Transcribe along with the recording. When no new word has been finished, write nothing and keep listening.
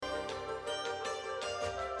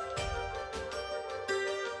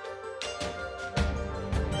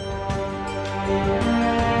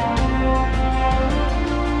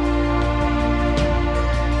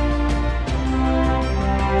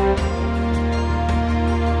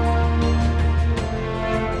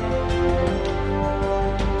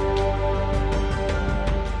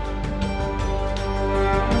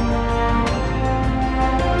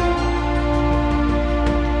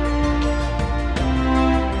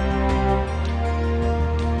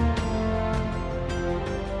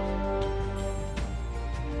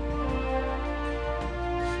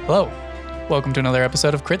Hello, welcome to another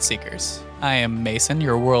episode of Crit Seekers. I am Mason,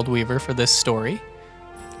 your world weaver for this story.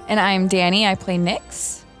 And I'm Danny, I play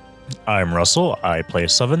Nyx. I'm Russell, I play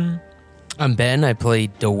Seven. I'm Ben, I play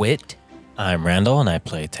DeWitt. I'm Randall, and I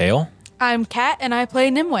play Tail. I'm Kat, and I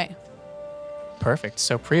play Nimue. Perfect.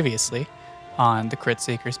 So previously on the Crit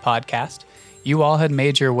Seekers podcast, you all had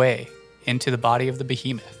made your way into the body of the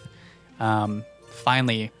behemoth,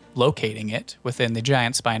 finally locating it within the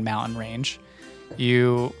Giant Spine mountain range.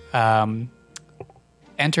 You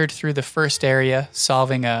entered through the first area,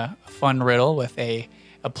 solving a fun riddle with a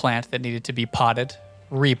plant that needed to be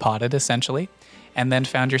repotted essentially, and then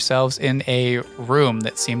found yourselves in a room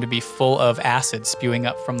that seemed to be full of acid spewing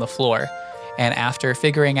up from the floor. And after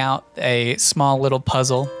figuring out a small little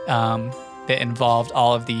puzzle that involved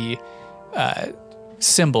all of the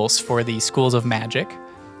symbols for the schools of magic,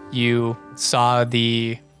 you saw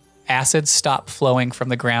the acid stop flowing from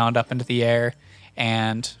the ground up into the air,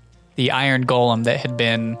 and the iron golem that had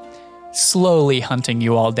been slowly hunting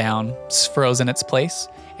you all down froze in its place,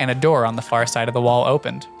 and a door on the far side of the wall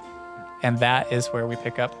opened. And that is where we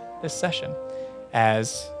pick up this session,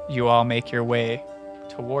 as you all make your way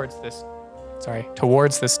towards this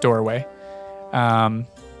doorway.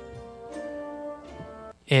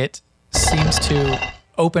 It seems to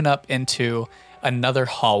open up into another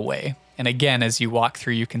hallway. And again, as you walk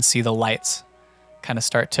through, you can see the lights kind of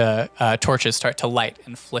torches start to light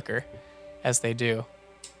and flicker as they do.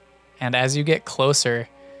 And as you get closer,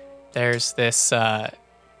 there's this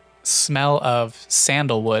smell of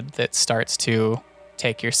sandalwood that starts to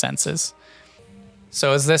take your senses.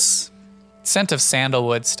 So as this scent of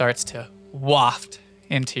sandalwood starts to waft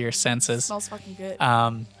into your senses, Smells fucking good.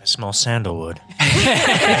 I smell sandalwood.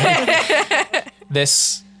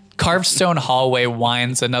 this carved stone hallway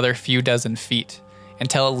winds another few dozen feet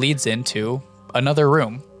until it leads into another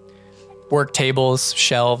room. Work tables,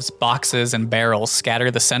 shelves, boxes, and barrels scatter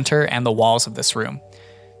the center and the walls of this room.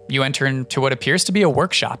 You enter into what appears to be a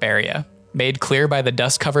workshop area, made clear by the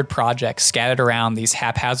dust-covered projects scattered around these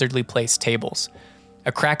haphazardly placed tables.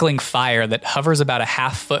 A crackling fire that hovers about a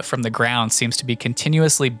half foot from the ground seems to be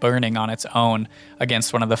continuously burning on its own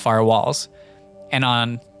against one of the far walls. And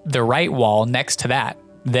on the right wall next to that,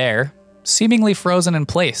 there, seemingly frozen in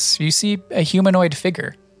place, you see a humanoid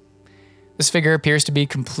figure. This figure appears to be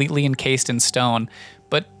completely encased in stone,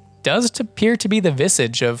 but does appear to be the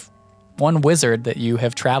visage of one wizard that you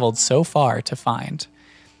have traveled so far to find.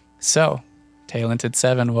 So, Talented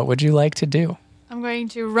Seven, what would you like to do? I'm going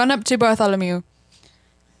to run up to Bartholomew.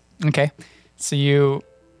 Okay, so you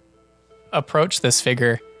approach this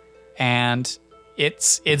figure, and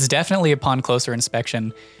it's definitely, upon closer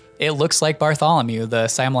inspection, it looks like Bartholomew, the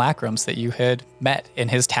simulacrums that you had met in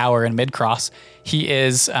his tower in Midcross. He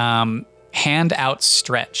is hand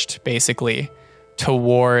outstretched, basically,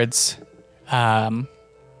 towards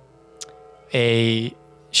a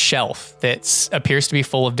shelf that appears to be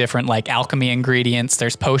full of different alchemy ingredients.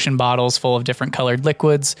 There's potion bottles full of different colored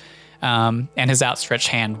liquids, and his outstretched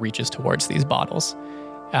hand reaches towards these bottles.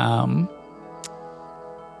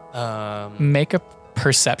 Make a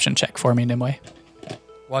perception check for me, Nimue.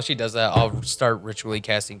 While she does that, I'll start ritually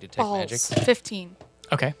casting Detect Magic. 15.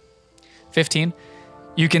 Okay. 15.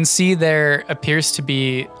 You can see there appears to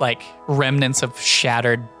be remnants of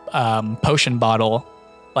shattered potion bottle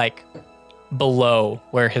below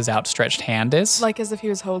where his outstretched hand is. Like as if he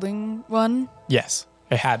was holding one. Yes,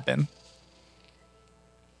 it had been.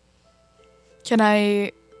 Can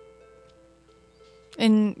I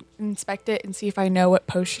inspect it and see if I know what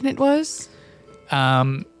potion it was?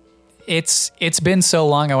 It's been so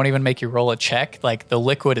long, I won't even make you roll a check. The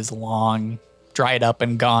liquid is long, dried up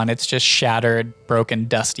and gone. It's just shattered, broken,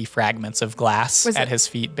 dusty fragments of glass at his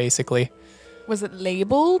feet, basically. Was it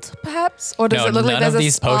labeled, perhaps? Or does it look like none there's of a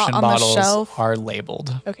these spot potion on bottles the shelf? are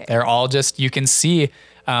labeled. Okay. They're all just, you can see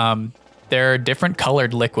there are different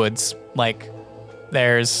colored liquids.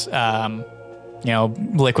 There's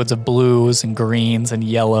liquids of blues and greens and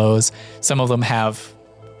yellows. Some of them have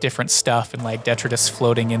different stuff and detritus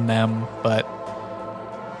floating in them, but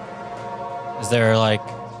Is there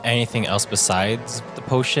anything else besides the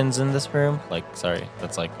potions in this room? That's of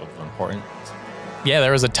importance. yeah,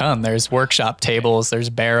 there was a ton. There's workshop tables, there's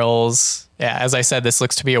barrels. Yeah, as I said, this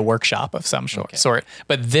looks to be a workshop of some sort.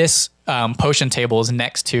 But this potion table is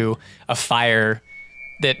next to a fire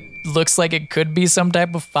that looks like it could be some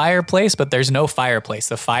type of fireplace, but there's no fireplace.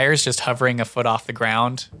 The fire's just hovering a foot off the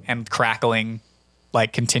ground and crackling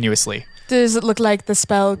continuously. Does it look like the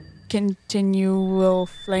spell Continual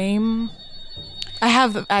Flame? I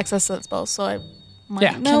have access to that spell, so I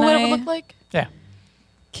might know what it would look like. Yeah.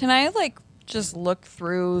 Can I just look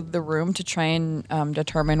through the room to try and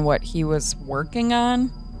determine what he was working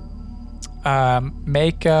on?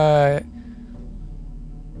 Make a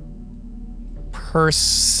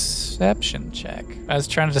perception check. I was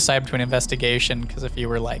trying to decide between investigation because if you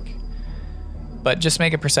were but just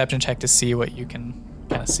make a perception check to see what you can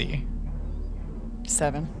kind of see.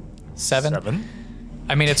 7. 7?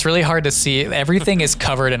 I mean, it's really hard to see. Everything is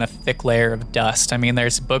covered in a thick layer of dust. I mean,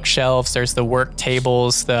 there's bookshelves, there's the work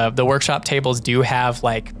tables. The workshop tables do have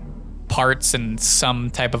parts and some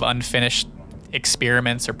type of unfinished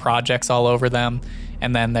experiments or projects all over them.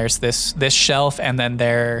 And then there's this shelf, and then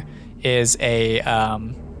there is a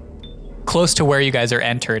close to where you guys are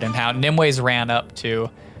entered and how Nimway's ran up to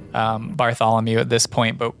Bartholomew at this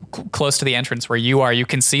point, but close to the entrance where you are, you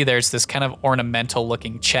can see there's this kind of ornamental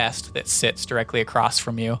looking chest that sits directly across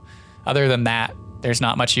from you. Other than that, there's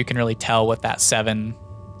not much you can really tell with that 7,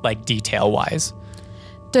 detail wise.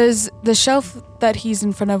 Does the shelf that he's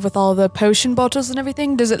in front of with all the potion bottles and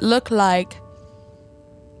everything, does it look like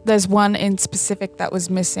there's one in specific that was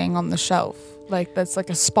missing on the shelf? That's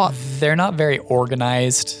a spot. They're not very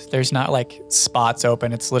organized. There's not spots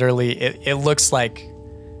open. It's literally, it looks like,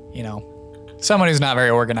 someone who's not very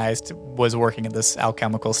organized was working at this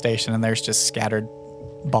alchemical station, and there's just scattered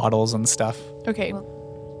bottles and stuff. Okay.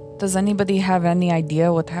 Does anybody have any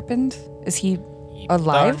idea what happened? Is he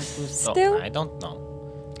alive still? I don't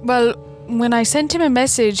know. Well, when I sent him a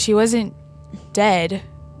message, he wasn't dead,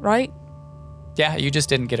 right? Yeah, you just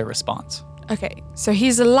didn't get a response. Okay, so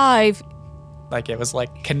he's alive. It was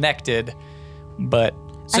connected, but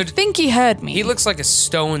I think he heard me. He looks like a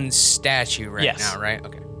stone statue right Yes. now, right?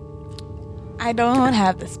 Okay. I don't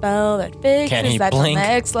have the spell that fixes Can he that blink?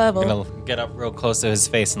 next level. I'm gonna get up real close to his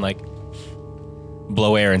face and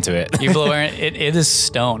blow air into it. you blow air. It is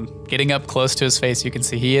stone. Getting up close to his face, you can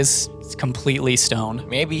see he is completely stone.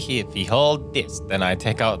 Maybe if he hold this, then I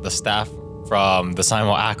take out the staff from the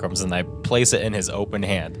simulacrums and I place it in his open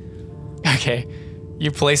hand. Okay.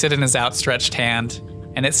 You place it in his outstretched hand,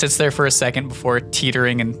 and it sits there for a second before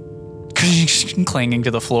teetering and clanging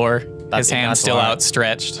to the floor. His hand still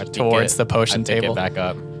outstretched towards the potion table. Take it back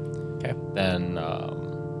up. Okay. Then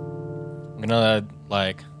I'm gonna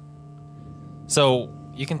so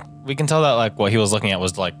we can tell that what he was looking at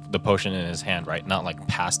was the potion in his hand, right? Not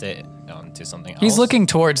past it onto something else. He's looking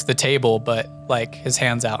towards the table, but his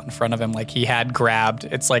hand's out in front of him, he had grabbed.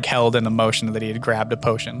 It's held in the motion that he had grabbed a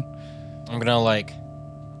potion. I'm gonna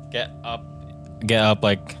get up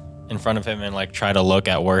in front of him and try to look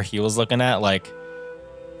at where he was looking at,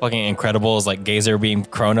 fucking Incredibles gazer beam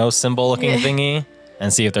Chronos symbol looking thingy,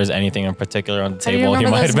 and see if there's anything in particular on the How do you table he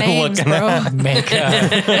remember might have those been names, looking bro?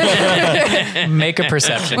 at. Make a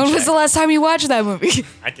perception When check. was the last time you watched that movie?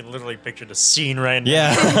 I can literally picture the scene right now.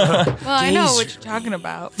 Yeah. Well, I know what you're talking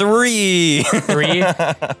about. 3. 3.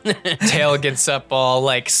 Tail gets up all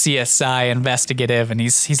CSI investigative, and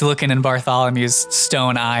he's looking in Bartholomew's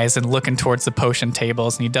stone eyes and looking towards the potion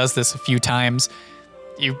tables, and he does this a few times.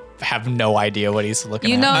 You have no idea what he's looking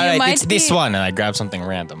You at. know- All right, might it's this be- one, and I grab something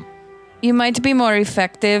random. You might be more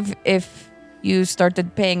effective if you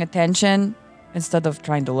started paying attention instead of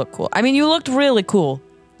trying to look cool. I mean, you looked really cool.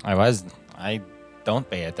 I don't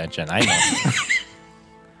pay attention. I know.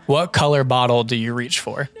 What color bottle do you reach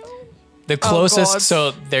for? The closest, God.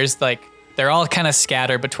 so there's they're all kind of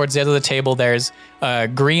scattered, but towards the end of the table, there's a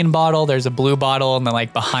green bottle, there's a blue bottle, and then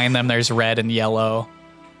behind them, there's red and yellow.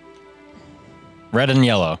 Red and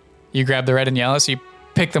yellow. You grab the red and yellow, so you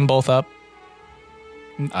pick them both up.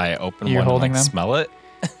 I open You're one holding and them? smell it.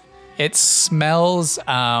 It smells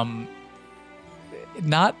not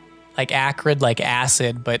acrid like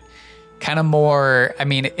acid, but kind of more, I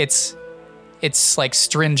mean, it's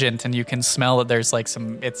stringent, and you can smell that there's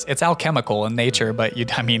some, it's alchemical in nature, but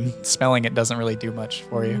smelling it doesn't really do much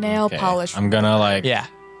for you. Nail Okay, polish. I'm gonna Yeah.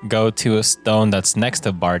 go to a stone that's next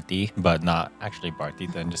to Barty, but not actually Barty,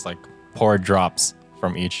 then just pour drops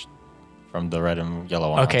from the red and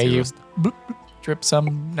yellow one. Okay, onto you this. drip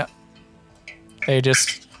some, no. They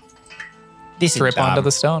just This drip onto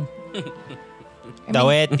the stone.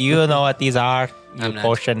 Dawit, do you know what these are? You I'm not.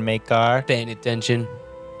 potion maker. Paying attention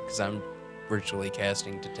because I'm virtually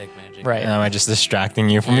casting detect magic. Right. Am I just distracting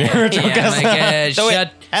you from your ritual Yeah, I'm casting?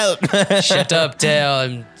 like, Help. shut up,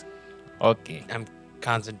 Tail. Okay. I'm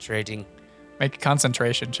concentrating. Make a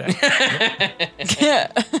concentration check.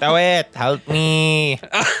 Dawit, help me.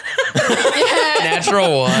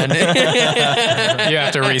 Natural one. You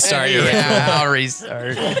have to restart your ritual. Yeah, I'll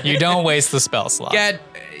restart. You don't waste the spell slot. God,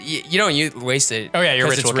 you don't waste it. Oh, yeah, your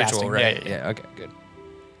 'cause it's ritual ritual, casting. right? Yeah. Okay, good.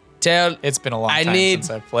 Tail, It's been a long I time need-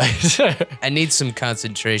 since I've played. I need some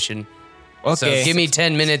concentration. So give me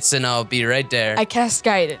 10 minutes and I'll be right there. I cast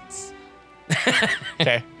guidance.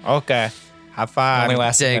 Okay. Okay. Have fun. Only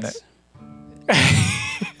lasts a Thanks. minute.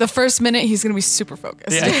 The first minute, he's gonna be super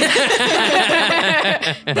focused. I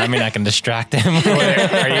mean, I can distract him.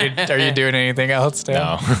 Are you doing anything else? Tim?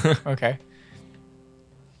 No. Okay.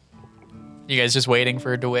 You guys just waiting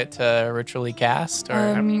for DeWitt to ritually cast, or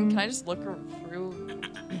I mean, can I just look through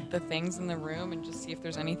the things in the room and just see if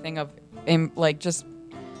there's anything of, like, just,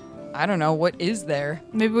 I don't know, what is there?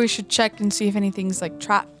 Maybe we should check and see if anything's like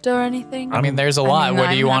trapped or anything. I mean, there's a lot. mean, What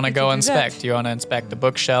do you I'm want to happy go to do inspect? that. Do you want to inspect the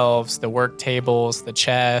bookshelves, the work tables, the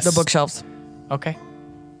chest? The bookshelves. Okay.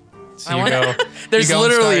 So I you wanna- go. There's you go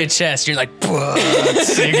and literally a start- chest. You're like,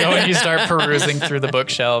 So you go and you start perusing through the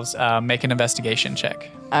bookshelves. Make an investigation check.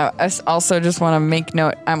 I also just want to make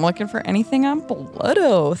note. I'm looking for anything on blood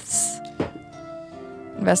oaths.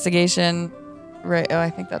 Investigation. Right. Oh, I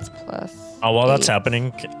think that's plus. While that's 8.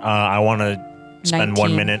 happening, I want to spend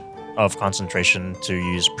 1 19. minute of concentration to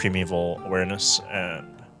use primeval awareness and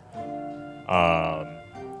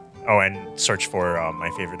and search for my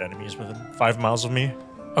favorite enemies within 5 miles of me.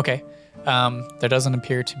 Okay. There doesn't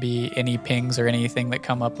appear to be any pings or anything that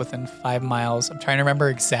come up within 5 miles. I'm trying to remember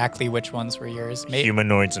exactly which ones were yours.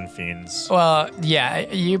 Humanoids and fiends, Well, yeah,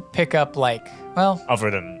 you pick up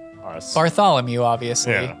other than us. Bartholomew,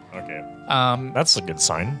 obviously. Yeah. Okay. That's a good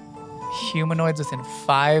sign. Humanoids within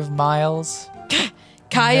 5 miles.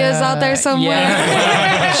 Kaya's out there somewhere.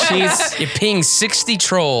 Yeah. She's. you ping 60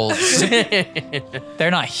 trolls.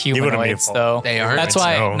 They're not wouldn't be humanoids involved. though. They aren't? That's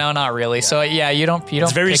why. So- No, not really. So yeah, you don't.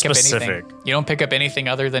 It's very pick specific. up anything. You don't pick up anything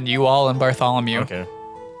other than you all and Bartholomew. Okay.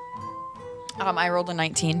 I rolled a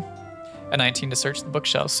 19. A 19 to search the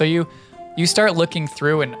bookshelves. So you start looking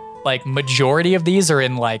through, and like majority of these are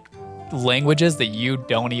in like languages that you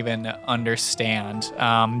don't even understand.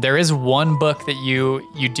 There is one book that you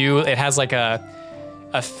do. It has like a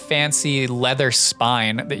fancy leather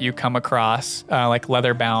spine that you come across, like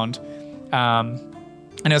leather bound.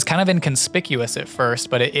 And it was kind of inconspicuous at first,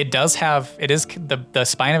 but it is the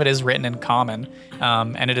spine of it is written in common,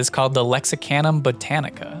 and it is called the Lexicanum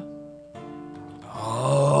Botanica.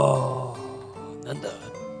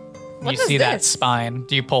 What You is see that this? spine?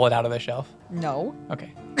 Do you pull it out of the shelf? No.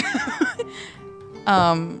 Okay.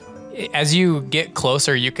 As you get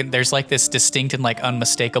closer, there's like this distinct and like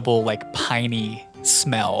unmistakable like piney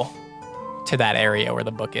smell to that area where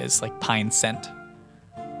the book is, like pine scent.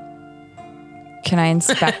 Can I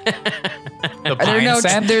inspect? The pine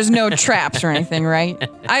scent. There's no traps or anything, right?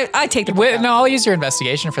 I take the book out. No, I'll use your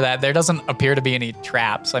investigation for that. There doesn't appear to be any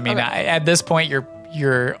traps. I mean, Okay. at this point,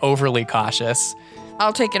 you're overly cautious.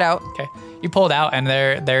 I'll take it out. Okay, you pull it out, and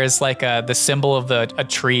there's like the symbol of a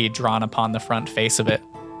tree drawn upon the front face of it.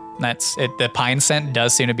 And that's it. The pine scent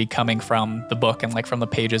does seem to be coming from the book and like from the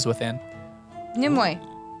pages within. Nimue,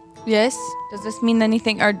 Yes. does this mean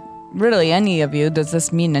anything? Or really, any of you? Does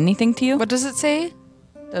this mean anything to you? What does it say?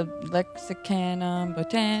 The Lexicanum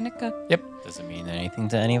Botanica. Yep. Does it mean anything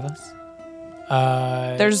to any of us?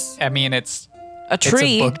 There's I mean, it's a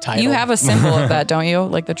tree. book title. You have a symbol of that, don't you?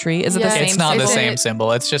 Like the tree. Is it the Yeah. same? it's not the Is same it-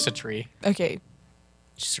 symbol. It's just a tree. Okay.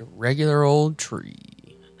 Just a regular old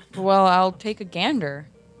tree. Well, I'll take a gander.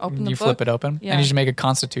 Open the You book. flip it open, Yeah. and you should make a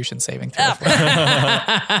Constitution saving throw.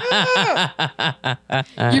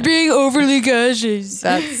 You're being overly cautious.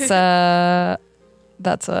 That's a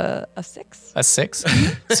 6. A 6.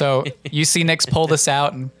 So you see Nyx pull this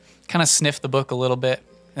out and kind of sniff the book a little bit,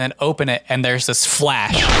 and then open it, and there's this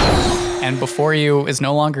flash, and before you is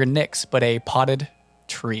no longer Nyx, but a potted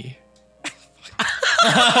tree.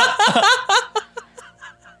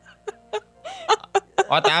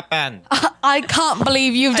 What happened? I can't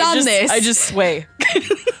believe you've done this. I just sway.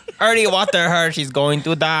 Already water her. She's going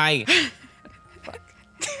to die.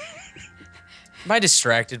 Am I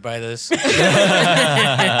distracted by this?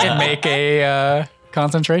 Make a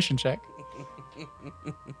concentration check.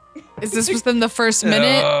 Is this within the first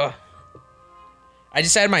minute? I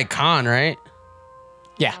just had my con, right?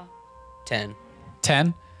 Yeah. 10.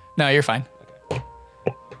 10? No, you're fine.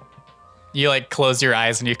 You like close your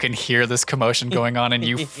eyes and you can hear this commotion going on, and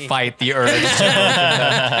you fight the urge to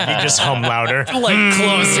You just hum louder. like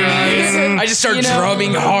close your eyes. I just start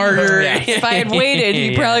drumming harder. If I had waited,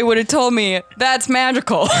 he probably would have told me that's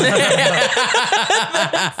magical.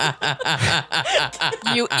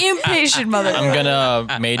 You impatient mother. I'm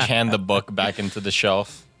gonna mage hand the book back into the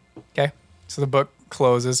shelf. Okay. So the book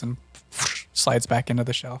closes and slides back into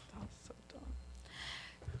the shelf.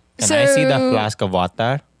 Can I see the flask of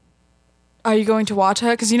water? Are you going to water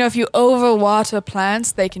her? Because if you overwater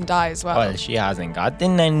plants, they can die as well. Well, she hasn't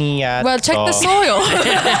gotten any yet. Well, check the so soil.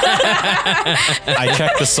 I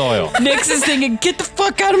checked the soil. Nix is thinking, get the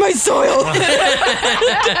fuck out of my soil.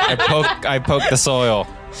 I poke the soil.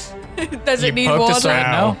 Does it You need poked the water?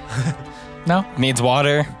 soil. No. No. Needs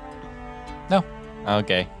water. No.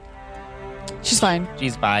 Okay, She's fine.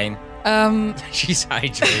 she's fine. She's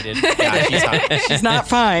hydrated. Yeah, she's fine. She's not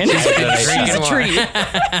fine. She's Drinking a tree.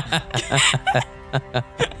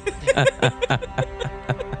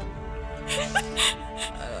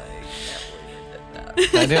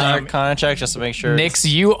 I did an Arcana check just to make sure. Nix,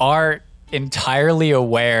 you are entirely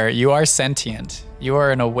aware. You are sentient. You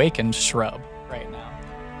are an awakened shrub right now.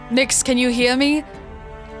 Nix, can you hear me?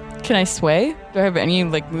 Can I sway? Do I have any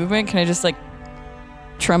movement? Can I just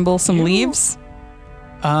tremble some leaves?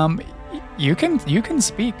 You can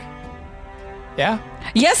speak. Yeah.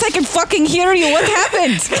 Yes, I can fucking hear you. What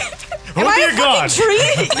happened? Oh dear God!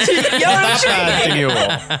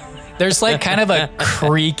 There's kind of a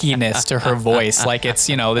creakiness to her voice.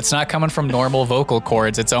 It's not coming from normal vocal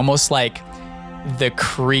cords. It's almost like the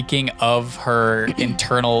creaking of her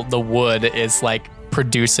the wood is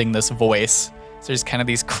producing this voice. So there's kind of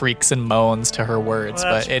these creaks and moans to her words,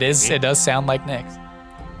 Well, but that's it does sound like Nix.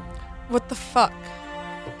 What the fuck?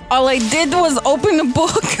 All I did was open a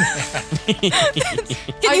book.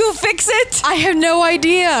 Can you fix it? I have no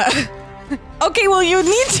idea. Okay, well, you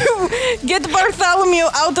need to get Bartholomew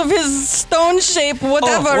out of his stone shape,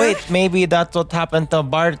 whatever. Oh, wait, maybe that's what happened to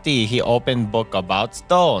Barty. He opened book about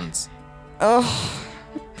stones. Oh,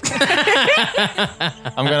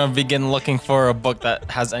 I'm gonna begin looking for a book that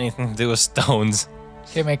has anything to do with stones.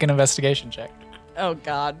 Okay, make an investigation check. oh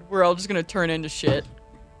God. We're all just going to turn into shit.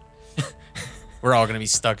 We're all gonna be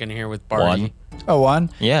stuck in here with Barty. Oh, one.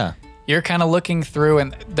 Yeah. You're kind of looking through,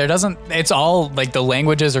 and it's all the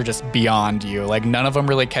languages are just beyond you. None of them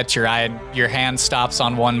really catch your eye. Your hand stops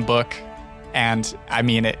on one book, and I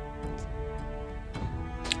mean it.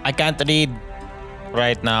 I can't read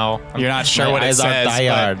right now. You're not sure My what it eyes are says,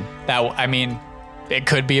 tired. but it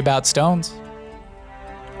could be about stones.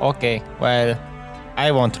 Okay, well,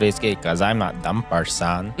 I won't risk it because I'm not dumb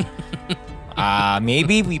person.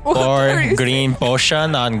 Maybe we pour green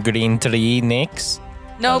potion on green tree, Nix.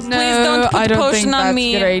 No, please don't put I don't potion think on that's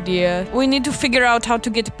me. a good idea. We need to figure out how to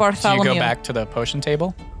get Do Bartholomew. you go back to the potion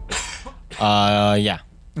table? Yeah.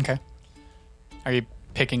 Okay. Are you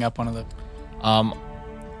picking up one of the...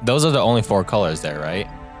 Those are the only 4 colors there, right?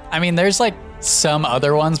 I mean, there's some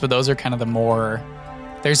other ones, but those are kind of the more...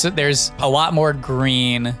 There's a lot more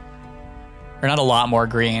green, or not a lot more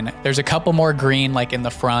green. There's a couple more green in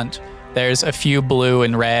the front. There's a few blue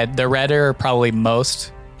and red. The red are probably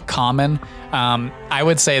most common. I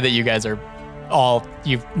would say that you guys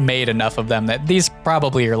you've made enough of them that these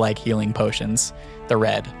probably are healing potions. The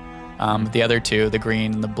red, the other two, the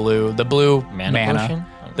green and the blue. The blue Mana potion?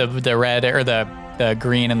 the red or the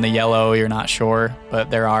green and the yellow. You're not sure,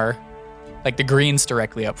 but there are the green's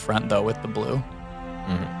directly up front though with the blue.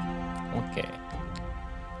 Okay.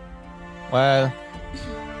 Well,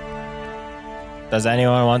 does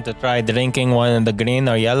anyone want to try drinking one of the green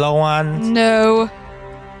or yellow ones? No.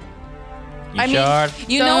 You I sure? mean,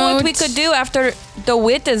 you know what we Don't. could do after the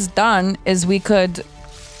wit is done is we could...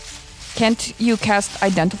 Can't you cast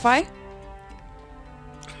Identify?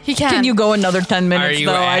 He can. Can you go another 10 minutes, Are you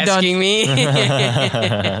though? I asking me?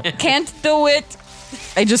 can't do it.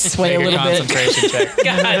 I just sway a Make a little bit. concentration check.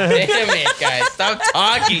 God damn it, guys. Stop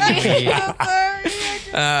talking to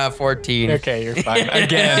me. 14. Okay, you're fine.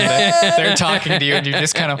 Again, they're talking to you, and you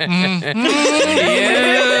just kind of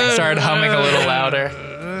start humming a little louder.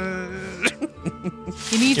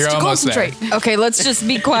 He needs You're to almost there. concentrate. Okay, let's just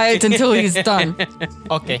be quiet until he's done.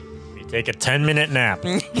 Okay. We take a 10-minute nap.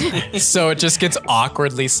 So it just gets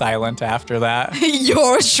awkwardly silent after that.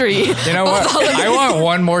 Your tree. You know what? I want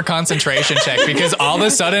one more concentration check because all of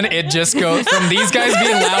a sudden it just goes from these guys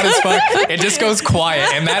being loud as fuck, it just goes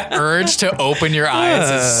quiet, and that urge to open your eyes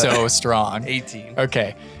is so strong. 18.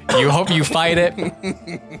 Okay, you hope you fight it.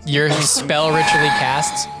 Your spell ritually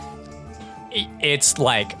casts. It's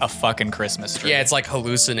like a fucking Christmas tree. Yeah, it's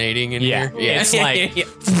hallucinating in Yeah, here. it's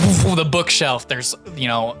the bookshelf. There's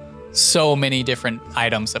so many different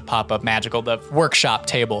items that pop up magical. The workshop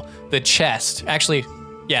table, the chest. Actually,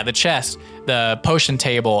 yeah, the chest, the potion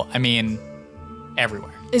table. I mean,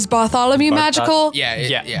 everywhere. Is Bartholomew magical? Yeah,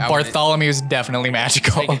 Yeah, I wanna- Bartholomew's definitely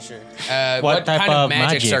magical. Making sure. What What type kind of of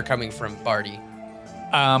magics magic? are coming from Barty?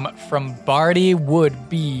 From Barty would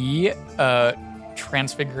be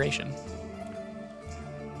transfiguration,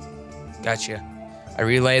 Gotcha. I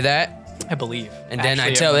relay that, I believe. and then I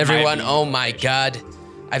Actually, tell it might everyone, be "Oh my transfiguration.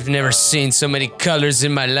 God, I've never seen so many colors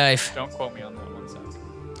in my life. Don't quote me on that one sec.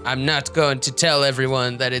 I'm not going to tell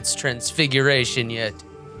everyone that it's transfiguration yet.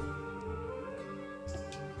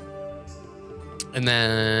 And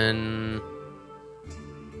then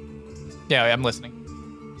Yeah, I'm listening.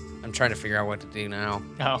 I'm trying to figure out what to do now.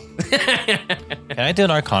 Oh. Can I do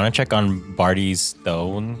an Arcana check on Barty's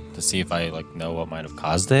stone to see if I know what might have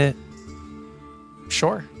caused it?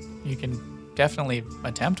 Sure. You can definitely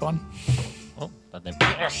attempt one. Oh, that didn't.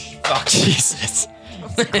 Oh, Jesus.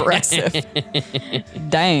 Aggressive.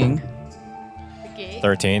 Dang.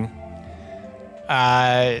 13.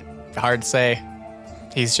 Hard to say.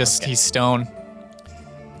 He's stone.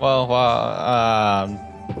 Well,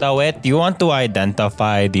 Dawit, do you want to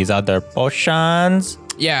identify these other potions?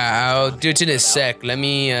 Yeah, I'll do it in a sec. Let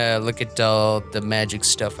me look at all the magic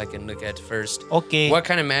stuff I can look at first. Okay. What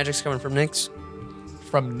kind of magic's coming from Nyx?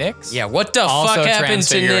 From Nyx? Yeah, what the Also fuck happened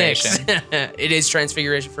to transfiguration. Nyx? It is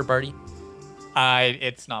transfiguration for Barty.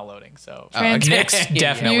 It's not loading, so. Trans- Nyx,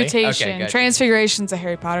 definitely. Mutation. Okay, gotcha. Transfiguration's a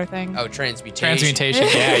Harry Potter thing. Oh, transmutation. Transmutation.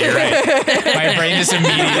 Yeah, you're right. My brain just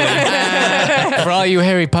immediately. For all you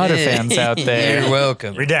Harry Potter fans out there, You're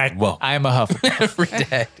welcome. Redact. Whoa. I'm a Hufflepuff.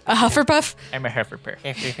 Redact. A Hufflepuff? I'm a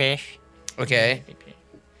Hufflepuff. Okay.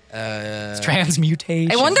 It's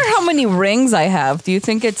transmutation. I wonder how many rings I have. Do you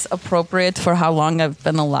think it's appropriate for how long I've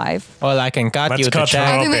been alive? Well, I can cut Let's you to cut her check.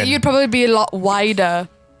 I think that open. you'd probably be a lot wider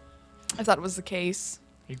if that was the case.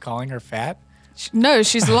 You calling her fat? No,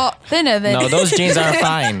 she's a lot thinner than. No, those jeans are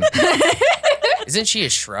fine. Isn't she a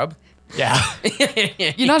shrub? Yeah.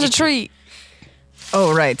 You're not a tree.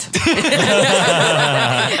 Oh, right.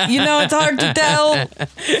 You know, it's hard to tell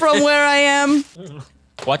from where I am.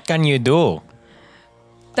 What can you do?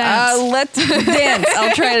 Dance. Let's dance.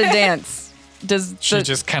 I'll try to dance. She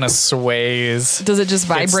just kind of sways. Does it just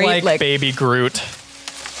It's vibrate? like baby Groot.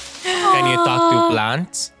 Can you talk to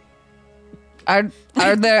plants?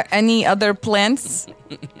 Are there any other plants?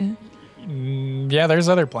 Yeah, there's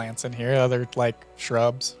other plants in here, other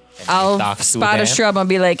shrubs. I'll talk to spot a them? shrub and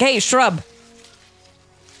be like, "Hey, shrub,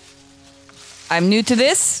 I'm new to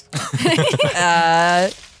this.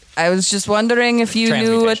 I was just wondering if you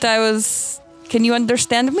knew what I was. Can you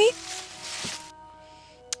understand me?"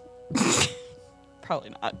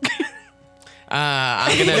 Probably not.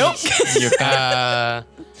 I'm gonna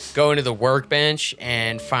go into the workbench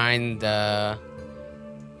and find the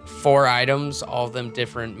 4 items, all of them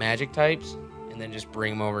different magic types, and then just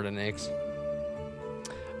bring them over to Nyx.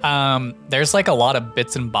 There's a lot of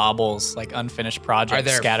bits and bobbles, unfinished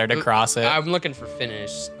projects scattered across it. I'm looking for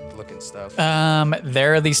finished looking stuff.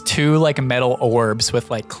 There are these 2 metal orbs with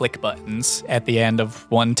click buttons at the end of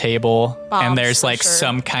one table, Bombs, and there's for sure.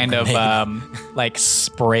 some kind of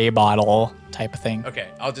spray bottle type of thing. Okay,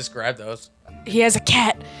 I'll just grab those He has a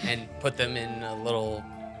cat. and put them in a little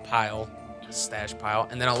pile, stash pile,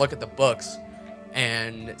 and then I'll look at the books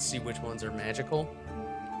and see which ones are magical.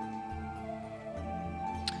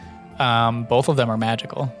 Both of them are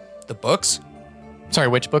magical. The books? Sorry,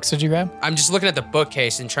 which books did you grab? I'm just looking at the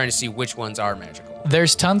bookcase and trying to see which ones are magical.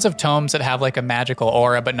 There's tons of tomes that have a magical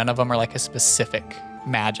aura, but none of them are a specific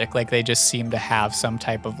magic. They just seem to have some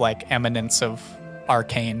type of eminence of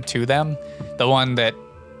arcane to them. The one that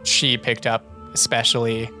she picked up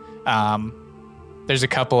especially, there's a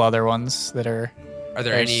couple other ones that are. Are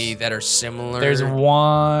there any that are similar There's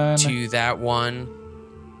one. to that one?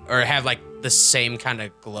 Or have the same kind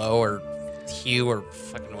of glow or hue or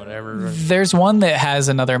fucking whatever? There's one that has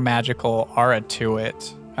another magical aura to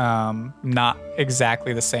it. Not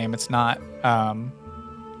exactly the same. It's not. I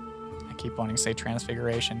keep wanting to say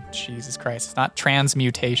transfiguration. Jesus Christ! It's not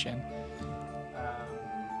transmutation.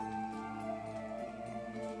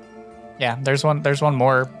 Yeah, there's one. There's one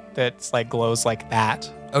more that's glows like that.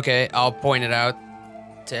 Okay, I'll point it out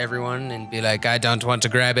to everyone and be like, I don't want to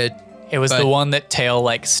grab it. It was But- the one that Tail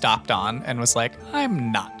stopped on and was like,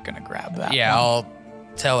 I'm not gonna grab that. Yeah, one." I'll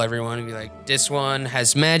tell everyone and be like, this one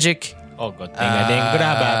has magic. Oh, good thing I didn't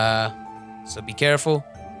grab So be careful.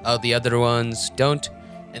 Oh, the other ones don't.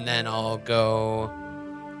 And then I'll go.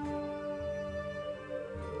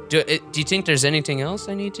 Do you think there's anything else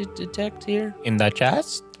I need to detect here? it. In the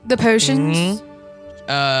chest? The potions.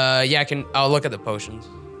 Yeah, I'll look at the potions.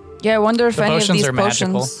 Yeah, I wonder if The any of potions these are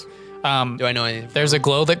magical. potions. Do I know anything? There's a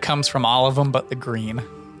glow that comes from all of them, but the green.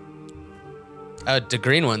 The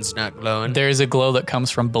green one's not glowing. There's a glow that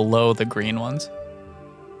comes from below the green ones.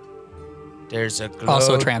 There's a glow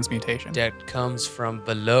Also transmutation. that comes from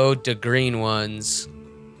below the green ones,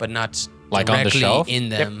 but not Like on the directly shelf? in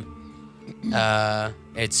them.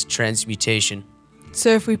 It's transmutation. So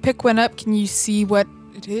if we pick one up, can you see what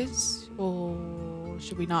it is, or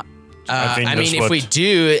should we not? think I that's mean, if what- we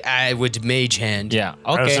do, I would mage hand. Yeah.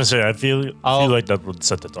 I was Okay. gonna say I feel like that would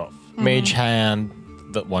set it off. Mage hand,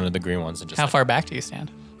 one of the green ones, and just How like, far back do you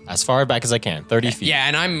stand? as far back as I can, 30 feet. Yeah,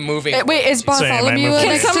 and I'm moving. Wait, is Same, I'm Bartholomew moving.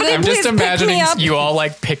 next to somebody them? I'm just please pick me imagining up. you all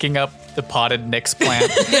like picking up the potted Nyx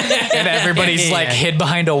plant, and everybody's like Yeah. hid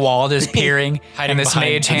behind a wall, just peering, Hiding and this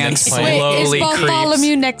behind mage the hand Nyx plant. Wait, is slowly Bartholomew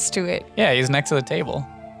creeps. next to it? Yeah, he's next to the table.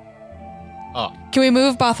 Oh, Can we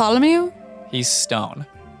move Bartholomew? He's stone.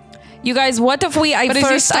 You guys, what if we But is he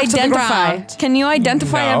first stuck to the identify? ground? Can you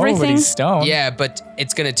identify No, but everything? he's stone. Yeah, but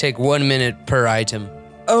it's gonna take 1 minute per item.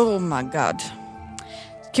 Oh my god.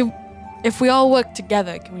 If we all work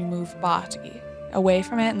together, can we move Barty away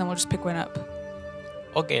from it, and then we'll just pick one up?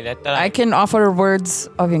 okay. Let I can offer words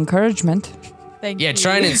of encouragement. Thank Yeah, you.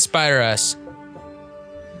 try and inspire us.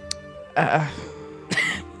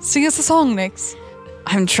 Sing us a song, Nyx.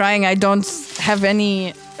 I'm trying. I don't have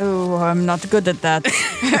any. Oh, I'm not good at that.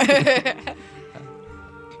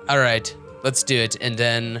 All right, let's do it, and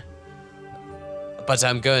then. But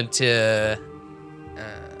I'm going to.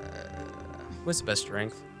 What's the best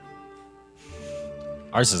strength?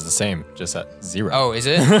 Ours is the same, just at 0. Oh, is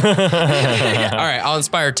it? All right, I'll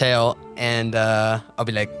inspire Tail, and I'll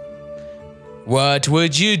be like, "What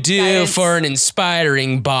would you do Guidance. for an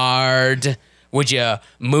inspiring bard? Would you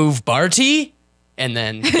move Barty?" And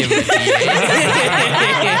then give him a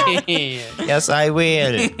D8. Yes, I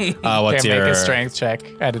will. What's Okay, your make a strength check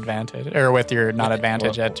at advantage, or with your not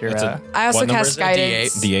advantage at your What's it? I also What number cast is it?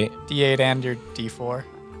 guidance. D8. D8? D8 and your D4.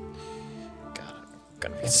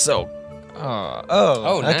 Gonna be so.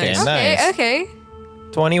 Oh, okay, nice. nice. Okay.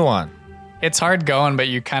 21. It's hard going, but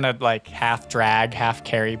you kind of like half drag, half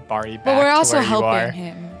carry Barty back But we're to also where you are. helping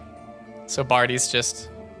him. So Barty's just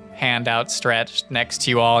hand outstretched next to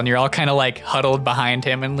you all, and you're all kind of like huddled behind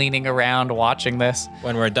him and leaning around watching this.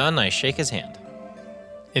 When we're done, I shake his hand.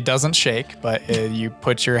 It doesn't shake, but you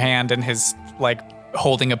put your hand in his like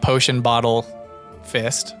holding a potion bottle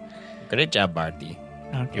fist. Great job, Barty.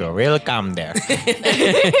 You're real calm there.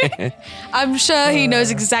 I'm sure he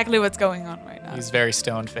knows exactly what's going on right now. He's very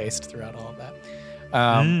stone faced throughout all of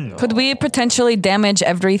that. Could we potentially damage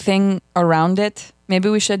everything around it? Maybe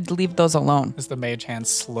we should leave those alone. As the mage hand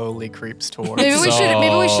slowly creeps towards. Maybe we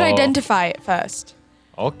should So- identify it first.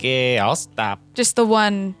 Okay, I'll stop. Just the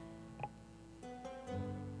one,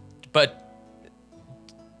 But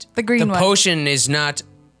the green the one. potion is not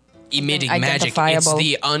emitting magic. It's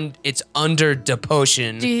identifiable. it's under the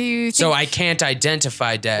potion. Do you So think- I can't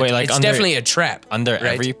identify that. Wait, like it's under- definitely a trap. Under right?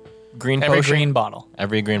 every green Every potion? green bottle.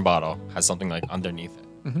 Every green bottle has something like underneath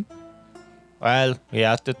it. Well, we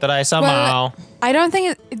have to try somehow. I don't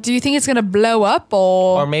think it. Do you think it's gonna blow up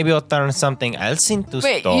or? Or maybe we'll turn something else into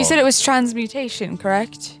Wait, stone. you said it was transmutation,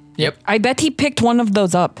 correct? Yep. I bet he picked one of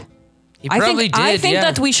those up. He probably did. I think yeah.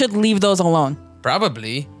 that we should leave those alone.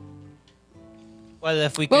 Probably. Well,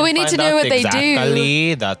 if we Well, can we need to find know out what they do.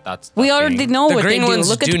 exactly that's the We already thing. know The what they green do. ones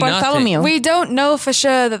Look do at Bartholomew. nothing. We don't know for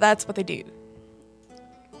sure that that's what they do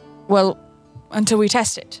Well, until we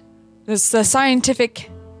test it. It's the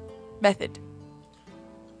scientific method.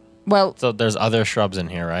 well, So there's other shrubs in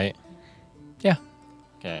here, right? Yeah.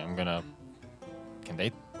 Okay, I'm gonna. Can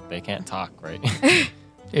they? They can't talk, right?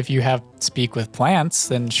 If you have speak with plants,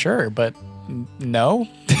 then sure, but no.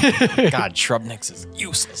 God, Shrubnix is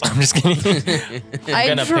useless. I'm just kidding. I'm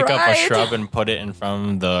gonna pick up a shrub and put it in front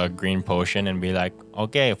of the green potion and be like,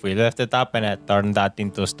 okay, if we lift it up and it turned that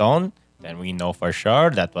into stone, then we know for sure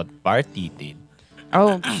that's what Barty did.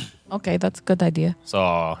 oh, okay, that's a good idea.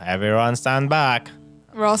 So everyone stand back.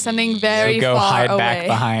 We're all standing very So go far hide away. back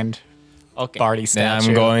behind. Okay. Barty Then I'm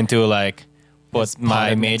statue. going to like His put my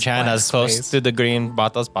potted mage hand plant as close space. to the green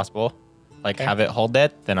bottle as possible. Like Okay. have it hold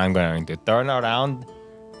it. Then I'm going to turn around,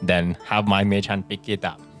 then have my mage hand pick it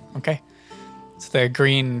up. Okay. So the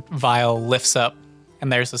green vial lifts up,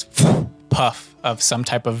 and there's this puff of some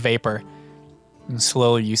type of vapor. And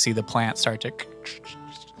slowly you see the plant start to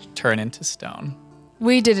turn into stone.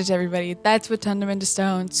 We did it, everybody. That's what turned them into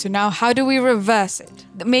stone. So now, how do we reverse it?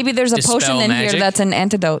 Maybe there's a Dispel potion in magic? here that's an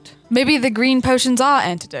antidote. Maybe the green potions are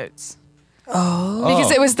antidotes. Oh.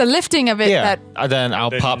 Because it was the lifting of it Yeah. that. And then I'll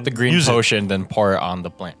Then pop the green use it. potion, then pour it on the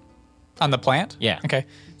plant. On the plant? Yeah. Okay.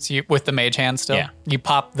 So you, with the mage hand still? Yeah. You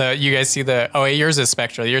pop the, you guys see the, oh, yours is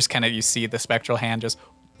spectral. Yours kind of, you see the spectral hand just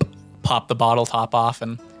pop the bottle top off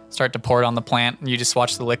and start to pour it on the plant. And you just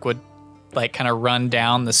watch the liquid like kind of run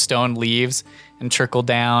down the stone leaves and trickle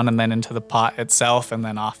down and then into the pot itself and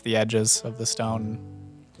then off the edges of the stone.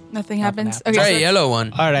 Nothing happens. happens. Try Okay, a so yellow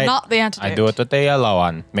one. All right. not the antidote. I do it with the yellow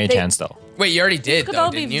one. Mage They- hand still. Wait, you already did Could though,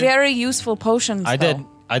 all be didn't you? very useful potions. I did. though.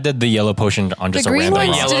 I did the yellow potion on just the a green random ones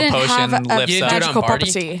rock. Yellow didn't potion have a lifts up. magical Did it on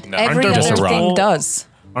Barty? property. No. Every Aren't there other just thing roll? does.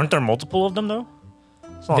 Aren't there multiple of them though?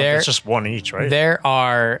 It's not like There- it's just one each, right? There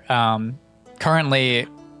are currently,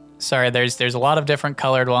 sorry, there's a lot of different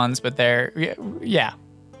colored ones, but yeah,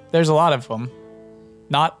 there's a lot of them.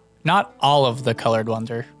 Not all of the colored ones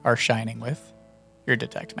are shining with your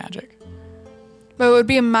detect magic. But it would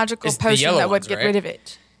be a magical It's the potion yellow that would ones, get right? rid of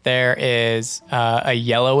it. There is a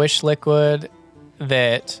yellowish liquid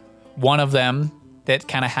that one of them that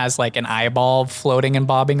kind of has like an eyeball floating and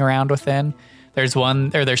bobbing around within. There's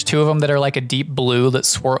two of them that are like a deep blue that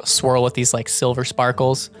swirl with these like silver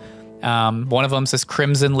sparkles. One of them is this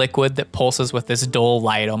crimson liquid that pulses with this dull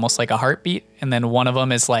light, almost like a heartbeat. And then one of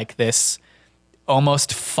them is like this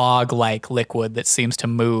almost fog-like liquid that seems to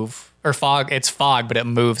move. Or fog, it's fog, but it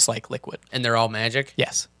moves like liquid. And they're all magic?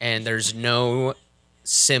 Yes. And there's no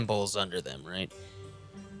symbols under them, right?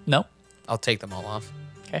 No? I'll take them all off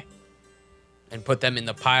Okay. and put them in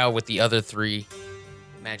the pile with the other 3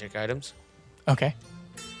 magic items. Okay.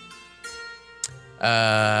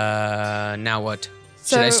 Now what?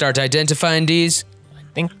 Should I So- start identifying these? I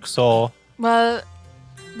think so. Well,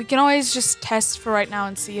 we can always just test for right now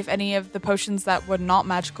and see if any of the potions that were not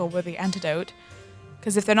magical were the antidote.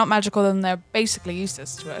 Because if they're not magical, then they're basically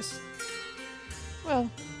useless to us. Well,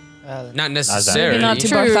 Not maybe necessarily. not to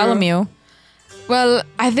True. Bartholomew. Well,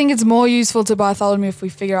 I think it's more useful to Bartholomew if we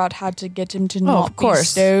figure out how to get him to not of course.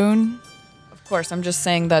 be stone. Of course, I'm just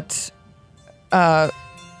saying that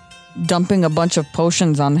dumping a bunch of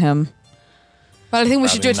potions on him. Well, I think we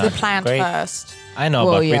should do it to Probably the plant not great. first. I know,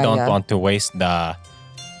 Well, but we yeah, don't yeah. want to waste the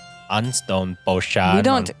unstone potion. We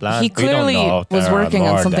don't- on plant. he We don't clearly know if was there are working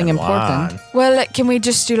on more something than important. one. Well, can we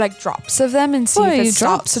just do like drops of them and see Well, if you it stops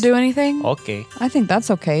drops. to do anything? Okay. I think that's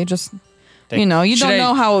okay. Just Take- you know, you Should don't I-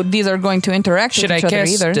 know how these are going to interact Should with I each other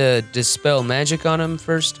cast either. Dispel Magic on him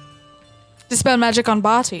first? Dispel magic on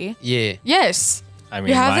Barty. Yeah. Yes. I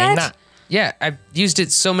mean, have why that? not? Yeah, I've used it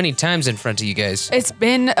so many times in front of you guys. It's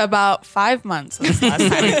been about 5 months since the last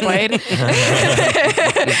time we played.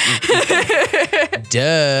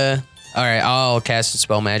 Duh. All right, I'll cast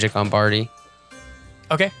Dispel Magic on Barty.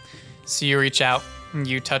 Okay. So you reach out and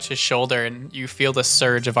you touch his shoulder and you feel the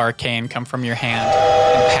surge of arcane come from your hand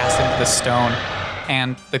and pass into the stone.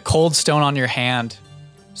 And the cold stone on your hand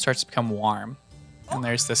starts to become warm. And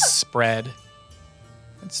there's this spread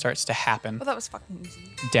that starts to happen Well, that was fucking easy.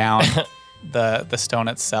 down the stone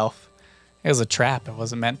itself. It was a trap. It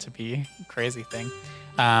wasn't meant to be a crazy thing.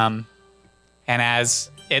 And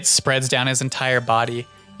as it spreads down his entire body,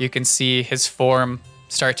 you can see his form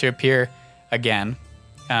start to appear again.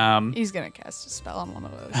 He's going to cast a spell on one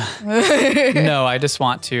of those. No, I just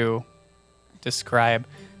want to describe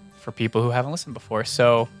for people who haven't listened before.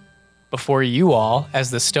 So, before you all, as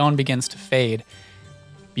the stone begins to fade,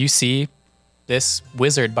 you see this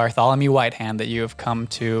wizard, Bartholomew Whitehand, that you have come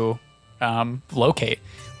to locate,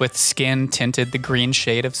 with skin tinted the green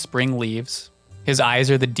shade of spring leaves. His eyes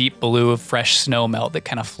are the deep blue of fresh snow melt that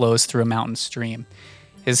kind of flows through a mountain stream.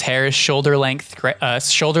 His hair is shoulder length,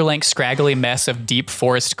 scraggly mess of deep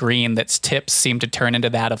forest green that's tips seem to turn into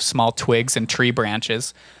that of small twigs and tree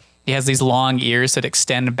branches. He has these long ears that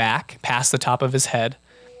extend back past the top of his head.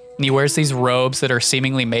 And he wears these robes that are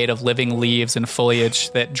seemingly made of living leaves and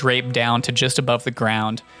foliage that drape down to just above the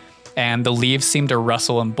ground. And the leaves seem to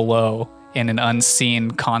rustle and blow in an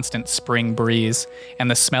unseen, constant spring breeze.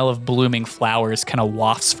 And the smell of blooming flowers kind of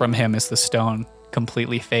wafts from him as the stone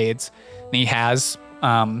completely fades. And he has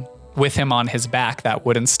with him on his back that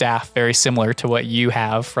wooden staff, very similar to what you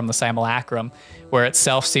have from the simulacrum, where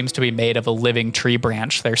itself seems to be made of a living tree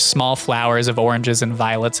branch. There's small flowers of oranges and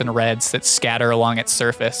violets and reds that scatter along its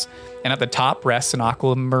surface. And at the top rests an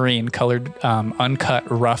aquamarine colored, uncut,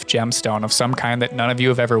 rough gemstone of some kind that none of you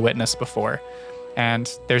have ever witnessed before.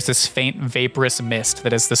 And there's this faint vaporous mist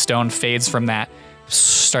that as the stone fades from that,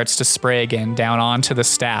 starts to spray again down onto the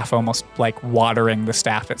staff, almost like watering the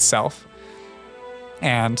staff itself.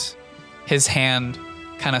 And his hand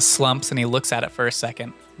kind of slumps and he looks at it for a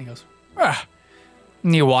second. And he goes, ah.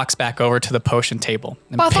 And he walks back over to the potion table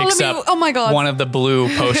and picks Bartholomew, up oh my God. one of the blue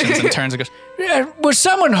potions and turns and goes, will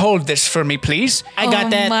someone hold this for me, please? I got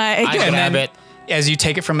that. my I God. And grab then it. as you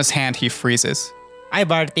take it from his hand, he freezes. Hi,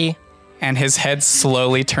 Barty. And his head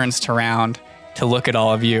slowly turns around to look at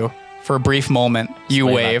all of you. For a brief moment, you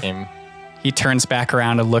wave. Him. He turns back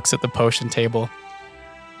around and looks at the potion table.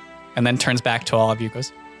 And then turns back to all of you and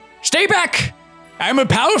goes, stay back! I'm a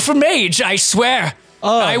powerful mage, I swear.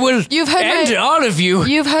 I will You've heard end my- all of you.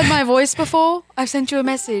 You've heard my voice before? I've sent you a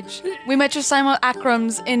message. We met your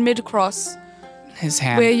simulacrums in Midcross. His We're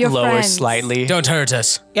hand your lowers friends. slightly. Don't hurt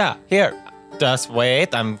us. Yeah, here. just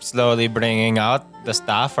wait. I'm slowly bringing out the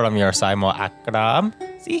staff from your simulacrum.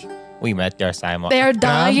 See? We met your simulacrum. They are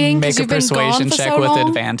dying Make because a you've been gone persuasion for check so with long.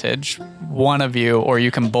 advantage. One of you, or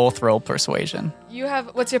you can both roll persuasion. You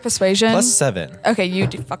have, what's your persuasion? Plus 7. Okay, you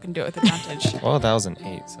do fucking do it with advantage. Well, that was an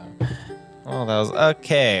 8, so. Oh, that was.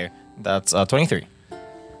 Okay. That's 23.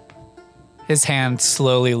 His hand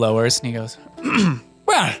slowly lowers and he goes,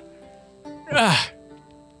 well,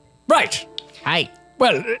 right. Hi.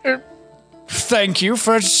 Well, thank you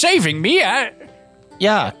for saving me.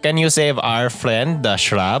 Yeah, can you save our friend, the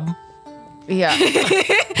shrub? Yeah.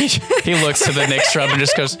 He looks to the Nick shrub and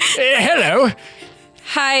just goes, hello.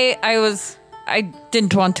 Hi, I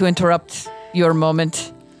didn't want to interrupt your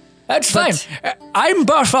moment. That's fine. I'm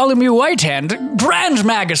Bartholomew Whitehand, Grand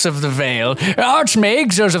Magus of the Vale,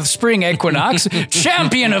 Archmage of the Spring Equinox,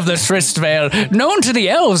 Champion of the Thrist known to the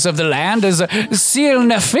elves of the land as Seal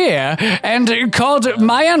Nefir, and called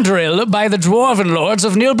Myandril by the Dwarven Lords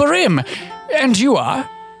of Nilbarim. And you are?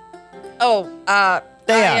 Oh, I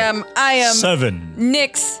am 7.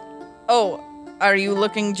 Nix. Oh, are you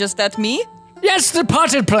looking just at me? Yes, the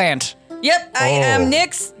potted plant. Yep, I am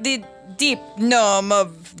Nix, the deep gnome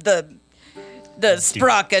of the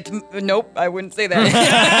sprocket. Nope, I wouldn't say that.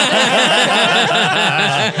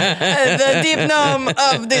 The deep gnome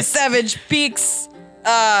of the Savage Peaks,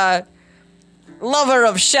 lover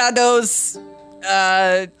of shadows,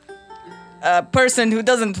 a person who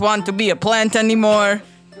doesn't want to be a plant anymore.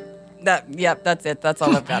 Yep, that's it. That's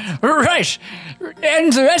all I've got. Right.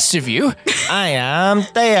 And the rest of you? I am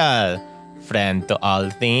Thea, friend to all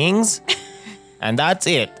things. And that's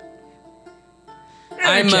it.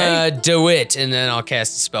 I'm DeWitt, and then I'll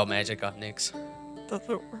cast spell magic on Nyx. Doesn't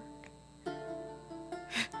work.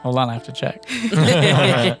 Hold on, I have to check.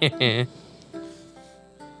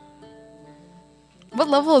 What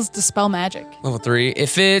level is Dispel Magic? Level 3.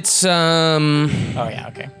 If it's Oh, yeah,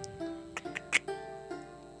 okay.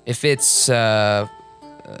 if it's 4th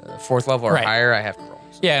level or Right. higher, I have to roll.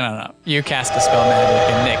 Yeah, no. You cast a spell magic,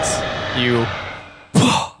 and Nyx, you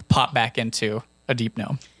pop back into a deep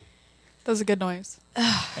gnome. That was a good noise.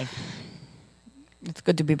 It's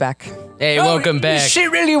good to be back. Hey, welcome back. She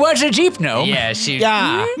really was a deep gnome. Yeah, she.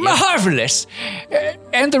 Yeah. Marvelous.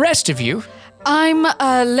 And the rest of you? I'm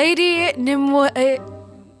Lady Nimue.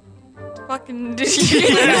 Fucking.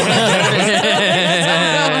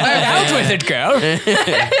 Out with it, girl.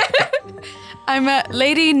 I'm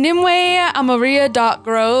Lady Nimue Amaria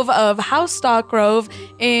Darkgrove of House Darkgrove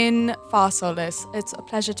in Farsolis. It's a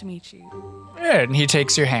pleasure to meet you. And he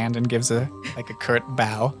takes your hand and gives a curt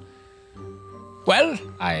bow. Well,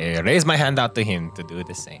 I raise my hand out to him to do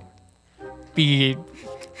the same. he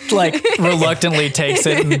reluctantly takes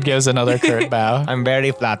it and gives another curt bow. I'm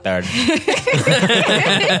very flattered.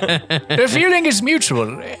 The feeling is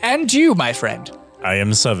mutual. And you, my friend. I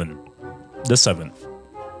am 7. The 7th.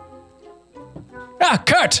 Ah,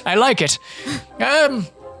 Kurt, I like it.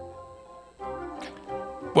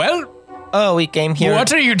 Well, Oh, we came here.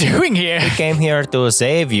 what are you doing here? Came here to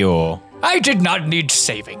save you. I did not need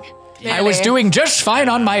saving. I was doing just fine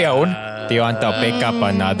on my own. Do you want to pick up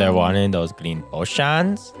another one in those green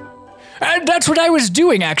potions? And that's what I was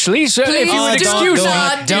doing, actually. So if you would do excuse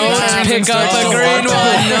not me. do Don't that. pick up a green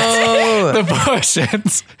one. No. The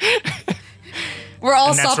potions. We're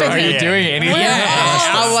all that's stopping right. Are him. you doing anything?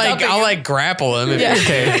 I'll grapple him. If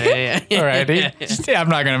Yeah. All right. I'm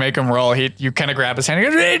not going to make him roll. You kind of grab his hand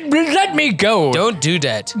and goes, let me go. Don't do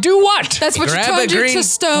that. Do what? That's what Grab you a turned you green to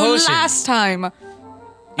stone potion. last time.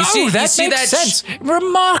 You see, that you see makes that sense.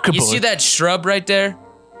 Remarkable. You see that shrub right there?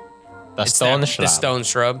 The It's stone that- shrub. The stone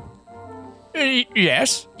shrub.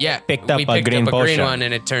 Yes. Yeah. Picked up we a picked green up a green potion. one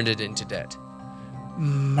and it turned it into dead.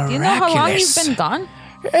 Miraculous. Do you know how long you've been gone?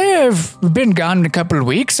 I've been gone a couple of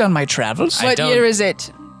weeks on my travels. I What don't- year is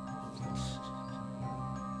it?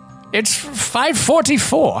 It's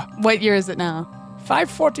 5:44. What year is it now?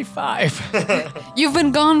 5:45. You've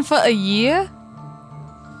been gone for a year?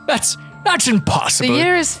 That's The impossible.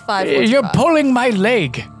 year is 5. You're pulling my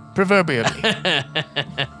leg, proverbially.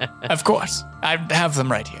 Of course. I have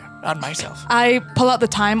them right here on myself. I pull out the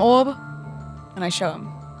time orb and I show him.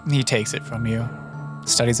 He takes it from you,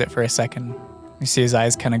 studies it for a second. You see his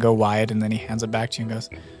eyes kind of go wide, and then he hands it back to you and goes,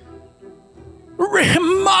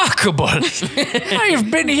 remarkable! I've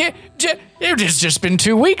been here. It has just been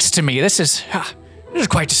 2 weeks to me. This is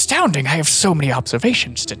quite astounding. I have so many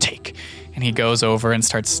observations to take. And he goes over and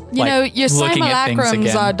starts You know, your looking at things simulacrums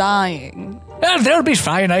again. are dying. They'll be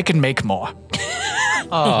fine. I can make more.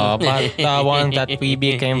 Oh, but the ones that we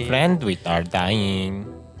became friends with are dying.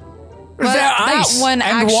 But They're that ice one and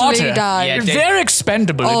actually water. died. Yeah, They're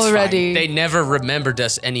expendable. It's fine. Already. They never remembered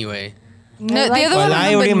us anyway. No, like the other Well, one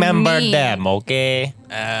I remember me. them, okay?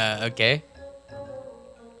 Okay.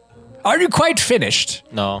 Are you quite finished?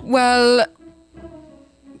 No. Well,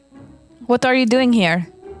 what are you doing here?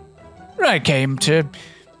 I came to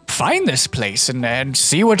find this place and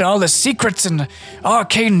see what all the secrets and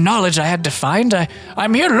arcane knowledge I had to find.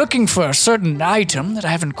 I'm here looking for a certain item that I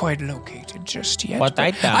haven't quite located just yet. What but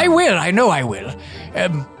item? I will. I know I will.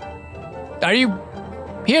 Are you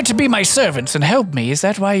here to be my servants and help me? Is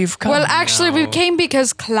that why you've come? Well, actually, we came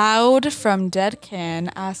because Cloud from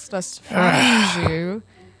Deadkin asked us to find you.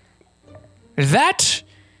 That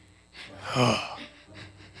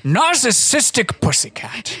narcissistic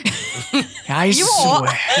pussycat. I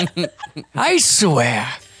swear. I swear.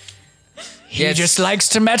 He Yes. just likes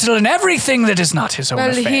to meddle in everything that is not his own Well,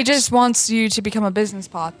 affairs. he just wants you to become a business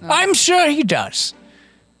partner. I'm sure he does.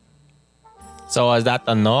 So is that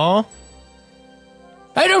a no?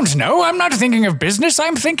 I don't know. I'm not thinking of business.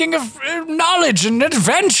 I'm thinking of knowledge and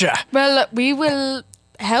adventure. Well, we will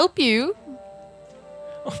help you.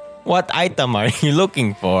 What item are you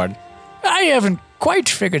looking for? I haven't quite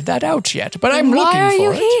figured that out yet, but I'm Why looking are for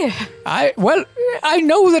you it. here? I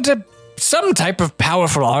know that some type of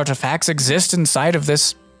powerful artifacts exist inside of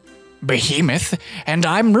this behemoth, and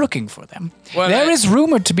I'm looking for them. Well, There is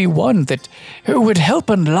rumored to be one that would help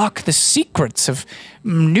unlock the secrets of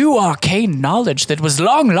new arcane knowledge that was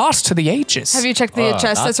long lost to the ages. Have you checked the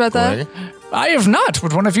chest that's right there? good. I have not.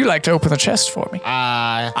 Would one of you like to open the chest for me?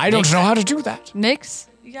 I don't know how to do that. Nyx?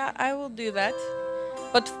 Yeah, I will do that.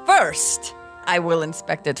 But first, I will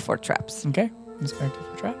inspect it for traps. Okay. Inspect it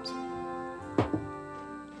for traps.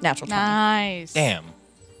 Natural 20. Nice. Damn.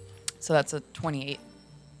 So that's a 28.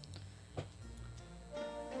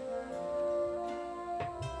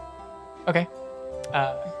 Okay.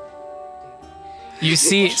 You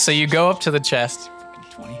see, so you go up to the chest. Fucking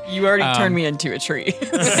 20. You already Um, turned me into a tree. You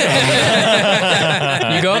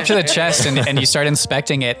go up to the chest and you start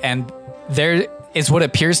inspecting it, and there is what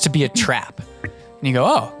appears to be a trap. And you go,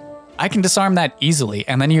 oh, I can disarm that easily.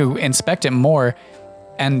 And then you inspect it more,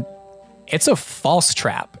 and it's a false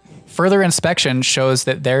trap. Further inspection shows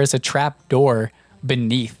that there is a trap door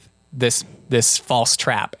beneath this false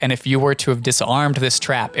trap. And if you were to have disarmed this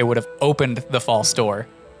trap, it would have opened the false door,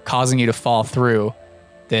 causing you to fall through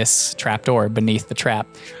this trap door beneath the trap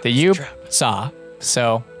that you saw.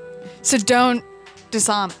 So So don't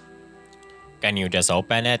disarm. Can you just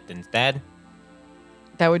open it instead?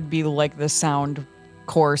 That would be like the sound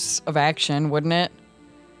course of action, wouldn't it?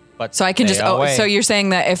 But So I can stay just. away. So you're saying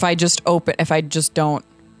that if I just don't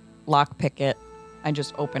lockpick it, I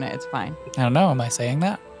just open it, it's fine. I don't know. Am I saying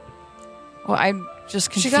that? Well, I'm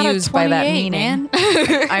just She got a confused by that 28, meaning.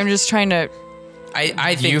 man. I'm just trying to.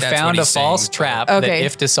 I think You that's found what a he's false saying. trap that, Okay.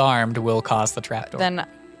 if disarmed, will cause the trap door. Then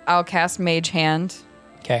I'll cast Mage Hand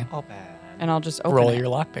Okay. and I'll just open Roll it. your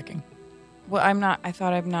lockpicking. Well, I'm not. I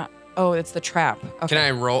thought I'm not. Oh, it's the trap. Okay. Can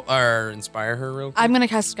I roll or inspire her real quick? I'm going to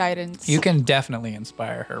cast guidance. You can definitely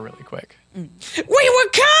inspire her really quick. We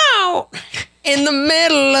were caught in the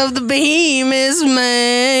middle of the behemoth's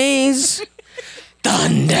maze.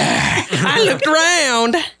 Thunder. I looked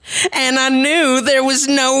around and I knew there was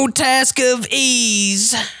no task of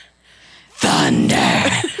ease. Thunder.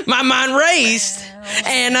 My mind raced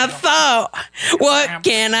and I thought, what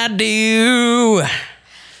can I do?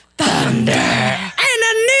 Thunder. And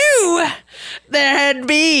I knew there had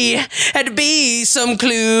to be some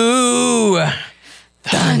clue.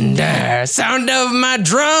 Thunder, sound of my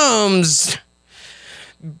drums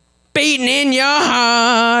beating in your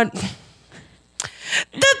heart.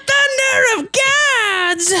 The thunder of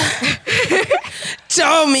gods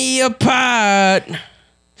tore me apart.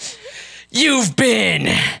 You've been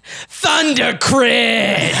Thunder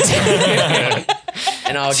Crit.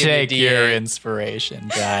 And I'll Take give you your D8. inspiration,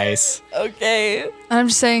 guys. Okay. I'm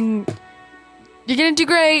just saying, you're going to do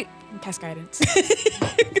great. Cast guidance.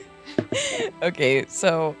 Okay.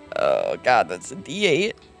 So, oh god, that's a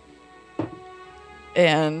D8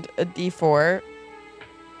 and a D4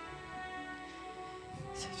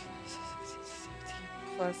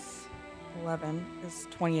 plus 11 is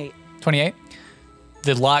 28. 28.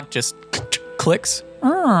 The lock just clicks.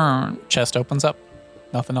 Chest opens up.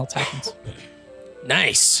 Nothing else happens.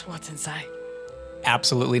 Nice. What's inside?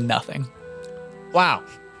 Absolutely nothing. Wow.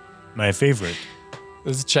 My favorite.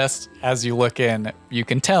 This chest, as you look in, you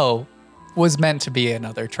can tell was meant to be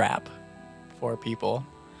another trap for people.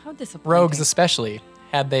 How disappointing. Rogues especially,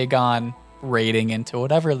 had they gone raiding into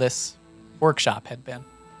whatever this workshop had been.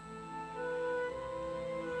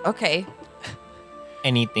 Okay.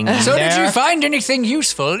 Anything So there? did you find anything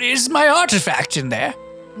useful? Is my artifact in there?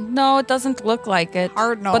 No, it doesn't look like it.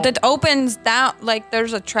 Hard no. But it opens down like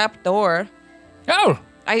there's a trap door. Oh,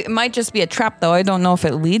 It might just be a trap though. I don't know if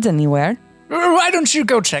it leads anywhere. why don't you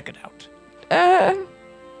go check it out?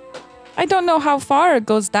 I don't know how far it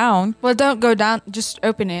goes down. Well, don't go down. Just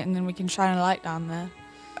open it, and then we can shine a light down there.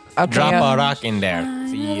 Okay. Drop a rock in there.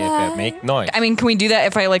 See if it make noise. I mean, can we do that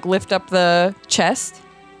if I like lift up the chest?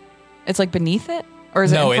 It's like beneath it, or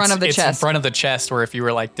is it in front of the it's in chest? front of the chest. Where if you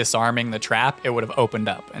were like disarming the trap, it would have opened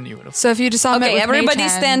up, and you would have. So if you disarm it Okay, with everybody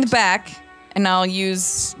Mage stand Hand- back, and I'll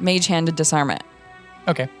use Mage Hand to disarm it.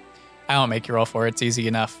 Okay. I won't make you roll for it. It's easy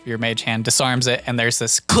enough. Your mage hand disarms it, and there's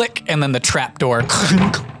this click, and then the trap door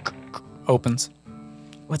opens.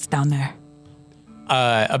 What's down there?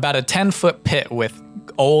 About a 10-foot pit with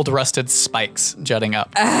old rusted spikes jutting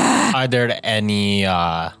up. Are there any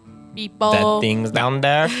People. dead things down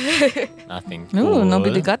there? Nothing. Ooh, cool.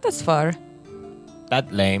 nobody got this far.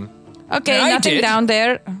 That lame. Okay, I nothing did. down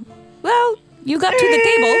there. Well, you got to the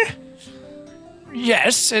table.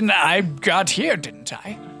 Yes, and I got here, didn't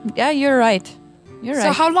I? Yeah, you're right. You're So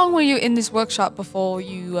right. how long were you in this workshop before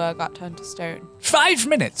you got turned to stone? 5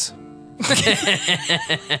 minutes.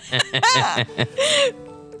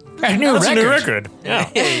 A new That's a new record. record. Yeah.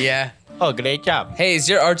 Yeah. Oh, great job. Hey, is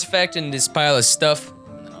your artifact in this pile of stuff?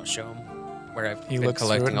 And then I'll show him where I've He been looks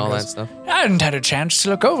through it collecting and all that goes, stuff. I hadn't had a chance to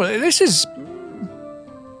look over. This is.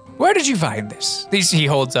 Where did you find this? He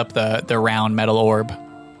holds up the round metal orb,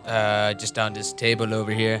 Just on this table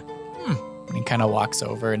over here. and he kind of walks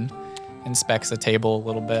over and inspects the table a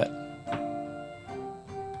little bit.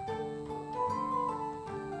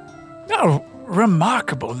 Oh,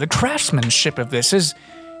 remarkable! The craftsmanship of this is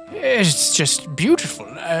just beautiful.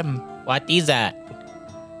 What is that?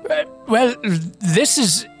 Well, this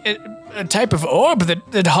is a type of orb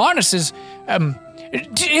that harnesses.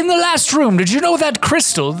 In the last room, did you know that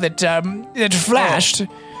crystal that flashed?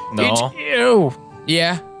 No.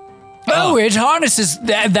 Yeah. It harnesses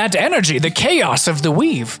that energy, the chaos of the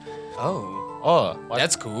weave. Oh, Oh, what?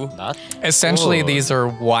 that's cool. Not. Essentially, Cool. these are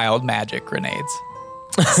wild magic grenades.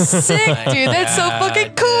 Sick, dude. That's so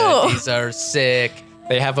fucking cool. These are sick.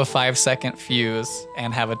 They have a 5-second fuse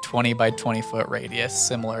and have a 20 by 20 foot radius,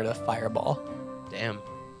 similar to Fireball. Damn.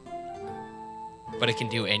 But it can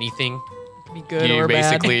do anything. Be good You or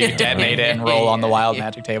bad. basically detonate it and roll on the wild Yeah.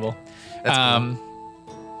 magic table. That's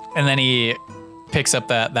And then he picks up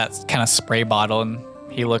that kind of spray bottle and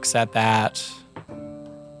he looks at that.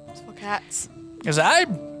 It's for cats. Because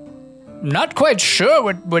I'm not quite sure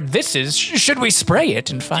what this is. Should we spray it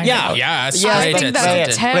and find out? Yeah, I spray it think at that's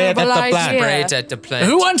a something. terrible Spray it at the plant. idea. Spray it at the plant.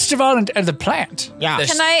 Who wants to volunteer the plant? Yeah. The,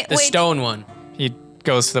 Can I- the wait. stone one. He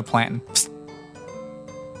goes to the plant and psst.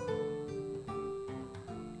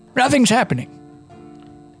 Nothing's happening.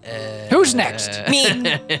 Who's next? Me.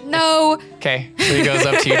 No. Okay, so he goes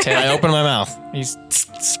up to you, I Tail. open my mouth. He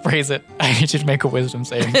sprays it. I need you to make a wisdom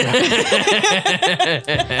saving throw.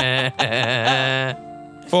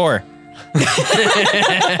 4.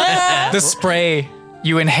 The spray,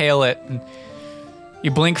 you inhale it, and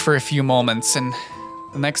you blink for a few moments, and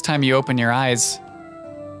the next time you open your eyes,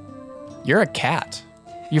 you're a cat.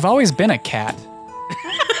 You've always been a cat.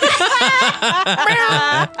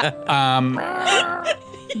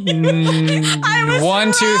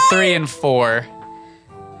 One, two, three, and 4.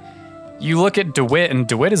 You look at DeWitt, and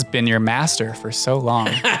DeWitt has been your master for so long.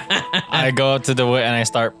 I go up to the wit and I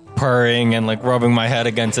start purring and like rubbing my head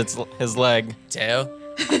against his leg. Tail?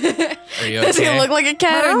 Are you Does he okay? look like a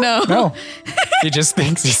cat or no? No, he just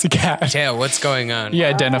thinks he's a cat. Tail, what's going on? He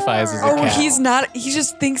identifies as a Oh, cat. he's not. He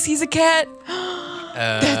just thinks he's a cat.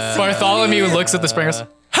 Bartholomew looks at the spring and goes,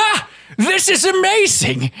 "Ha! This is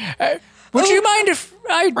amazing! Would you mind if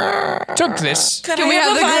I took this? Can we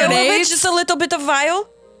have the vial of it? grenades? Just a little bit of vial.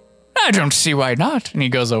 I don't see why not." And he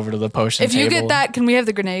goes over to the potion If you table. get that, can we have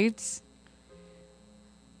the grenades?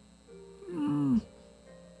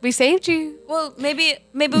 We saved you. Well, maybe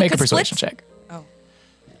we Make a could persuasion split. check. Oh.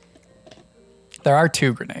 There are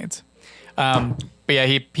 2 grenades. But yeah,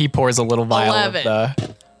 he pours a little vial 11. of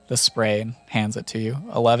the spray and hands it to you.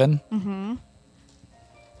 11? Mm-hmm.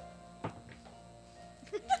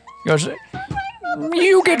 He goes,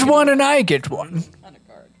 "You get one and I get one."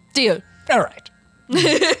 Deal. All right.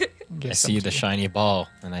 I see the shiny ball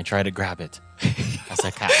and I try to grab it. As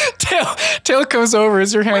a cat. Tail goes over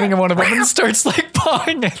as you're handing him one of them and starts like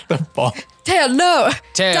pawing at the ball. Tail, no.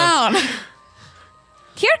 Tail. Down.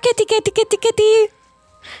 Here, kitty, kitty, kitty, kitty.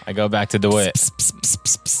 I go back to the wit.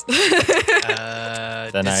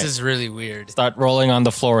 Then This I is really weird. start rolling on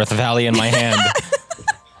the floor with Valley in my hand.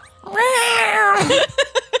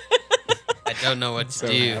 I Don't know what to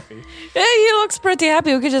do. Yeah, he looks pretty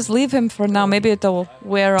happy. We could just leave him for now. Maybe it'll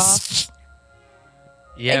wear off.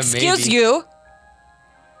 Yeah, Excuse maybe. you.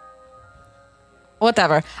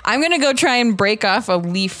 Whatever. I'm gonna go try and break off a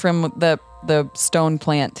leaf from the stone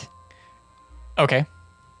plant. Okay.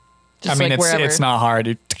 Just I mean, like wherever. it's not hard.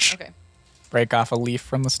 You Okay. break off a leaf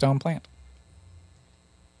from the stone plant.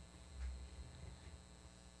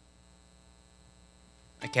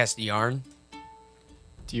 I cast yarn.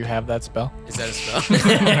 Do you have that spell? Is that a spell?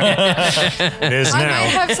 It is I might now.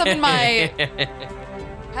 have some in my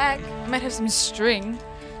pack. I might have some string.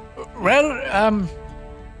 Well,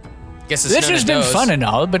 Guess it's this none has of been those. fun and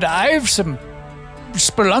all, but I have some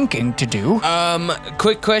spelunking to do.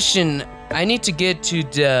 Quick question. I need to get to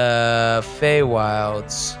the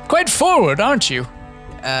Feywilds. Quite forward, aren't you?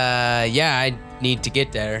 Yeah, I need to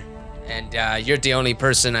get there. And you're the only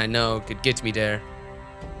person I know could get me there.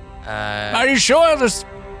 Are you sure? There's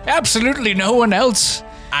absolutely no one else.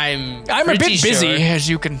 I'm I'm a pretty bit busy, sure. as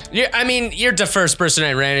you can. I mean, you're the first person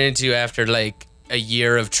I ran into after like a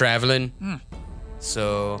year of traveling.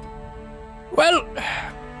 So, Well,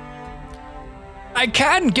 I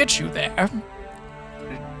can get you there.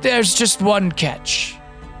 There's just one catch.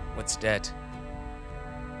 what's that?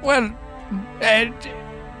 Well,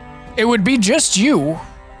 it would be just you.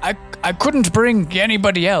 I couldn't bring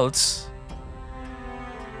anybody else.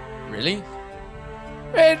 Really?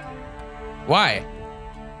 It, Why?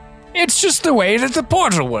 it's just the way that the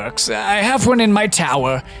portal works. I have one in my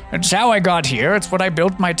tower. It's how I got here. It's what I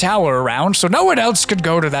built my tower around, so no one else could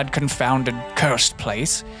go to that confounded, cursed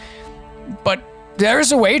place. But there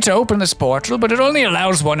is a way to open this portal, but it only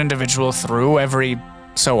allows one individual through every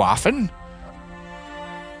so often.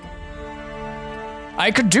 I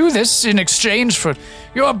could do this in exchange for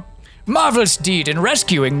your marvelous deed in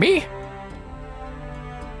rescuing me.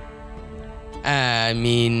 I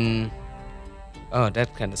mean, oh,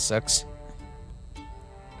 that kind of sucks.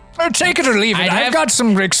 Take it or leave it. I'd I've have- got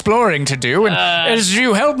some exploring to do, and as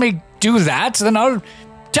you help me do that, then I'll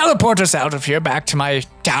teleport us out of here back to my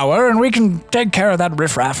tower, and we can take care of that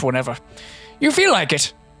riffraff whenever you feel like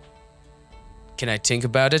it. Can I think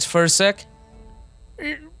about it for a sec?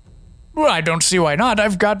 Well, I don't see why not.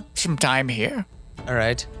 I've got some time here. All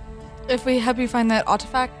right. If we help you find that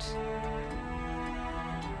artifact,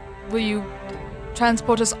 will you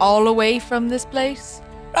transport us all away from this place?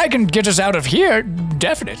 I can get us out of here,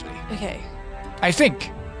 definitely. Okay. I think.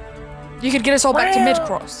 You could get us all back to Well-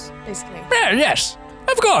 Midcross, basically. Yes,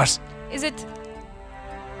 of course. Is it?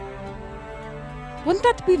 Wouldn't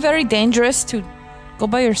that be very dangerous to go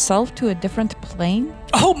by yourself to a different plane?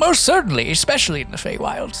 Oh, most certainly, especially in the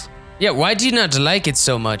Feywilds. Yeah, why do you not like it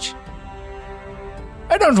so much?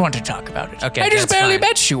 I don't want to talk about it. Okay, I just that's barely fine.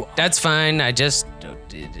 met you all. That's fine. I just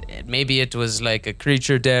maybe it was like a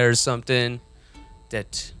creature there or something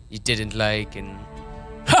that you didn't like, and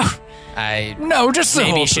I No, just the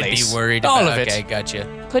maybe whole should place. be worried all about. of it. Okay,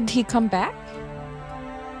 gotcha. Could he come back?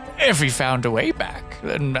 If he found a way back,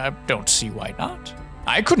 then I don't see why not.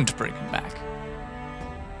 I couldn't bring him back.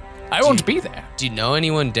 I won't be there. Do you know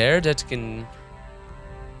anyone there that can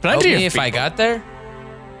help Plenty of me if I people. got there?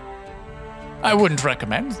 I wouldn't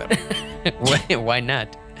recommend them. Why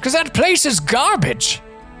not? Because that place is garbage.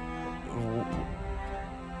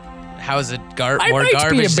 How is it I more might be a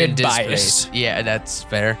garbage bit than this biased. place? Yeah, that's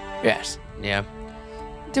fair. Yes. Yeah.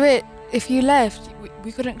 Do it. If you left,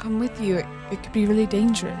 we couldn't come with you. It could be really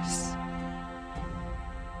dangerous.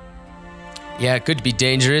 Yeah, it could be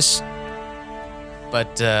dangerous.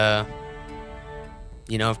 But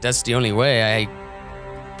you know, if that's the only way, I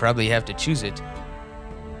probably have to choose it.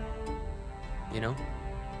 You know?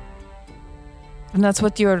 And that's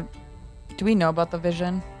what you're. Do we know about the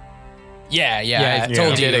vision? Yeah, Yeah, I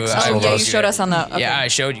told you you. did I explain told yeah, you us. showed us on the. Okay. Yeah, I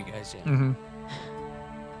showed you guys. Yeah. Mm-hmm.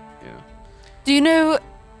 Do you know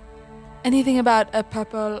anything about a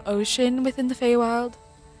purple ocean within the Feywild?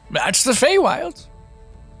 That's the Feywilds.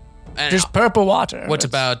 And Just purple water. what It's-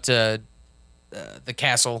 about the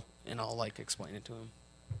castle? And I'll like explain it to him.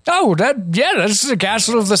 Oh, that's the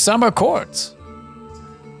castle of the Summer Courts.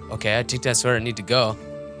 Okay, I think that's where I need to go.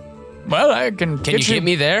 Well, I can Can you get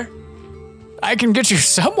me there? I can get you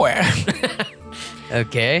somewhere.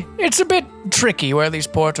 Okay. It's a bit tricky where these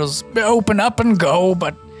portals open up and go,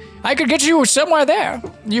 but I could get you somewhere there.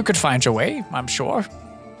 You could find your way, I'm sure.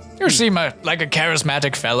 You seem like a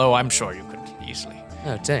charismatic fellow. I'm sure you could easily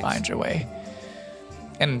Oh, thanks. find your way.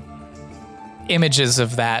 And images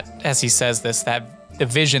of that, as he says this, the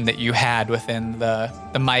vision that you had within the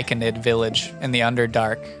Myconid village in the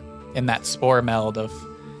Underdark, in that spore meld of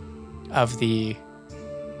the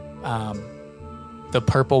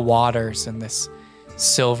purple waters and this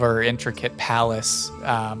silver, intricate palace,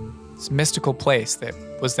 this mystical place that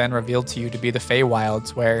was then revealed to you to be the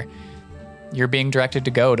Feywilds, where you're being directed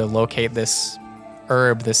to go to locate this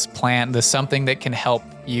herb, this plant, this something that can help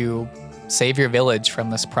you save your village from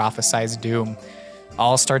this prophesized doom.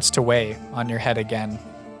 All starts to weigh on your head again.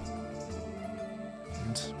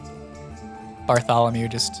 And Bartholomew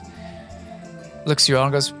just looks at you all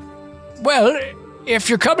and goes, well, if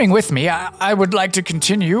you're coming with me, I would like to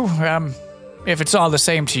continue. If it's all the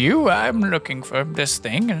same to you, I'm looking for this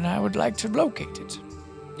thing and I would like to locate it.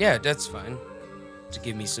 Yeah, that's fine. To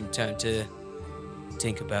give me some time to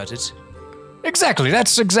think about it. Exactly,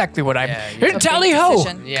 that's exactly what I'm... Yeah, Here, It's a tally big ho!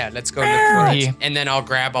 decision. Yeah, let's go look for He- it. And then I'll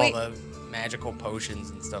grab all Wait. the magical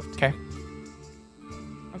potions and stuff. Okay.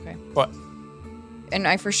 Okay. What? And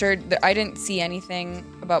I for sure, I didn't see anything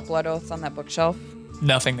about blood oaths on that bookshelf.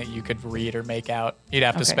 Nothing that you could read or make out. You'd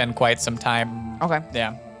have to Okay. spend quite some time. Okay.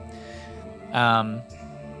 Yeah.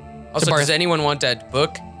 Also, Barth- does anyone want that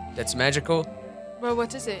book that's magical? Well,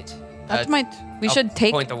 what is it? That Uh, might. We I'll should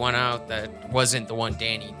take. point the one out that wasn't the one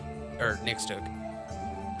Danny or Nick took.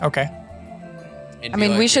 Okay. And I be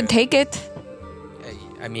mean, we like, should take it.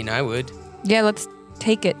 I mean, I would. Yeah, let's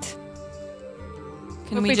take it.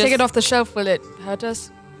 Can If we just, take it off the shelf, will it hurt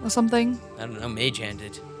us or something? I don't know, mage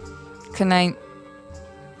handed. Can I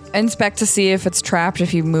inspect to see if it's trapped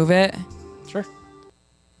if you move it? Sure.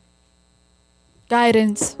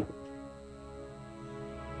 Guidance.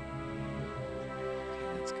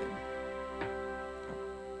 That's good.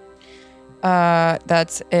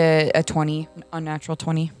 That's a 20, unnatural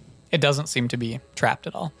 20. It doesn't seem to be trapped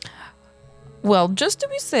at all. Well, just to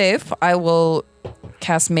be safe, I will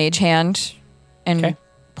cast Mage Hand and Okay.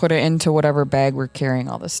 put it into whatever bag we're carrying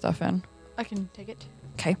all this stuff in. I can take it.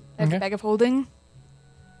 Okay. I have Okay. a bag of holding.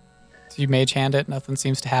 So you mage hand it, nothing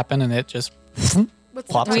seems to happen, and it just What's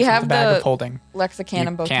plops We into have the bag the- of holding. Lexicon You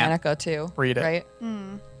and can't Botanica too. read it. Right?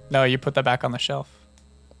 No, you put that back on the shelf.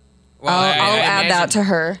 Well, I'll I add that imagine- to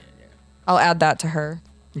her. I'll add that to her.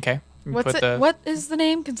 Okay. You What's put it? What is the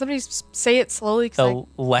name? Can somebody say it slowly? 'Cause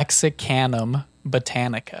The Lexicanum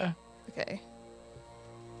Botanica. okay.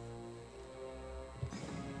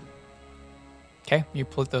 Okay, you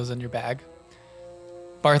put those in your bag.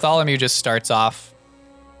 Bartholomew just starts off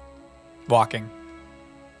walking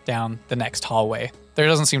down the next hallway. There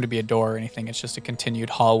doesn't seem to be a door or anything. It's just a continued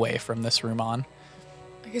hallway from this room on.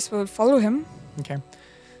 I guess we would follow him. Okay.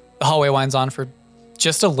 The hallway winds on for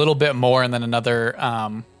just a little bit more, and then another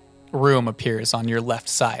room appears on your left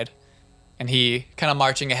side. And he, kind of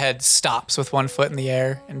marching ahead, stops with one foot in the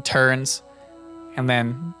air and turns, and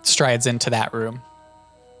then strides into that room.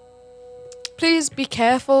 Please be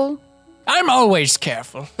careful. I'm always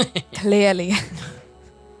careful. Clearly.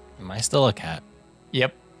 Am I still a cat?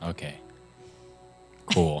 Yep. Okay.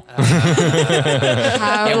 Cool. How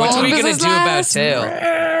Yeah, what are long we does gonna this do about last? Tail?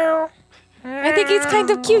 I think he's kind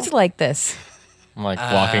of cute like this. I'm like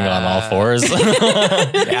walking on all fours.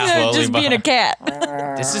 Yeah. Slowly Just being a behind.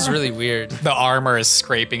 cat. This is really weird. The armor is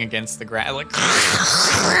scraping against the ground. Like,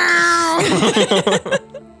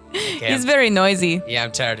 He's very noisy. Yeah,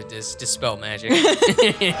 I'm tired of this. Dispel magic.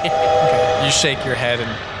 you shake your head,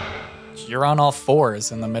 and you're on all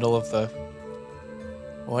fours in the middle of the.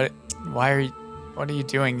 What? Why are you? What are you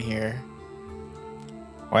doing here?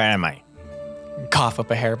 Where am I? Cough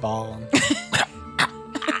up a hairball.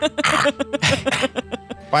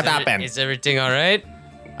 What happened? Is everything all right?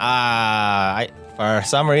 For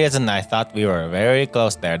some reason, I thought we were very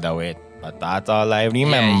close there, Dawit. But that's all I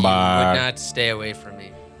remember. Yeah, you would not stay away from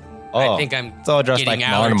me. Oh, I think I'm so just getting like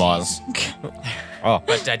normal. allergies. Oh,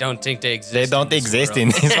 But I don't think they exist. they don't this exist world. in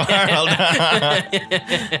this world.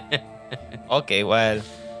 Okay, well,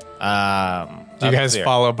 Do you guys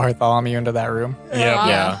follow Bartholomew into that room?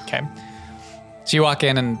 Yeah. Okay. So you walk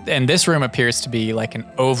in, and this room appears to be like an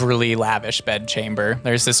overly lavish bed chamber.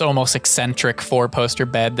 There's this almost eccentric 4-poster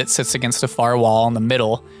bed that sits against a far wall in the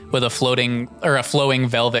middle with a flowing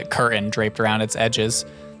velvet curtain draped around its edges.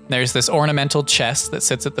 There's this ornamental chest that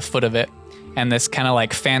sits at the foot of it, and this kind of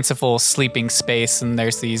like fanciful sleeping space. And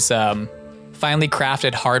there's these finely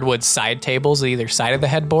crafted hardwood side tables at either side of the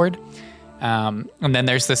headboard. And then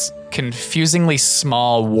there's this confusingly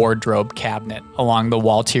small wardrobe cabinet along the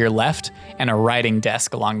wall to your left and a writing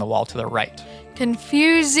desk along the wall to the right.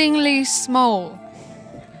 Confusingly small.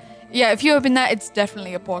 Yeah, if you open that, it's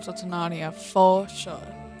definitely a portal to Narnia for sure.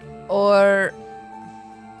 Or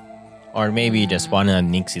Or maybe just one of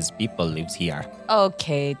Nixie's people lives here.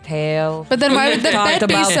 okay, Tail. But then why would the Talked bed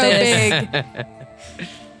be about so this. big?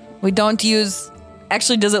 We don't use.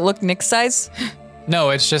 Actually, does it look Nick's size? No,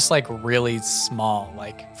 it's just like really small.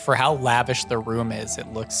 Like for how lavish the room is, it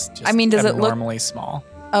looks just I mean, does it look- abnormally small.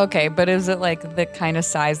 Okay, but is it like the kind of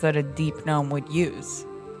size that a deep gnome would use?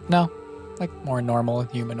 No, like more normal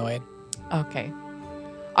humanoid. Okay.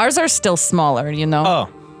 Ours are still smaller, you know? Oh.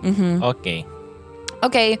 Okay.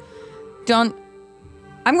 Okay, I'm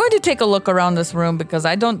going to take a look around this room because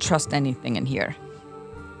I don't trust anything in here.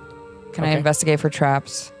 Can I Okay. investigate for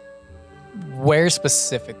traps? Where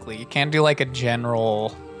specifically? You can't do like a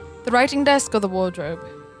general. The writing desk or the wardrobe?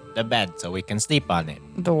 The bed, so we can sleep on it.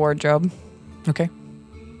 The wardrobe. Okay.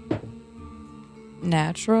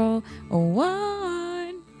 Natural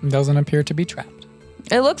 1. Doesn't appear to be trapped.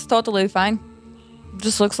 It looks totally fine.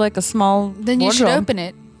 Just looks like a small Then you should wardrobe. open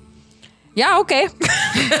it. Yeah, okay.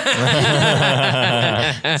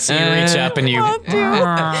 So you reach up and you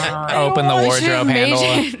open the wardrobe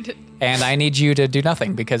handle, and I need you to do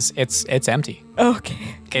nothing because it's empty.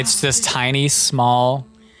 Okay. It's this tiny, small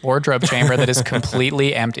wardrobe chamber that is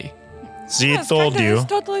completely empty. See, told you. It's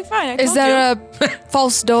totally fine. Is there a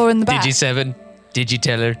false door in the back? Digi7. Did you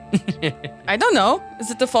tell her? I don't know.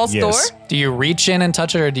 Is it the false Yes. door? Do you reach in and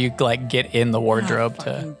touch it, or do you like get in the wardrobe to?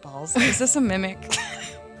 Fucking balls. Is this a mimic?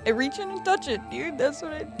 I reach in and touch it, dude. That's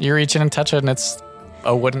what I. You reach in and touch it, and it's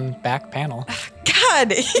a wooden back panel.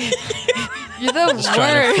 God. You're the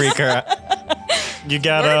Trying to worst. freak her out. You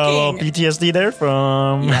got a little Working. PTSD there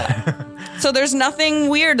from. So there's nothing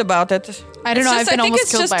weird about it. I don't know. I've been I think almost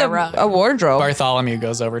it's killed just by a rug. a wardrobe. Bartholomew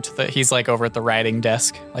goes over to the. He's like over at the writing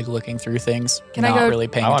desk, like looking through things. Can I not go- really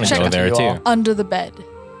paying I wanna attention go to there you too. all. Under the bed.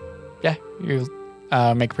 Yeah, you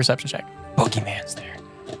make a perception check. Boogeyman's there.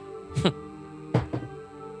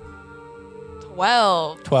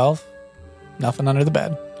 12. 12. Nothing under the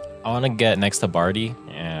bed. I want to get next to Barty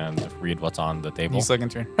and read what's on the table. He's looking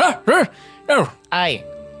through. No, I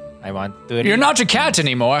want to. you're not a cat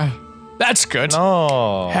anymore. That's good.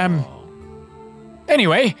 No.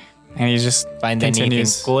 Anyway, and he just Find anything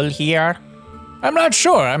continues. cool here? I'm not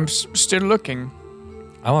sure. I'm still looking.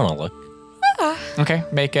 I want to look. Okay,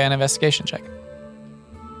 make an investigation check.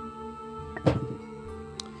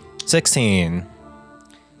 16.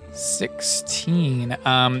 16.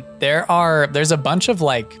 There's a bunch of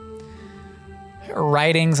like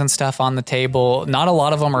writings and stuff on the table. Not a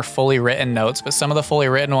lot of them are fully written notes, but some of the fully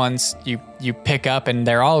written ones you pick up, and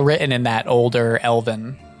they're all written in that older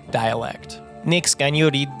Elven dialect. Nix, can you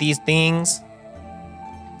read these things?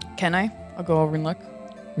 Can I? I'll go over and look.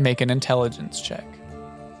 Make an intelligence check.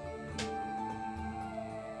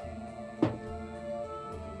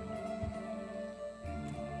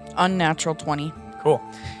 Unnatural 20. Cool.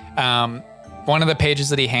 One of the pages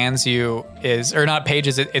that he hands you is, or not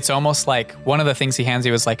pages, it's almost like one of the things he hands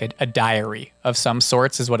you is like a diary of some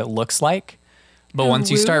sorts, is what it looks like. But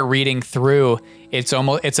once you start reading through, it's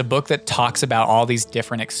a book that talks about all these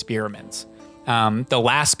different experiments. The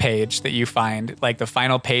last page that you find, like the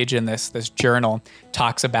final page in this journal,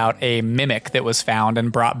 talks about a mimic that was found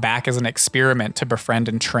and brought back as an experiment to befriend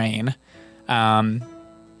and train.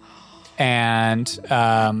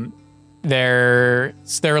 There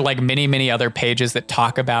are like many other pages that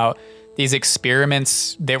talk about these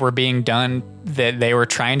experiments that were being done, that they were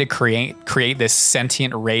trying to create this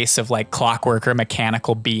sentient race of like clockwork or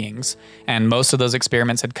mechanical beings, and most of those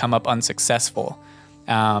experiments had come up unsuccessful.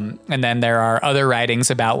 And then there are other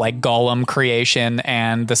writings about like golem creation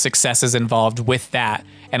and the successes involved with that,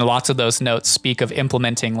 and lots of those notes speak of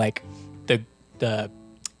implementing like the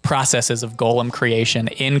processes of golem creation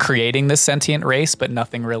in creating this sentient race, but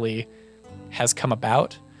nothing really has come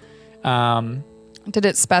about. Did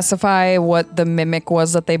it specify what the mimic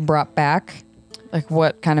was that they brought back? Like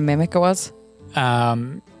what kind of mimic it was?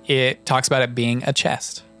 It talks about it being a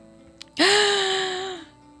chest.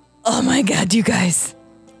 Oh my god, you guys.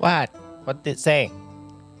 What? What did it say?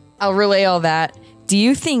 I'll relay all that. Do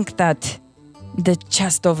you think that the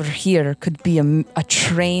chest over here could be a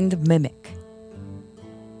trained mimic?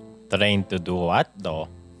 Trained to do what, though?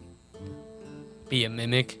 Be a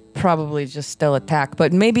mimic. Probably just still attack,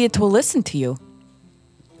 but maybe it will listen to you.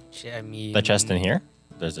 I mean, The chest in here?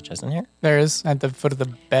 There's a chest in here? There is at the foot of the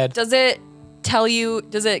bed. Does it tell you,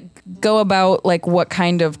 does it go about like what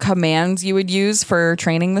kind of commands you would use for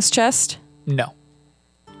training this chest? No.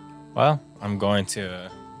 Well, I'm going to.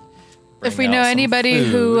 If bring we know out some anybody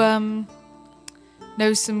food. who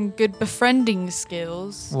knows some good befriending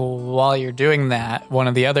skills. Well, while you're doing that, one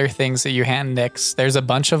of the other things that you hand Nyx, there's a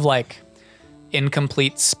bunch of like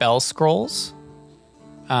incomplete spell scrolls.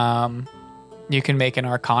 You can make an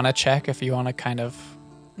Arcana check if you want to kind of,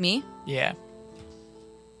 Me? yeah.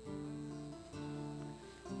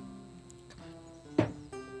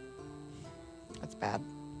 That's bad.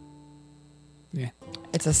 Yeah.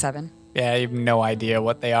 It's a 7. Yeah, you have no idea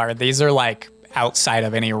what they are. These are like outside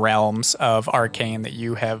of any realms of arcane that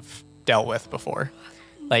you have dealt with before.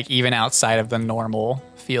 Like even outside of the normal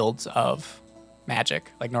fields of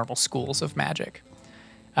magic, like normal schools of magic.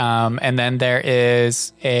 And then there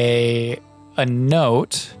is a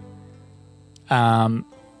note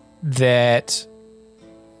that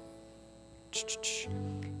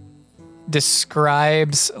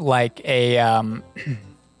describes like a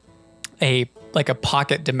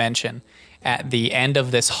pocket dimension at the end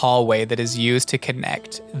of this hallway that is used to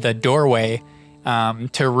connect the doorway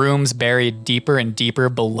to rooms buried deeper and deeper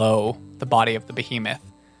below the body of the behemoth.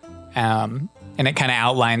 And it kind of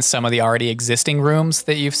outlines some of the already existing rooms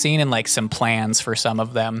that you've seen and like some plans for some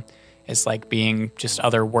of them as like being just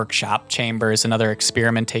other workshop chambers and other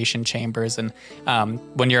experimentation chambers. And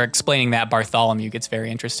when you're explaining that, Bartholomew gets very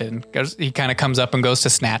interested and he kind of comes up and goes to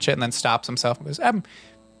snatch it and then stops himself and goes,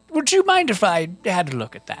 would you mind if I had a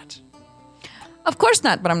look at that? Of course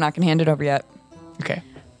not, but I'm not going to hand it over yet. Okay.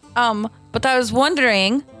 But I was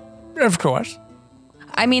wondering, Of course.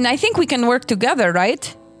 I mean, I think we can work together,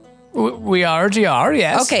 right? We already are,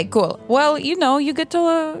 yes. Okay, cool. Well, you get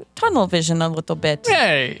to tunnel vision a little bit.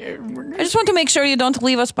 Hey, I just want to make sure you don't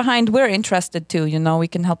leave us behind. We're interested too, we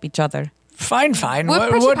can help each other. fine. We're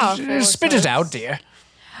pretty powerful, Spit so it out, it's- dear.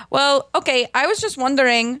 Well, okay, I was just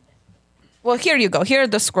wondering. Well, here you go. Here are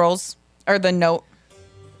the scrolls, or the note.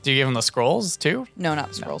 Do you give him the scrolls too? No, not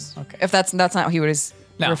the scrolls. okay. If that's not what he was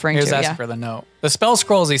No, referring he was to. asking Yeah. for the note. The spell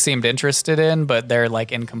scrolls he seemed interested in, but they're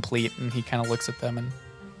like incomplete, and he kind of looks at them and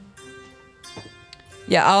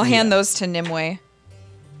Yeah, I'll hand those to Nimue.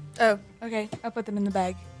 Oh, okay. I'll put them in the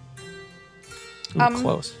bag.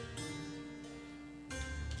 close.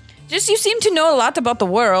 Just you seem to know a lot about the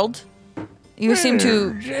world. You seem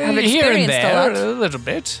to have Here and experienced there, a lot. little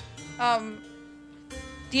bit.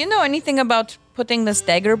 Do you know anything about putting this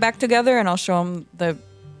dagger back together? And I'll show him the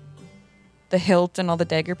hilt and all the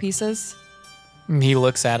dagger pieces. He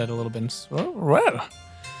looks at it a little bit. And says, well,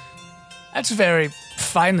 that's a very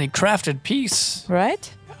finely crafted piece.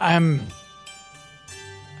 Right? I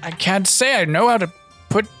can't say I know how to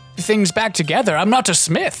put things back together. I'm not a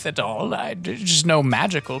smith at all. I just know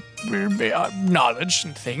magical knowledge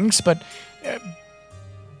and things. But I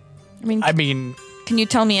mean, can you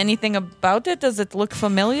tell me anything about it? Does it look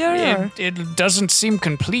familiar? Or? it doesn't seem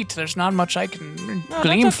complete. There's not much I can that's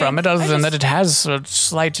glean okay. from it other I than just- that it has a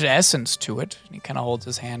slight essence to it. And he kind of holds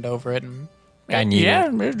his hand over it. And Can you- Yeah,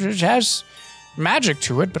 it has magic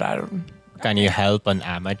to it, but I don't... Can you help an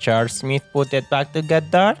amateur smith put it back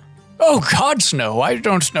together? Oh, gods, no. I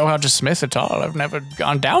don't know how to smith at all. I've never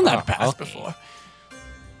gone down that path okay. before.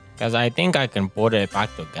 Because I think I can put it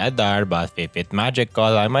back together, but if it's magical,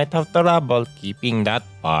 I might have trouble keeping that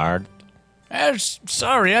part.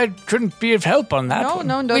 Sorry, I couldn't be of help on that one.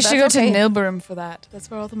 No, we should go that's okay. to Nilburim for that. That's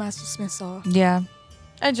where all the Master Smiths are. Yeah.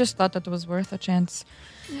 I just thought that it was worth a chance.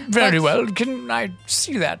 Very But- well. Can I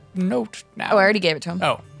see that note now? Oh, I already gave it to him.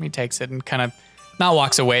 Oh, he takes it and kind of not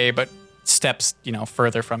walks away, but steps,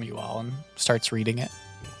 further from you all and starts reading it.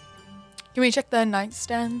 Can we check the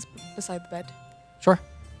nightstands beside the bed? Sure.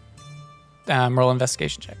 Roll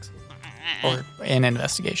investigation checks. Or an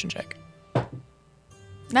investigation check.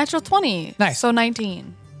 Natural 20. Nice. So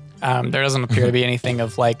 19. There doesn't appear to be anything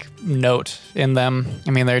of like note in them.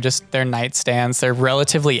 I mean, they're nightstands. They're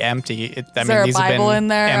relatively empty. Is there a these Bible have been in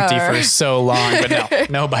there, empty or- for so long, but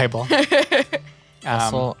no Bible.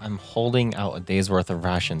 Also, I'm holding out a day's worth of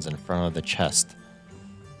rations in front of the chest.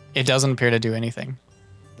 It doesn't appear to do anything.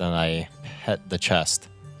 Then I pet the chest.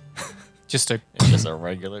 It's just a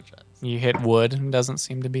regular chest. you hit wood. It doesn't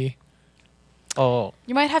seem to be. Oh,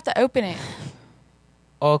 You might have to open it.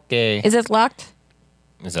 okay. Is it locked?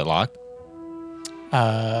 Is it locked?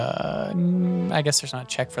 I guess there's not a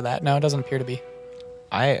check for that. No, it doesn't appear to be.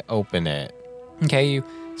 I open it. Okay, you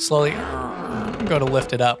slowly go to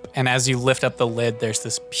lift it up, and as you lift up the lid, there's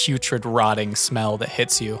this putrid, rotting smell that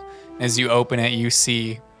hits you. As you open it, you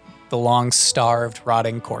see the long-starved,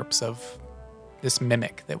 rotting corpse of this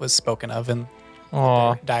mimic that was spoken of in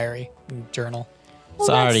Oh, their diary and journal.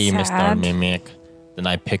 sorry, that's Mr. sad. Mimic. Then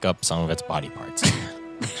I pick up some of its body parts.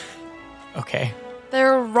 Okay.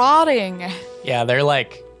 They're rotting. Yeah, they're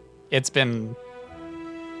like, it's been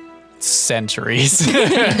centuries.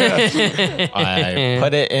 I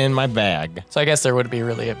put it in my bag. So I guess there would be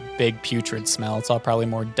really a big putrid smell. It's all probably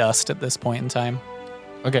more dust at this point in time.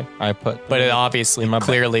 Okay, I put. But it obviously In my bag.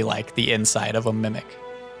 clearly like the inside of a mimic.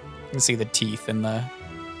 You can see the teeth and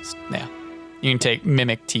yeah. You can take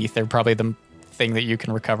mimic teeth. They're probably the thing that you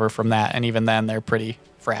can recover from that. And even then, they're pretty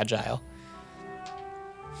fragile.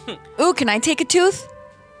 Ooh, can I take a tooth?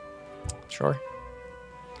 Sure.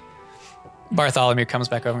 Bartholomew comes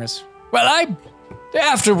back over and goes, well,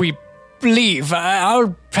 after we leave,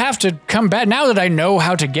 I'll have to come back. Now that I know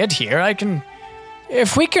how to get here,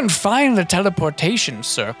 if we can find the teleportation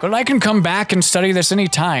circle, I can come back and study this any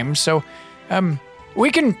time. So, we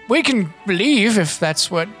can leave if that's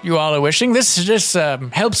what you all are wishing. This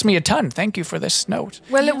helps me a ton. Thank you for this note.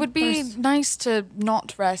 Well, it would be nice to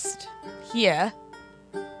not rest here.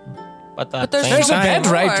 But there's There's a bed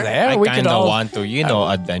more. right there. I We could kind of all want to,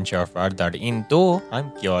 adventure further into.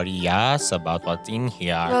 I'm curious about what's in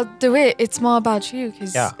here. Well, do it. It's more about you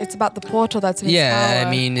because Yeah. it's about the portal that's in his Yeah, tower.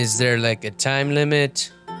 I mean, is there like a time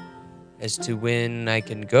limit as to when I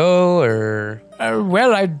can go, or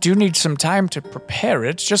well, I do need some time to prepare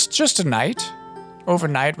it. Just a night.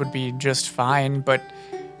 Overnight would be just fine, but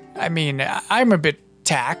I mean, I'm a bit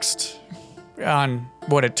taxed on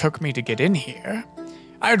what it took me to get in here.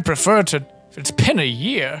 I'd prefer to, if it's been a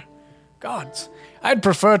year, gods, I'd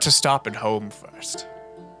prefer to stop at home first.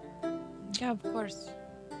 Yeah, of course.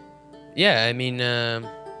 yeah? I mean, And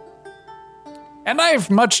I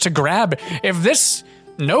have much to grab. If this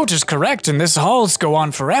note is correct and this halls go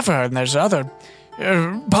on forever and there's other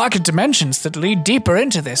pocket dimensions that lead deeper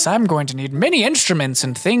into this, I'm going to need many instruments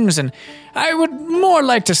and things, and I would more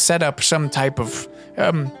like to set up some type of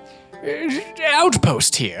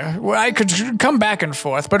outpost here where I could come back and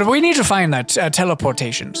forth. But we need to find that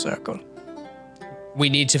teleportation circle. we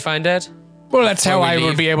need to find that. Well, that's how Before we I would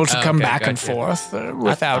leave? be able to come Okay, back and gotcha. forth That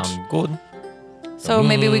without. sounds good. So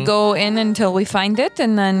maybe we go in until we find it,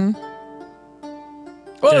 and then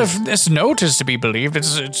Well, if this note is to be believed,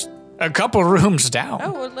 it's a couple rooms down.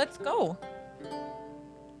 oh, well, let's go.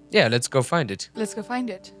 Yeah, let's go find it. Let's go find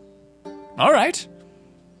it. All right.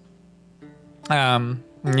 And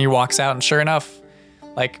he walks out, and sure enough,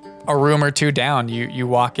 like a room or two down, you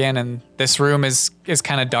walk in, and this room is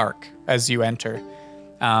kind of dark as you enter.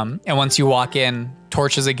 And once you walk in,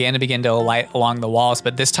 torches again begin to light along the walls,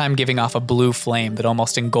 but this time giving off a blue flame that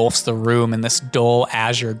almost engulfs the room in this dull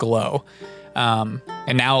azure glow. And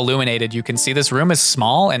now illuminated, you can see this room is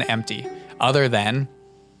small and empty, other than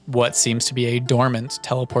what seems to be a dormant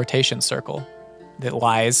teleportation circle that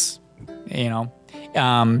lies, in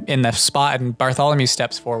the spot. And Bartholomew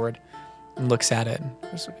steps forward and looks at it.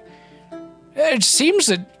 It seems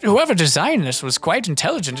that whoever designed this was quite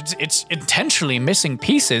intelligent. It's intentionally missing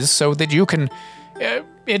pieces so that you can.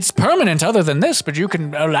 It's permanent other than this, but you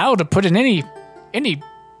can allow to put in any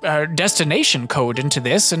destination code into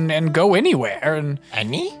this and go anywhere. And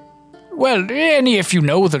Any? well, any if you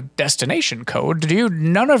know the destination code.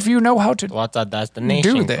 None of you know how to What's a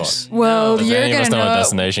destination do this? code? Well, Does you're any of us gonna know what know.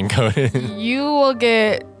 destination code is? You will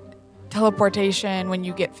get teleportation when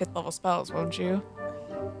you get 5th level spells, won't you?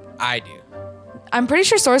 I do. I'm pretty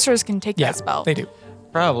sure sorcerers can take Yeah, that spell. they do.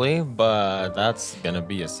 Probably, but that's gonna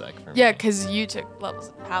be a sec for me. Yeah, because you took levels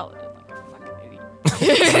of paladin like a fucking idiot.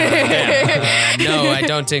 No, I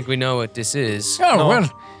don't think we know what this is. Oh,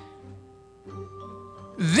 well.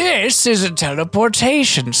 This is a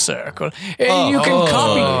teleportation circle. You can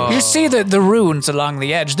copy. You see the runes along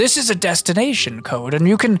the edge. This is a destination code, and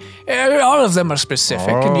you can. All of them are specific,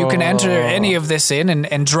 and you can enter any of this in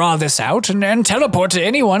and draw this out and teleport to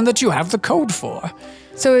anyone that you have the code for.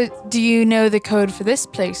 So, do you know the code for this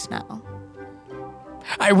place now?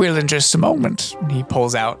 I will in just a moment. He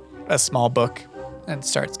pulls out a small book and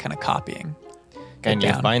starts kind of copying. Can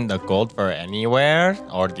you down. find the code for anywhere,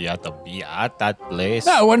 or do you have to be at that place?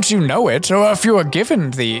 Now, once you know it, or if you are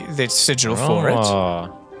given the sigil for it.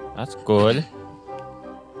 Oh, that's good.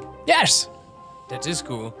 Yes, That is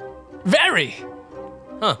cool. very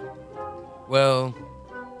Huh. Well,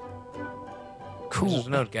 cool.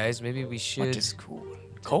 note, guys. Maybe we should. What is cool?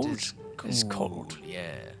 Cold? is It's cold.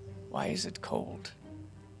 Yeah. Why is it cold?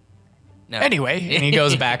 No. Anyway, and he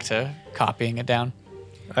goes back to copying it down.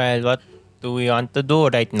 Well, what do we want to do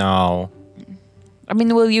right now? I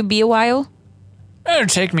mean, will you be a while? It'll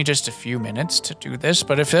take me just a few minutes to do this,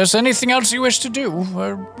 but if there's anything else you wish to do,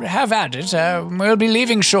 have at it. We'll be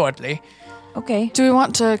leaving shortly. Okay. Do we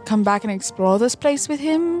want to come back and explore this place with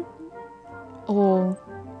him? Or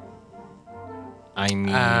I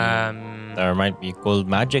mean, there might be cool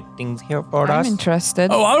magic things here for I'm us.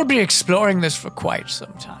 interested. Oh, I'll be exploring this for quite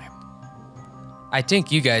some time. I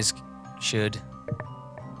think you guys should.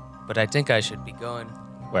 But I think I should be going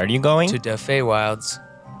Where are you going? to the Feywilds.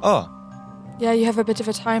 Oh, yeah, you have a bit of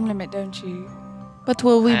a time limit, don't you? But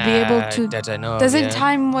will we be able to? That I know. Doesn't of, yeah.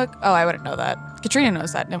 time work? Oh, I wouldn't know that. Katrina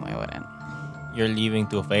knows that. No, I wouldn't. you're leaving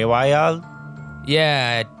to Feywild?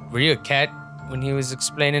 Yeah. Were you a cat when he was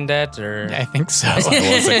explaining that, or? I think so.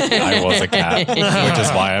 I was a cat, which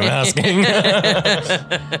is why I'm asking.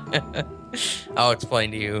 I'll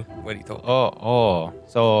explain to you what he told me. Oh.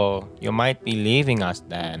 So you might be leaving us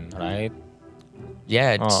then, right?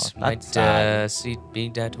 Yeah, it that's might sad. be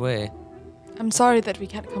that way. I'm sorry that we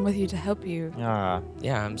can't come with you to help you. Yeah.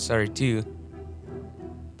 Yeah, I'm sorry too.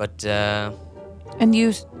 But And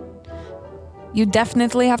you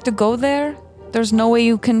definitely have to go there? There's no way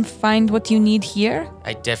you can find what you need here?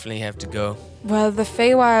 I definitely have to go. Well, the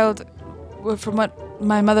Feywild, well, from what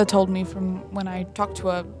my mother told me from when I talked to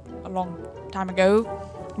her a long time ago,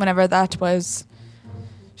 whenever that was,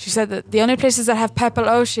 she said that the only places that have purple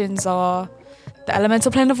oceans are the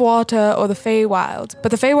elemental plane of water or the Feywild.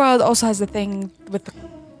 But the Feywild also has a thing with the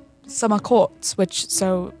summer courts,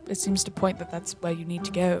 so it seems to point that that's where you need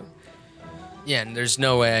to go. Yeah, and there's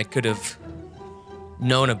no way I could have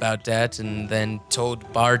known about that and then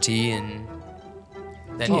told Barty and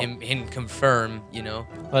then him confirm, you know.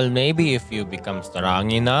 Well, maybe if you become strong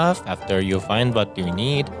enough after you find what you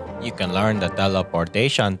need, you can learn the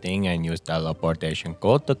teleportation thing and use teleportation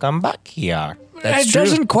code to come back here. That's it true.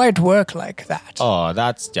 doesn't quite work like that. Oh,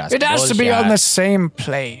 that's just It has to be on the bullshit. same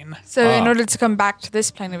plane. So in Ah. order to come back to this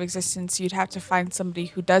plane of existence, you'd have to find somebody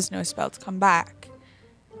who does know a spell to come back.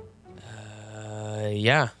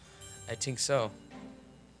 Yeah, I think so.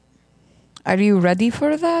 Are you ready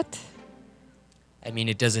for that? I mean,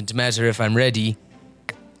 it doesn't matter if I'm ready.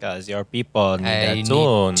 Because your people need I that need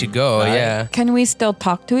soon. to go, right? yeah. Can we still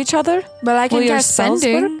talk to each other? But I can Will your cast spells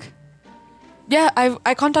sending? work? Yeah,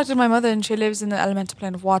 I contacted my mother and she lives in the elemental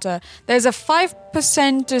plane of water. There's a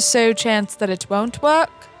 5% or so chance that it won't work,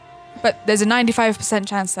 but there's a 95%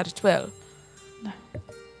 chance that it will.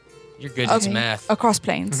 You're good at Okay. math. Across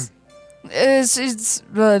planes. It's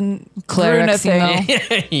the Clerics, you Runa know.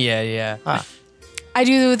 thing. yeah. I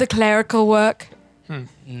do the clerical work.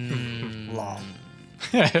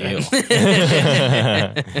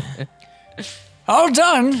 All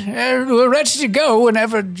done. We're ready to go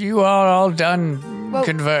whenever you are all done Well-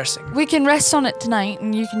 conversing. We can rest on it tonight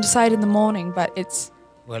and you can decide in the morning, but it's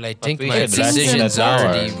Well, I think we my should rest decision's in the tower,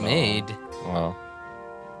 already so- made. Well,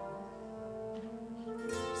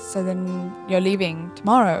 so then you're leaving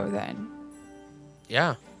tomorrow then.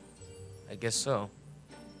 Yeah, I guess so.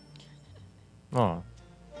 oh.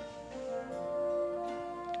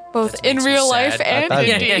 Both That in makes me real life sad. and That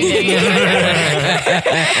in does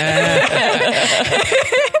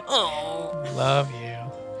Love you.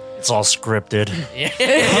 It's all scripted.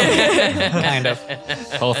 Kind of.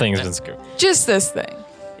 Whole thing's been screwed. just this thing.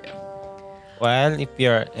 Well, if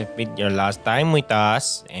it's your last time with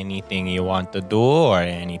us, anything you want to do or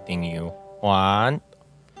anything you want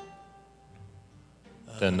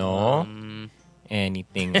to know,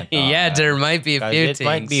 anything at all. Yeah, there might be a 'Cause few it things.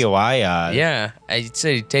 might be a while. Yeah, I'd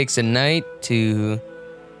say it takes a night to.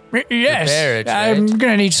 Yes, Prepare it, I'm right?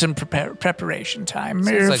 gonna need some preparation time.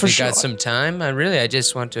 Seems like for we sure. got some time. I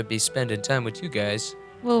just want to be spending time with you guys.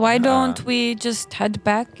 Well, why don't we just head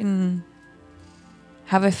back and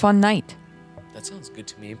have a fun night? That sounds good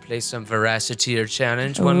to me. Play some Veracity or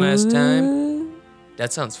Challenge one last time. Ooh.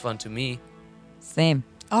 That sounds fun to me. Same.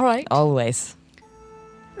 All right. Always.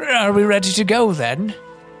 Are we ready to go then?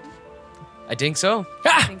 I think so.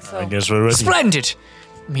 Ah, think so. I guess we're ready. splendid.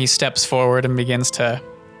 He steps forward and begins to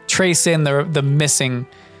trace in the missing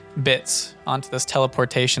bits onto this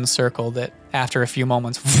teleportation circle that, after a few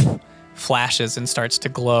moments, flashes and starts to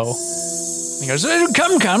glow. He goes,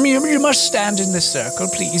 come, you must stand in this circle.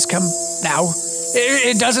 Please, come now.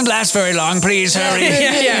 It doesn't last very long. Please, hurry.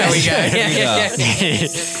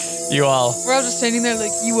 You all We're all just standing there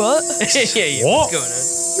like, you what? yeah. What? What's going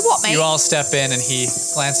on? You what, mate? You all step in, and he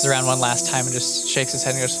glances around one last time and just shakes his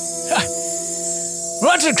head and goes, "Ha,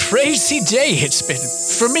 what a crazy day it's been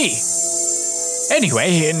for me."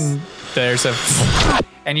 Anyway, and there's a...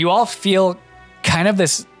 And you all feel kind of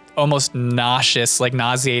this almost nauseous, like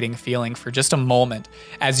nauseating feeling for just a moment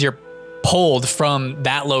as you're pulled from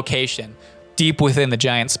that location deep within the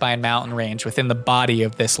Giant Spine mountain range, within the body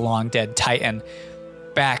of this long dead titan.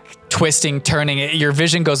 Back, twisting, turning, your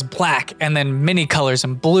vision goes black, and then many colors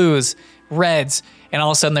and blues, reds, and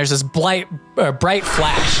all of a sudden there's this bright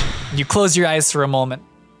flash. You close your eyes for a moment,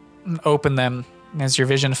 and open them as your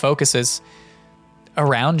vision focuses.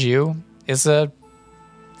 Around you is a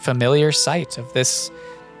familiar sight of this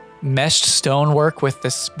meshed stonework with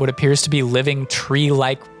this what appears to be living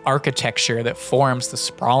tree-like architecture that forms the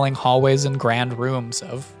sprawling hallways and grand rooms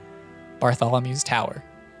of Bartholomew's Tower,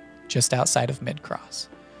 just outside of Midcross.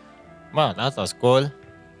 Wow, that was cool.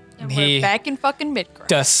 And He- we're back in fucking Midcross.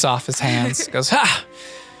 Dusts off his hands, goes, "Ha!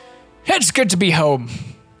 It's good to be home,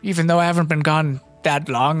 even though I haven't been gone that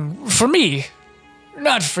long. For me,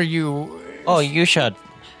 not for you." Oh, you should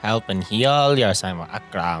help and heal your Simon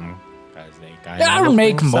Akram. 'Cause I'll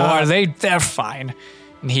make more. They're fine.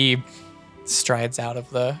 And he strides out of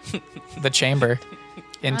the chamber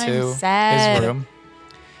into I'm sad. his room.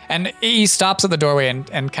 And he stops at the doorway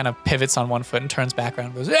and kind of pivots on one foot and turns back around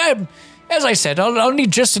and goes, as I said, I'll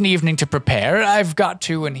need just an evening to prepare. I've got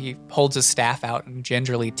to, and he holds his staff out and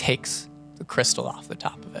gingerly takes the crystal off the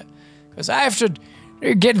top of it. Because I have to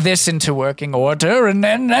get this into working order, and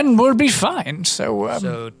then we'll be fine. So,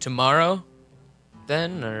 So tomorrow,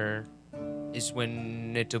 then, or is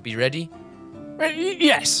when it'll be ready?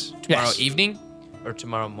 Yes. Tomorrow yes. evening or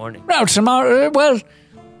tomorrow morning? No, tomorrow,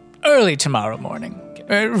 early tomorrow morning.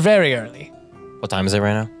 Very early. What time is it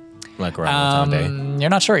right now? Like around what time of day? You're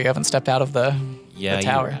not sure. You haven't stepped out of the Yeah,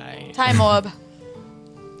 tower. you're right. Time orb.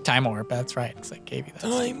 Time orb, that's right, because I gave you that.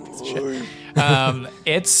 Time orb.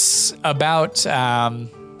 It's about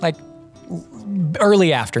like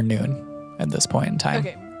early afternoon at this point in time.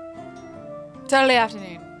 Okay. It's early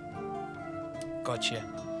afternoon. Gotcha.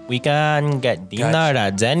 We can get dinner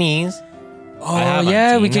at Zenny's. Oh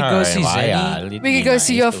yeah, we could go see Zenny. We could go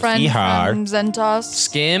see your friend from Zentos.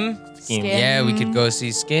 Skim? Skim. Yeah, we could go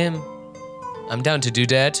see Skim. I'm down to do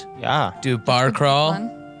that. Yeah. Do bar crawl.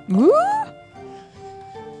 Fun. Woo!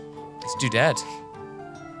 Let's do that.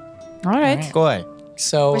 All right. Go ahead.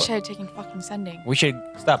 So Wish I had taken fucking sending. We should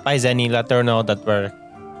stop by Zenny, let her know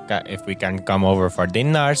that if we can come over for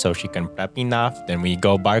dinner so she can prep enough. Then we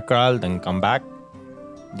go bar crawl, then come back.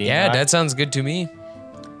 Yeah, Dinner. that sounds good to me.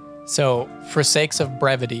 So, for sakes of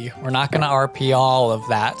brevity, we're not going to RP all of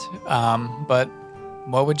that. But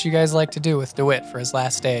what would you guys like to do with DeWitt for his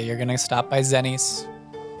last day? You're going to stop by Zenny's,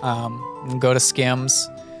 and go to Skims,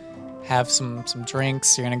 have some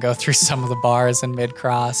drinks. You're going to go through some of the bars in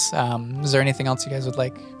Mid-Cross. Is there anything else you guys would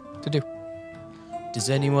like to do? Does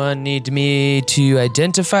anyone need me to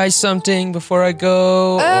identify something before I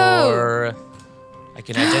go? Oh. Or I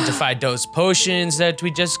can identify those potions that we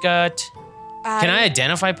just got. Can I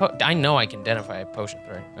identify? I know I can identify potions,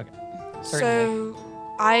 right? Okay. So,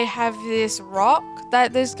 I have this rock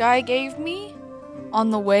that this guy gave me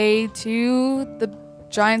on the way to the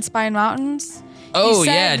Giant Spine Mountains. Oh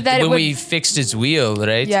said yeah, that it when would- we fixed his wheel,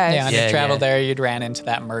 right? Yes. Yeah, and Yeah, you traveled yeah. there, you'd ran into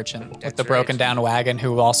that merchant with That's the broken right. down wagon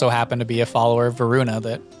who also happened to be a follower of Varuna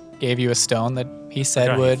that gave you a stone that he said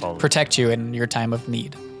Forgot he would followed. protect you in your time of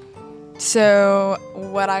need. So,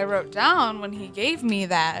 what I wrote down when he gave me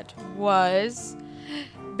that was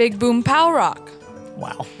Big Boom Pow Rock.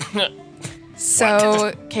 Wow.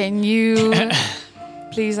 So, can you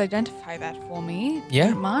please identify that for me? Yeah.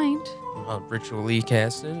 Don't mind. I'll ritually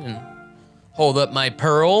cast it and hold up my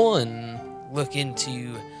pearl and look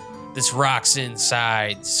into this rock's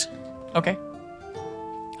insides. Okay.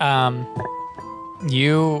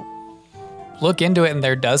 You look into it, and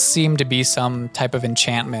there does seem to be some type of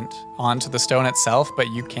enchantment onto the stone itself, but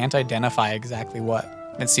you can't identify exactly what.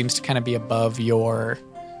 It seems to kind of be above your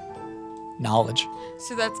knowledge.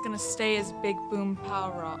 So that's gonna stay as Big Boom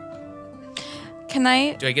Pow Rock. Can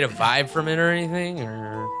I? Do I get a vibe from it or anything?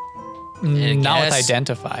 Or Not with guess?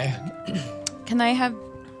 identify. Can I have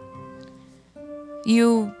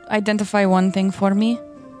you identify one thing for me?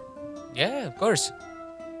 yeah, of course.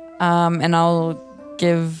 And I'll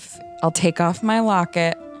take off my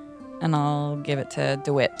locket and I'll give it to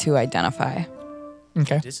DeWitt to identify.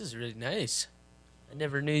 Okay. This is really nice. I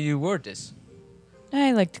never knew you wore this.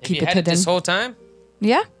 I like to Have keep you it had it hidden. this whole time?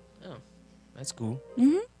 Yeah. That's cool.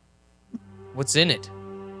 Mm-hmm. What's in it?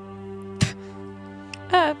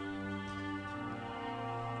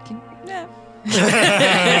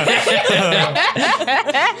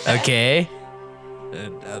 Okay.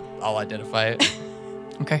 I'll identify it.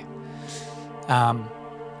 Okay.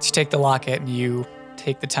 You take the locket and you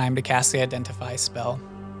take the time to cast the identify spell.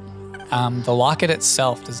 The locket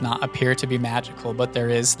itself does not appear to be magical, but there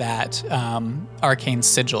is that arcane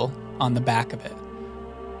sigil on the back of it.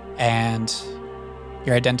 And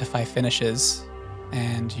your identify finishes,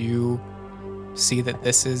 and you see that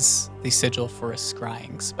this is the sigil for a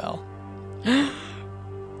scrying spell.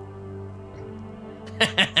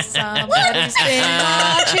 Somebody's been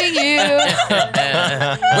watching you.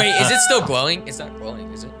 Wait, is it still glowing? It's not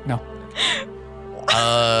glowing, is it? No.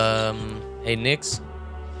 Hey, Nix.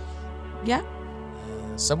 Yeah.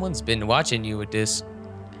 Someone's been watching you with this.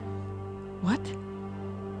 What?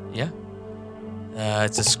 Yeah.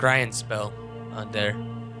 It's a scrying spell on there.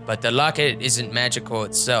 But the locket isn't magical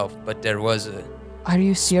itself, but there was a Are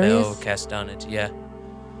you spell serious? cast on it. Yeah.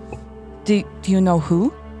 Do you know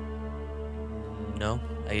who? No.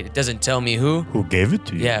 It doesn't tell me who. Who gave it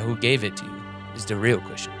to you? Yeah, who gave it to you is the real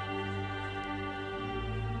question.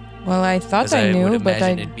 Well, I thought 'Cause I knew, would but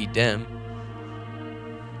imagine it'd be them.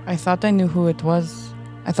 I thought I knew who it was.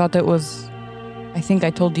 I thought it was I think I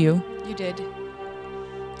told you. You did.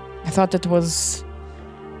 I thought it was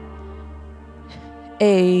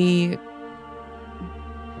a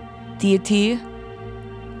deity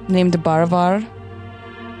named Baravar,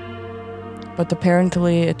 but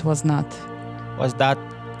apparently it was not.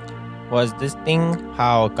 Was this thing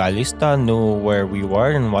how Callista knew where we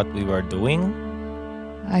were and what we were doing?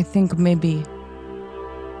 I think maybe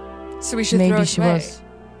So we should throw maybe it she away. was.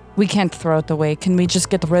 We can't throw it away. Can we just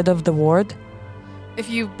get rid of the ward? If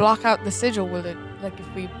you block out the sigil, will it, like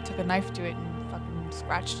if we took a knife to it and fucking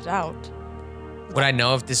scratched it out? Would I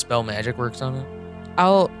know if dispel magic works on it?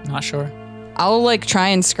 Not sure. I'll like try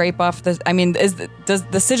and scrape off the. I mean, does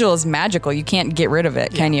the sigil is magical? You can't get rid of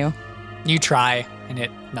it, can you? You try, and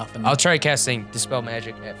nothing. I'll try casting dispel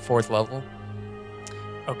magic at 4th level.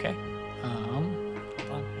 Okay. Hold on.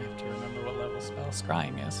 I have to remember what level spell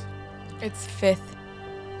scrying is. It's 5th.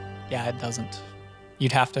 Yeah, it doesn't.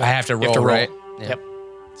 You'd have to. I have to you roll, right? Yeah. Yep.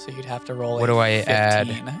 So you'd have to roll. What a do I 15.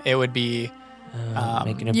 add? It would be.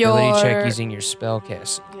 Make an ability check your- using your spell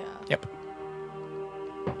cast. Yeah. Yep.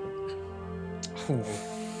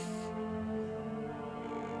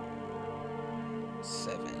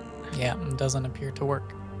 Yeah, it doesn't appear to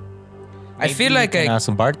work. I feel like I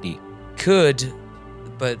ask Barty. could,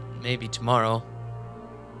 but maybe tomorrow.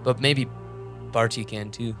 But maybe Barty can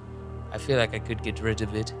too. I feel like I could get rid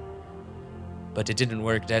of it. But it didn't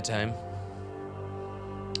work that time.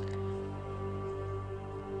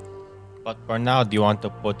 But for now, do you want to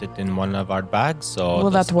put it in one of our bags so Will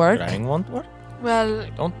the that work? scrying won't work? Well, I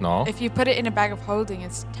don't know. if you put it in a bag of holding,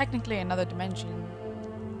 it's technically another dimension.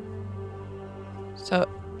 So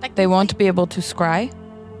they won't be able to scry.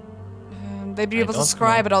 They'd be I able to don't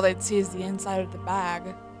scry, know. but all they'd see is the inside of the bag.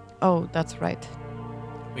 Oh, that's right.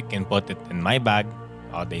 We can put it in my bag.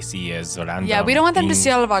 All they see is random. Yeah, we don't want them to things. see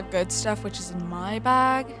all of our good stuff, which is in my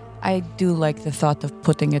bag. I do like the thought of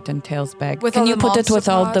putting it in Tails' bag. With Can all you the put it monster with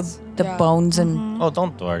all the parts? the Yeah. bones and? Oh,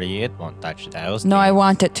 don't worry. It won't touch those No, I things.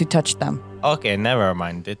 want it to touch them. Okay, never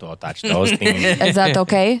mind. It will touch those things. Is that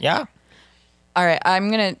okay? Yeah. All right,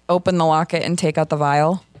 I'm gonna open the locket and take out the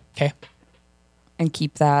vial Okay. and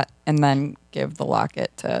keep that, and then give the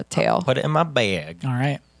locket to Tail. Put it in my bag. All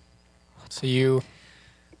right. So you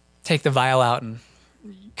take the vial out and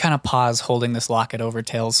kind of pause holding this locket over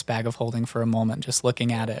Tails' bag of holding for a moment, just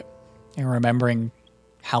looking at it and remembering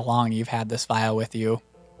how long you've had this vial with you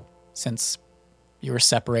since you were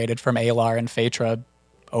separated from Alar and Phaetra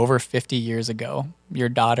over 50 years ago. Your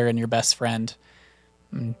daughter and your best friend,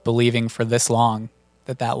 believing for this long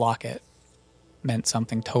that that locket meant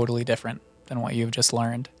something totally different than what you've just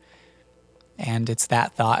learned. And it's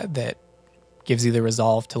that thought that gives you the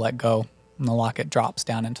resolve to let go. And the locket drops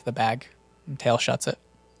down into the bag, and Tail shuts it.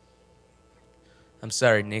 I'm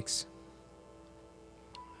sorry, Nix.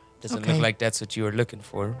 Doesn't Okay. look like that's what you were looking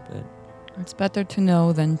for, but It's better to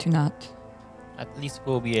know than to not. At least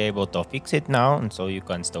we'll be able to fix it now, and so you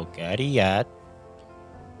can still carry it.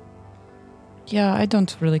 Yeah, I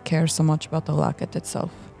don't really care so much about the locket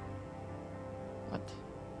itself. But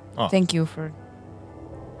Oh. thank you for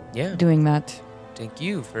yeah. doing that. Thank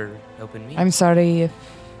you for helping me. I'm sorry if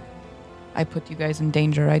I put you guys in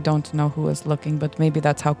danger. I don't know who was looking, but maybe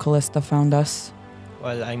that's how Callista found us.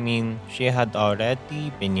 Well, I mean, she had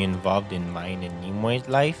already been involved in mine and Nimoy's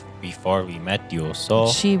life before we met you, so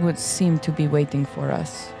She would seem to be waiting for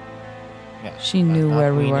us. yeah, She does knew not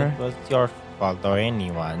where we mean were. It was your fault or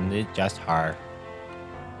anyone. It's just her.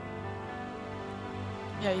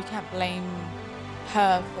 Yeah, you can't blame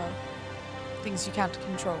her for things you can't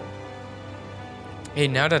control. Hey,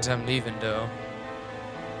 now that I'm leaving, though,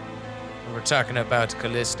 and we're talking about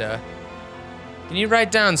Callista, can you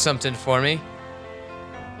write down something for me?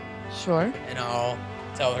 Sure. And I'll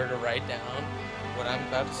tell her to write down what I'm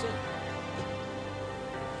about to say.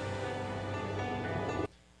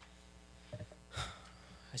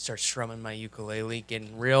 I start strumming my ukulele,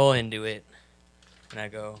 getting real into it. And I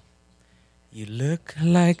go, "You look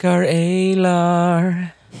like our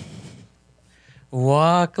Alar.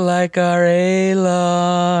 Walk like our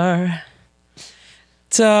Alar.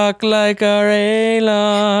 Talk like our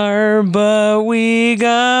Alar, but we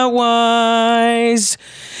got wise.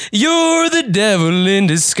 You're the devil in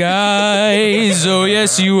disguise. Oh,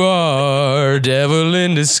 yes, you are. Devil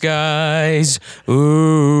in disguise.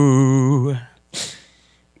 Ooh."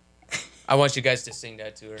 I want you guys to sing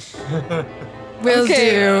that to her. Will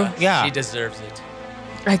do. Yeah, She deserves it.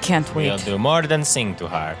 I can't we'll wait. do more than sing to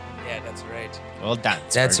her. Yeah, that's right. We'll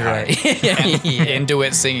dance. That's for her. right. Into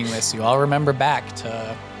it singing this, you all remember back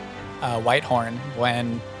to Whitehorn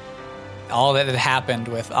when all that had happened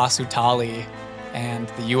with Asutali and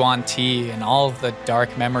the Yuan Ti and all of the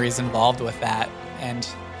dark memories involved with that. And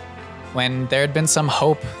when there had been some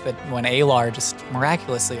hope that when Alar just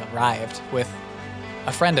miraculously arrived with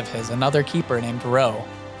a friend of his, another keeper named Ro,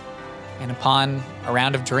 and upon a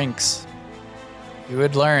round of drinks, you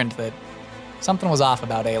had learned that something was off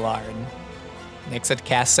about Alar, and Nyx had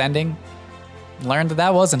cast Sending and learned that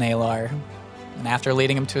that wasn't Alar. And after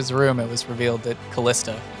leading him to his room, it was revealed that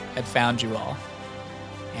Callista had found you all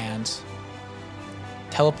and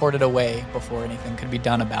teleported away before anything could be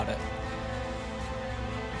done about it.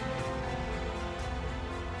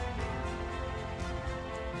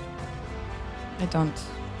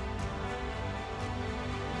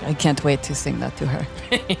 I can't wait to sing that to her.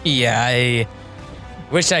 Yeah, I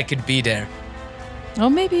wish I could be there. Oh,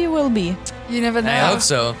 maybe you will be. You never know. I hope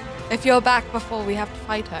so. If you're back before we have to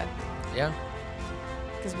fight her, Yeah.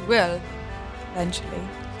 because we will eventually.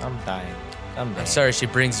 Sometime. Someday. I'm sorry she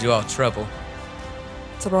brings you all trouble.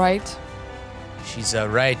 It's alright. She's a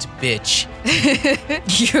right bitch.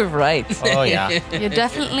 You're right. Oh, yeah. You're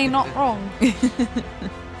definitely not wrong.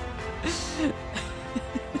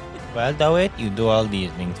 Well, Dawit, you do all these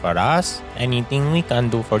things for us. Anything we can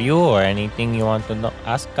do for you or anything you want to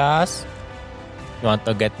ask us? You want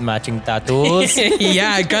to get matching tattoos?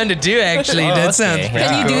 Yeah, I kind of do actually. Oh, That sounds okay. pretty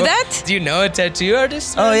Can you do cool. that? Do you know a tattoo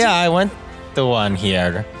artist? Oh, yeah, I went to one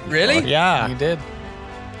here. Really? Oh, yeah. You did.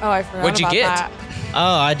 Oh, I forgot What'd you about get? that.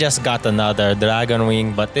 Oh, I just got another dragon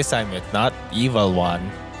wing, but this time it's not evil one.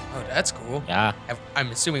 Oh, that's cool. Yeah.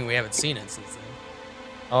 I'm assuming we haven't seen it since then.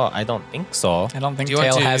 Oh, I don't think so. I don't think Do you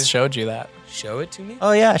want Tail to- has showed you that. Show it to me?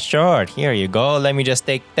 Oh, yeah, sure. Here you go. Let me just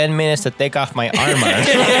take 10 minutes to take off my armor.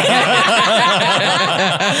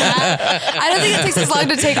 I don't think it takes as long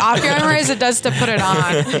to take off your armor as it does to put it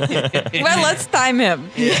on. Well, let's time him.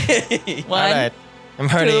 All right. I'm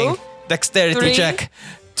hurting. Dexterity three, check.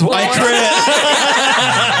 I crit.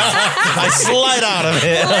 I slide out of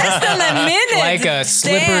it. Less than a minute. Like a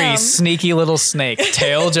slippery, Damn. sneaky little snake.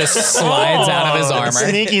 Tail just slides out of his armor.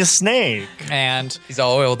 Sneaky snake. And He's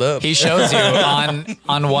all oiled up. he shows you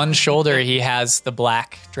on one shoulder he has the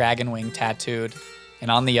black dragon wing tattooed, and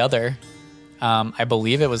on the other, I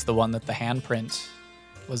believe it was the one that the handprint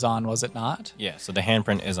was on, was it not? Yeah, so the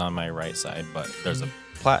handprint is on my right side, but there's a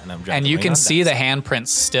platinum dragon And you wing can on see that the side. handprint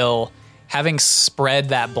still having spread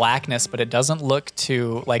that blackness, but it doesn't look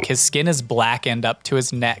to like his skin is blackened up to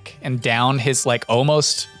his neck and down his like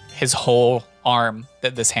almost his whole arm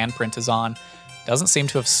that this handprint is on. Doesn't seem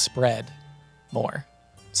to have spread more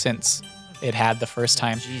since it had the first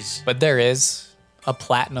time. Jeez. But there is a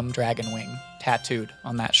platinum dragon wing tattooed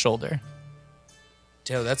on that shoulder.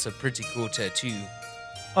 Tail, that's a pretty cool tattoo.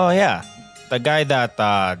 Oh, yeah. The guy that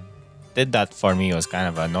did that for me was kind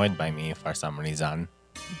of annoyed by me for some reason.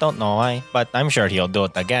 Don't know why, but I'm sure he'll do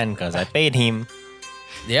it again because I paid him.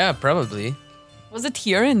 Yeah, probably. Was it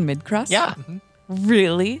here in Midcross? Yeah.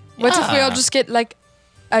 Really? What if we all Yeah. just get like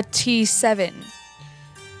a T7?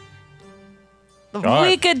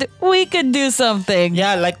 Sure. We could do something.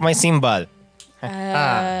 Yeah, like my symbol.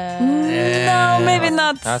 No, maybe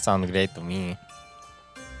not. That sounds great to me.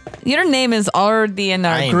 Your name is already in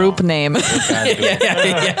our I group know. name. You can't do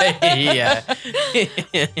it. Yeah.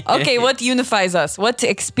 Okay, what unifies us? What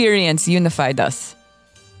experience unified us?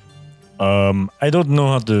 I don't know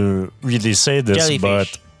how to really say this, Jellyfish.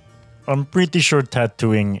 but I'm pretty sure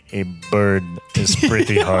tattooing a bird is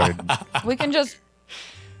pretty hard. We can just.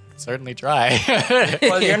 Certainly try.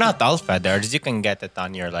 Well, you're not all feathers. You can get it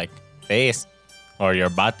on your like face or your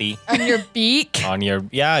body. On your beak? On your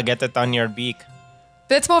get it on your beak.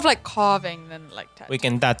 That's more of like carving than like tattoo. We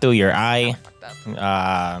can tattoo your eye. Fucked up.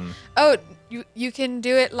 Um, Oh, you can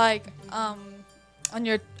do it like on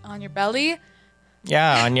your belly.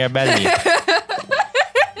 yeah, on your belly.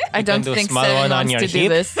 I don't do a think small Seven one on wants your to do hip.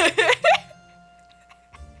 this.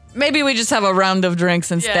 Maybe we just have a round of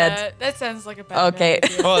drinks instead. Yeah, that sounds like a bad Okay.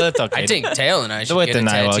 idea. Oh, that's okay. I think Tail and I should do it get a and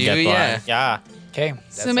I will tattoo. get Yeah. one. Yeah. Okay. That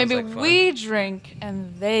So sounds maybe like fun. we drink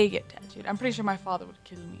and they get tattooed. I'm pretty sure my father would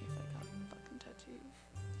kill me if I got a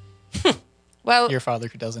fucking tattoo. Well, Your father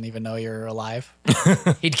who doesn't even know you're alive.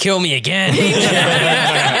 He'd kill me again.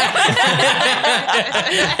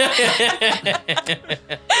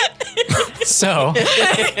 So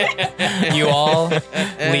you all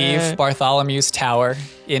leave Bartholomew's Tower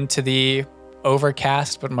into the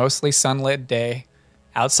overcast but mostly sunlit day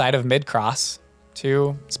outside of Midcross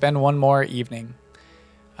to spend one more evening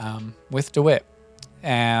with DeWitt.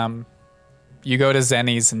 You go to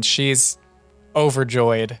Zenny's and she's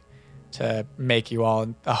overjoyed to make you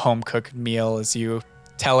all a home cooked meal as you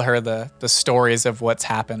tell her the stories of what's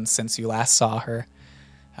happened since you last saw her.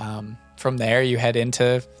 From there, you head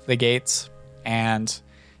into the gates, and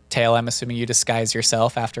Tail, I'm assuming you disguise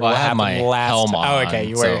yourself after Well, what I have happened my last. helm Oh, okay, on,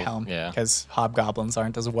 you wear your so, helm. yeah. Because hobgoblins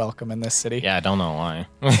aren't as welcome in this city. Yeah, I don't know why.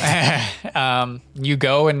 You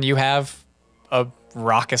go and you have a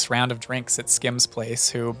raucous round of drinks at Skim's place.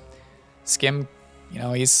 Who, Skim,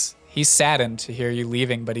 he's saddened to hear you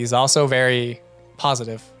leaving, but he's also very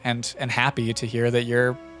positive and happy to hear that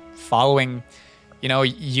you're following.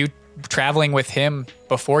 You traveling with him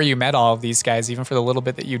before you met all of these guys, even for the little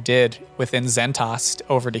bit that you did within Zentost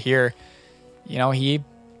over to here. You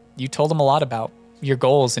told him a lot about your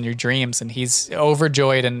goals and your dreams, and he's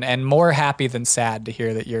overjoyed and more happy than sad to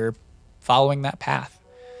hear that you're following that path.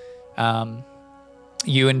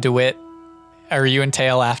 You and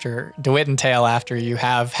Tail after you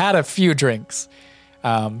have had a few drinks,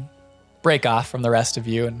 break off from the rest of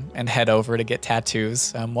you and head over to get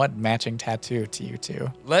tattoos. What matching tattoo to you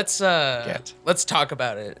two? Let's talk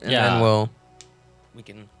about it, and Yeah. then we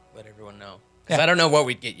can let everyone know. Because Yeah. I don't know what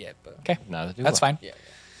we'd get yet, but Okay, Neither do that's I. fine. yeah.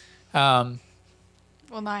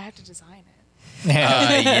 Well, now I have to design it.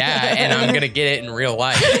 Yeah, and I'm gonna get it in real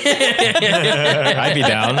life. I'd be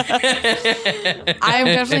down. I'm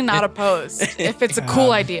definitely not opposed if it's a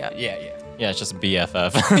cool idea. Yeah. Yeah, it's just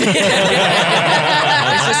BFF. It's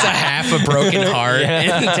just a half a broken heart,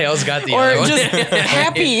 and Tails got the other Or one. just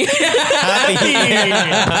happy.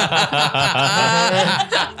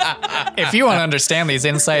 If you want to understand these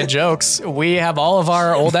inside jokes, we have all of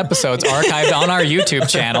our old episodes archived on our YouTube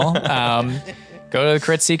channel. Go to the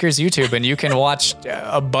Crit Seekers YouTube and you can watch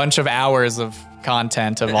a bunch of hours of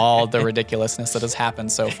content of all the ridiculousness that has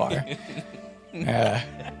happened so far.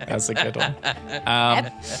 That's a good one.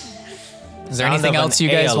 Is there Sound anything of else an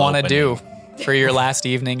you guys ale want to do opening. for your last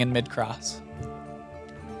evening in Mid-Cross?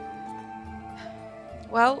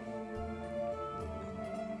 Well,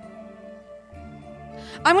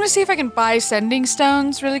 I'm gonna see if I can buy sending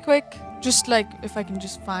stones really quick. Just like if I can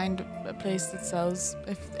just find a place that sells,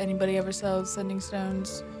 if anybody ever sells sending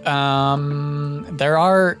stones. There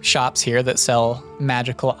are shops here that sell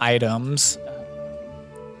magical items.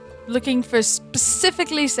 Looking for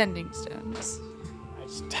specifically sending stones. I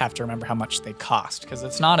just have to remember how much they cost because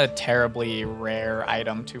it's not a terribly rare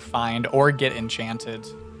item to find or get enchanted.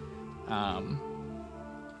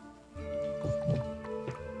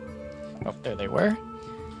 Oh, there they were.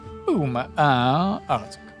 Boom.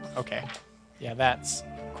 It's okay. Yeah, that's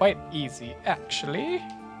quite easy actually.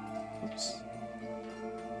 Oops.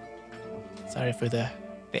 Sorry for the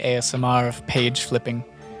ASMR of page flipping.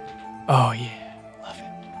 Oh yeah, love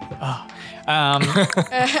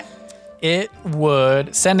it.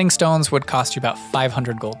 Sending stones would cost you about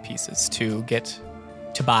 500 gold pieces to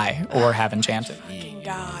buy or have enchanted.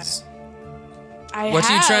 God. What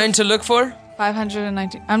are you trying to look for?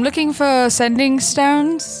 519. I'm looking for sending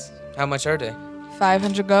stones. How much are they?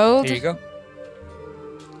 500 gold. Here you go.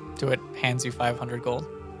 Do it hands you 500 gold.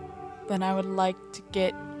 Then I would like to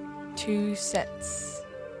get 2 sets.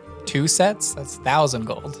 2 sets? That's 1,000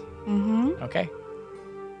 gold. Mm-hmm. Okay.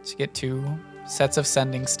 So you get 2 sets of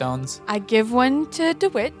sending stones. I give one to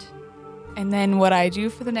DeWitt, and then what I do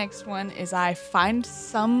for the next one is I find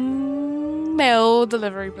some mail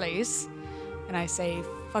delivery place, and I say,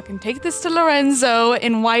 fucking take this to Lorenzo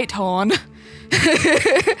in Whitehorn.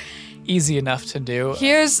 Easy enough to do.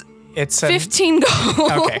 Here's It's 15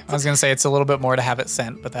 gold. Okay, I was gonna say it's a little bit more to have it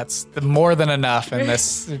sent, but that's more than enough. And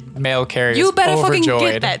this mail carrier You is better fucking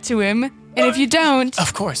overjoyed. get that to him. And if you don't,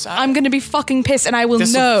 Of course, I'm gonna be fucking pissed, and I will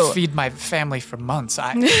this know. will feed my family for months.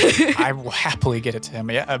 I will happily get it to him.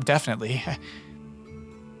 Yeah, definitely.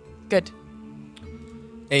 Good.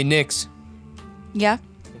 Hey, Nix. Yeah.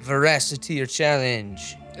 Veracity or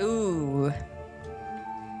challenge? Ooh.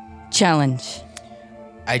 Challenge.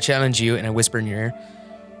 I challenge you, and I whisper in your ear.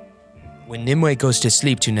 When Nimue goes to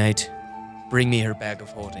sleep tonight, bring me her bag of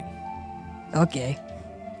holding. Okay.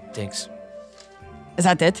 Thanks. Is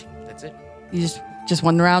that it? That's it. You just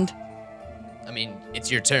one round? I mean, it's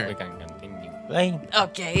your We turn. can continue playing.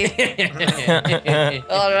 Okay.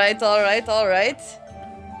 all right.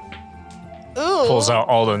 Ooh. Pulls out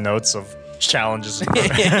all the notes of challenges.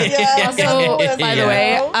 Yeah, Also, by the Yeah.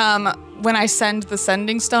 way, when I send the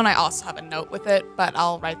sending stone, I also have a note with it, but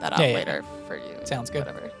I'll write that out Yeah, yeah. later for you. Sounds good.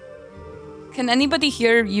 Whatever. Can anybody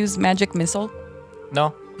here use magic missile?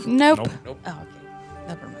 No. Nope. Nope. Oh, okay.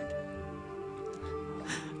 Never mind.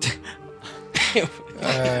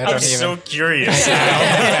 I'm so curious.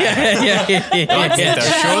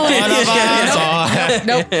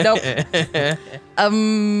 Nope.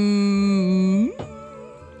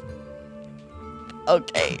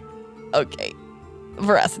 Okay.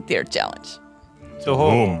 Veracity or challenge.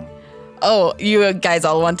 Boom. Oh, you guys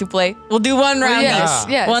all want to play? We'll do one round yes,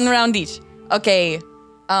 each. yes. One round each. Okay.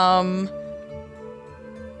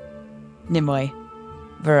 Nimoy,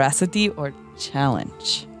 veracity or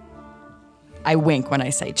challenge? I wink when I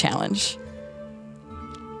say challenge.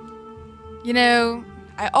 You know,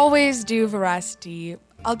 I always do veracity.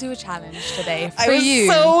 I'll do a challenge today for I was you.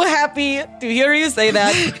 so happy to hear you say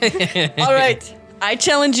that. All right. I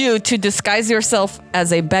challenge you to disguise yourself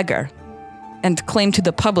as a beggar and claim to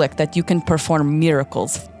the public that you can perform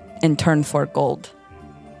miracles in turn for gold.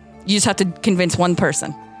 You just have to convince one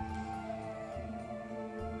person.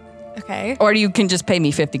 Okay. Or you can just pay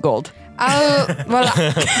me 50 gold. Well,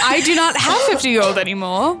 I do not have 50 gold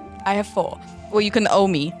anymore. I have 4. Well, you can owe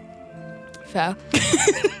me. Fair.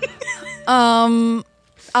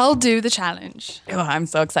 I'll do the challenge. Oh, I'm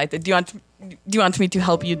so excited. Do you want me to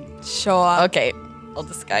help you? Sure. Okay. I'll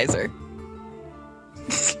disguise her.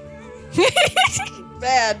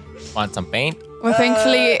 Bad. Want some paint? Well,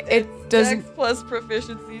 thankfully, it doesn't. Dex plus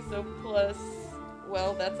proficiency, so plus.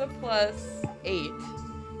 Well, that's a plus 8.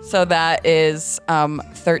 So that is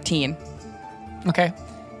 13. Okay.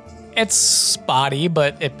 It's spotty,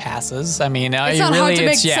 but it passes. I mean, It's you not really, hard to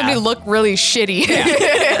make it's- yeah. somebody look really shitty.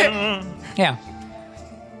 Yeah.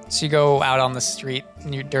 So you go out on the street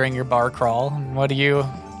during your bar crawl, and what do you?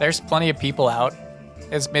 There's plenty of people out.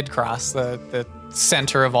 It's mid-cross, the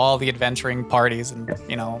center of all the adventuring parties, and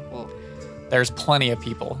there's plenty of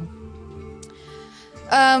people.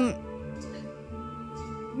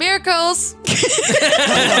 Miracles.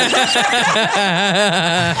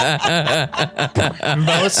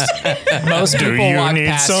 Most Do people you walk need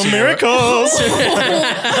past some you. miracles?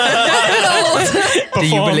 Do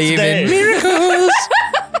you believe in miracles?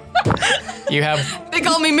 You have They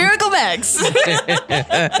call me Miracle Max.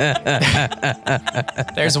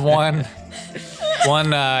 there's one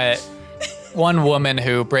woman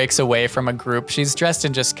who breaks away from a group. She's dressed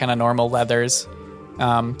in just kind of normal leathers.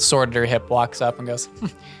 Sword at her hip, walks up and goes,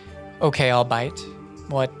 "Okay, I'll bite.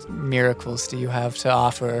 What miracles do you have to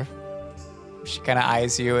offer?" She kind of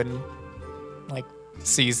eyes you and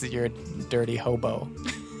sees that you're a dirty hobo.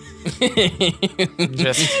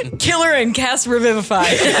 Just Kill her and cast Revivify.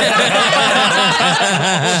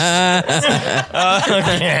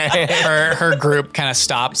 her group kind of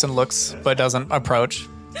stops and looks but doesn't approach.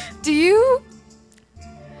 Do you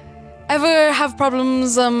ever have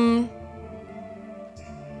problems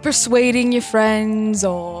persuading your friends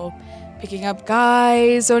or picking up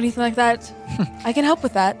guys or anything like that? I can help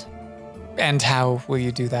with that. And how will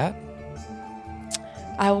you do that?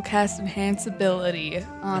 I will cast Enhance Ability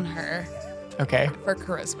on her Okay. for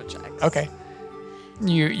charisma checks. Okay.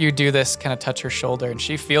 You do this, kind of touch her shoulder, and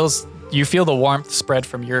you feel the warmth spread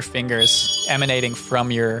from your fingers emanating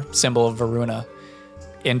from your symbol of Varuna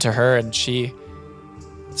into her, and she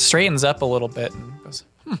straightens up a little bit and goes,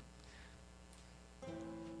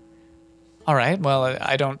 All right, well,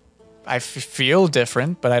 I feel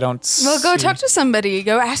different, but I don't. Well, go seem- talk to somebody.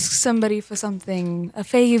 Go ask somebody for something. A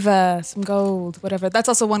favor, some gold, whatever. That's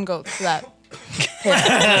also 1 gold for that.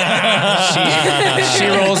 She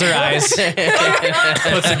rolls her eyes,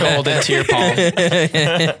 puts a gold into your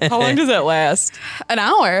palm. How long does that last? An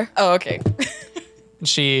hour. Oh, okay.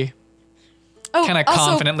 She Oh, kind of also,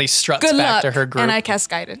 confidently struts good back luck. to her group. And I cast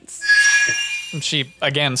guidance. And she,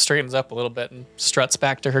 again, straightens up a little bit and struts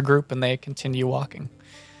back to her group, and they continue walking.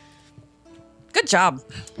 Good job.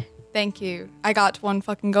 Thank you. I got 1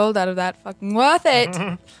 fucking gold out of that. Fucking worth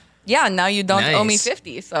it. Yeah, now you don't owe me Nice.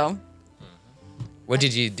 50, so. What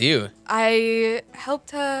did you do? I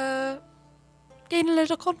helped her gain a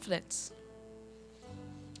little confidence.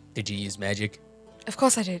 Did you use magic? Of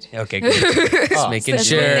course I did. Okay, good. Just making It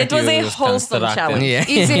sure. It was a Use wholesome constructive. challenge. Yeah.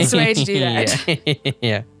 Easiest way to do that.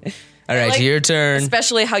 Yeah. All right, like- your turn.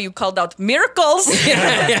 Especially how you called out miracles.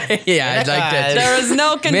 Yeah, I'd like that. There was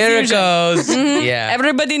no confusion. Miracles. Yeah.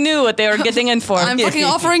 Everybody knew what they were getting in for. I'm fucking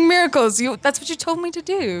offering miracles. That's what you told me to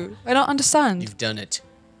do. I don't understand. You've done it.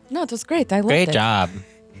 No, it was great. I loved Great it. job.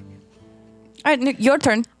 All right, Nick, your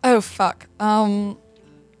turn. Oh, fuck. All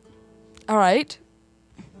right.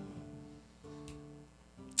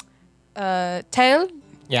 Tail,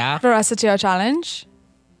 Yeah. veracity or challenge.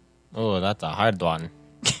 Oh, that's a hard one.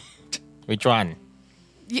 Which one?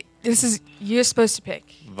 You're supposed to pick.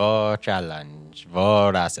 Challenge.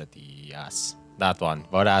 Voracity. Yes. That one.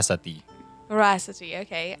 Voracity. Veracity,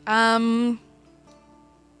 okay.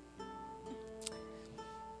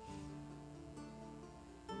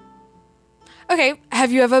 Okay,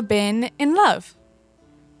 have you ever been in love?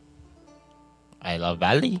 I love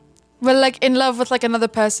Valley. Well, like in love with like another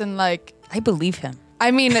person, like I believe him. I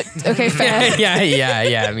mean, okay, fair.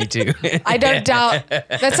 Yeah, me too. I don't doubt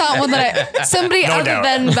that's not one that somebody other doubt.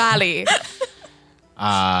 than Valley.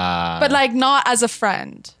 But like not as a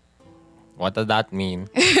friend. What does that mean?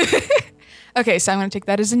 Okay, so I'm gonna take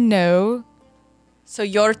that as a no. So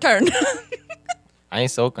your turn. I'm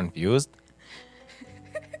so confused.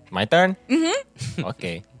 My turn? Mm-hmm.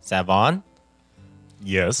 Okay. Savon,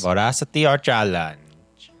 Yes. veracity or challenge?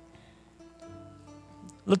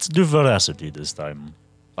 Let's do veracity this time.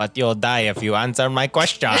 But you'll die if you answer my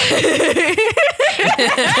question.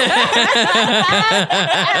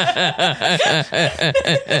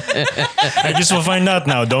 I guess we'll find out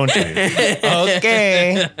now, don't we?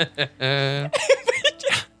 Okay.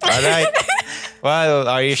 All right. Well,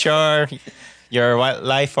 are you sure your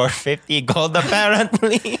life for 50 gold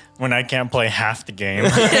apparently? When I can't play half the game.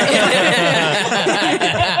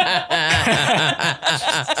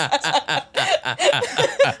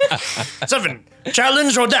 Seven.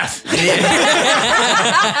 Challenge or death?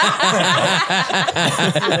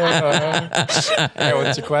 Hey,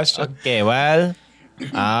 what's your question? Okay, well,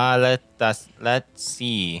 let's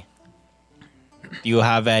see. Do you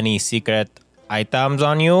have any secret items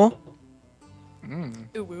on you?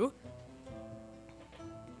 Ooh.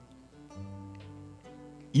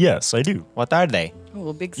 Yes, I do. What are they?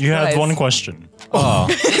 Oh, big surprise. You had one question. Oh.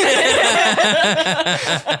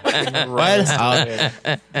 Well,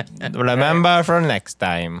 I'll remember for next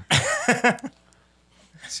time.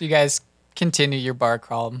 So you guys continue your bar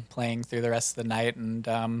crawl, playing through the rest of the night,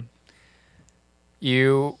 and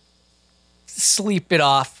you sleep it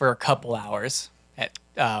off for a couple hours.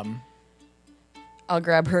 I'll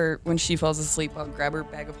grab her when she falls asleep. I'll grab her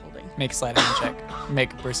bag of holding. Make a sleight of hand check.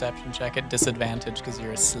 Make a perception check at disadvantage because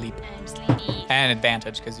you're asleep, I'm sleepy. and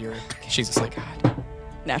advantage because she's asleep.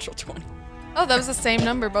 Natural 20. Oh, that was the same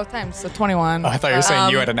number both times. So 21. Oh, I thought you were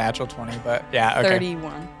saying you had a natural 20, but yeah, okay.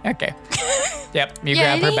 31. Okay. Yep. You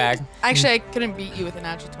grab her bag. Actually, I couldn't beat you with a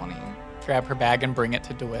natural 20. Grab her bag and bring it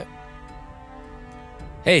to DeWitt.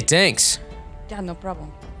 Hey, thanks. Yeah, no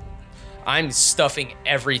problem. I'm stuffing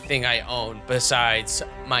everything I own besides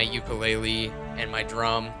my ukulele and my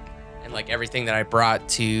drum and like everything that I brought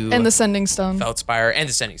to And the sending stone. Feldspire and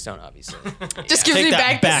the sending stone, obviously. Just gives Take me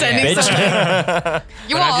that back the back, sending bitch. stone.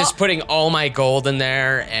 You But I'm all. just putting all my gold in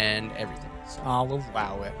there and everything. So, I'll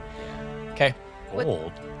allow it. Okay.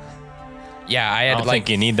 Gold. yeah, I I had don't like think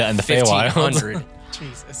you need that in the Feywild. 1,500.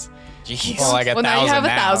 Jesus. Jeez. Well, I got Well, now you have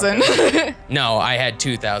 1,000. No, I had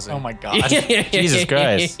 2,000. Oh my god. Jesus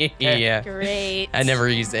Christ. Yeah. Great. I never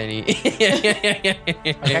used any.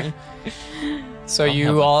 Okay. So Have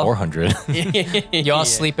you like all 400. you all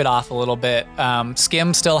sleep it off a little bit.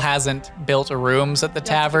 Skim still hasn't built rooms at the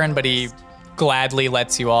tavern, but he gladly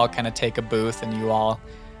lets you all kind of take a booth and you all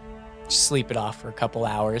sleep it off for a couple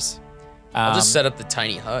hours. I'll just set up the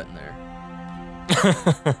tiny hut in there.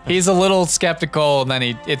 He's a little skeptical, and then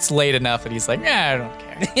it's late enough that he's like, I don't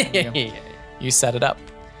care. You set it up.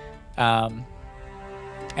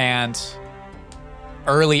 And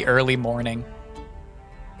early morning,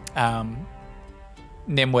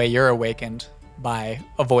 Nimue, you're awakened by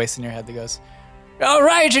a voice in your head that goes, all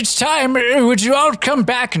right, it's time. Would you all come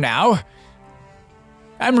back now?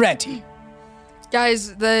 I'm ready.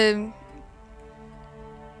 Guys, the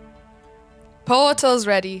portal's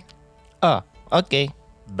ready. Oh, okay.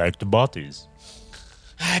 Back to bodies.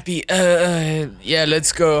 Happy. Yeah,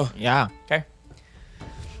 let's go. Yeah. Okay.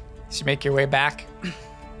 So you make your way back.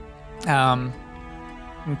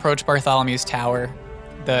 Approach Bartholomew's Tower,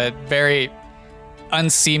 the very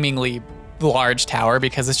unseemingly large tower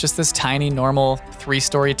because it's just this tiny, normal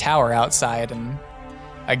 3-story tower outside. And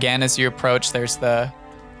again, as you approach, there's the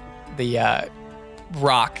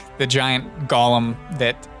rock, the giant golem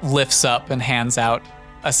that lifts up and hands out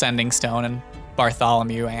a sending stone, and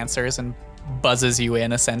Bartholomew answers and buzzes you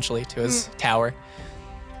in essentially to his tower.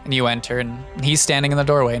 And you enter, and he's standing in the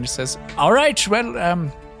doorway and just says, all right,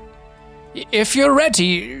 well, if you're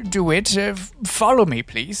ready, do it. Follow me,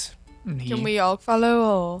 please. And Can we all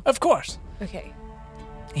follow? Of course. Or? Okay.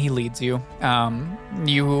 He leads you.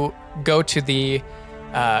 You go to the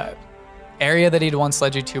area that he'd once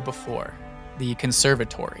led you to before, the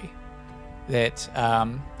conservatory. That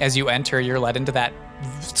as you enter, you're led into that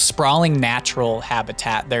sprawling natural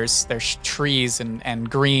habitat. There's trees and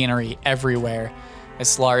greenery everywhere.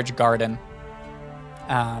 This large garden.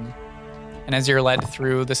 And as you're led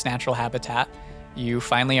through this natural habitat, you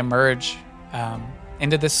finally emerge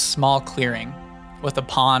into this small clearing with a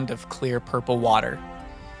pond of clear purple water.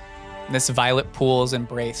 And this violet pool is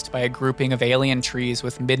embraced by a grouping of alien trees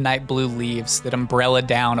with midnight blue leaves that umbrella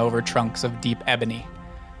down over trunks of deep ebony.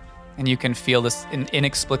 And you can feel this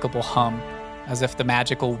inexplicable hum, as if the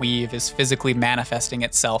magical weave is physically manifesting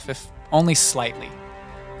itself, if only slightly.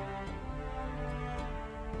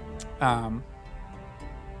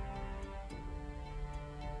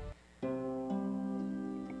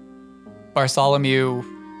 Bartholomew,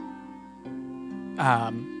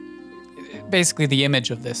 basically the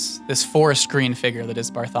image of this forest green figure that is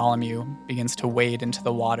Bartholomew begins to wade into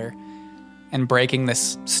the water, and breaking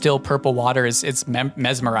this still purple water it's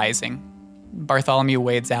mesmerizing. Bartholomew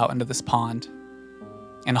wades out into this pond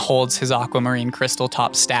and holds his aquamarine crystal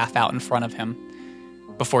top staff out in front of him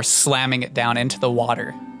before slamming it down into the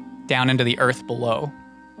water, down into the earth below.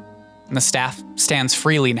 And the staff stands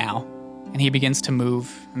freely now, and he begins to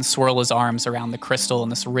move and swirl his arms around the crystal in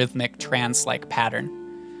this rhythmic trance-like pattern.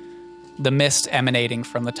 The mist emanating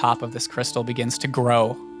from the top of this crystal begins to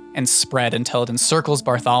grow and spread until it encircles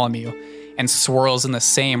Bartholomew and swirls in the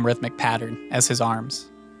same rhythmic pattern as his arms.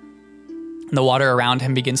 And the water around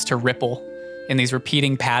him begins to ripple in these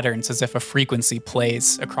repeating patterns as if a frequency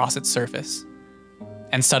plays across its surface.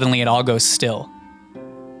 And suddenly it all goes still.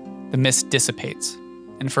 The mist dissipates,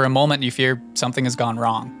 and for a moment you fear something has gone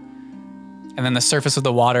wrong. And then the surface of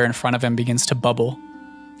the water in front of him begins to bubble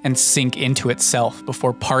and sink into itself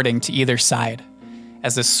before parting to either side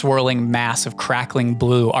as this swirling mass of crackling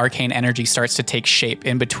blue arcane energy starts to take shape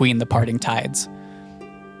in between the parting tides.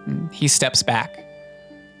 He steps back,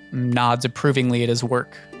 nods approvingly at his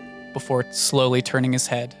work before slowly turning his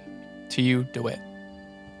head to you, DeWitt,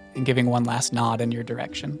 and giving one last nod in your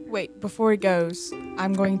direction. Wait, before he goes,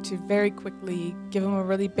 I'm going to very quickly give him a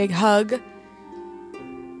really big hug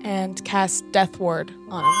and cast Death Ward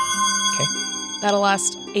on him. Okay. That'll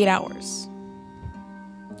last 8 hours.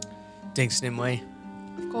 Thanks, Nimue.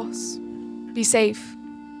 Of course. Be safe.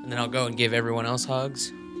 And then I'll go and give everyone else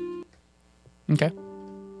hugs. Okay.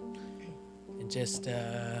 And just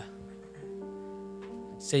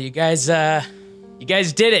say you guys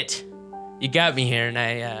did it. You got me here, and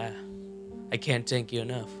I can't thank you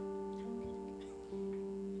enough.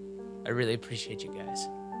 I really appreciate you guys.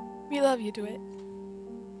 We love you, DeWitt.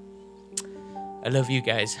 I love you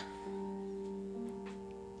guys.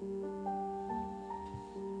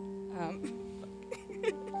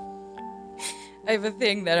 I have a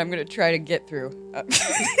thing that I'm going to try to get through.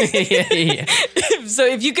 Yeah. So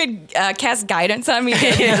if you could cast guidance on me.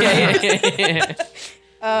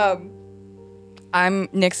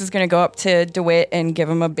 Nyx is going to go up to DeWitt and give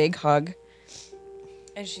him a big hug.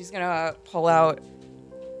 And she's going to pull out,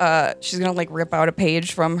 she's going to like rip out a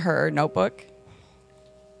page from her notebook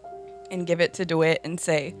and give it to DeWitt and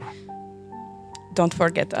say, "Don't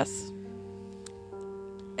forget us."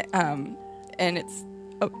 And it's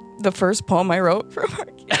the first poem I wrote for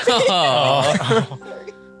Marcus.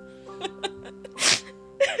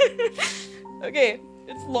 Okay,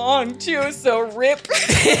 it's long too, so rip.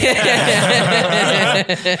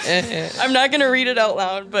 I'm not gonna read it out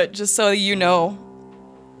loud, but just so you know,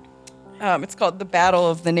 it's called "The Battle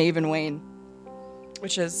of the Knave and Wayne,"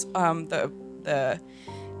 which is the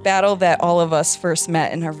battle that all of us first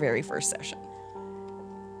met in our very first session.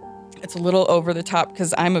 It's a little over the top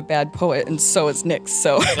because I'm a bad poet and so is Nyx.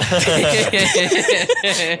 So,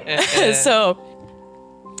 so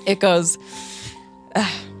it goes.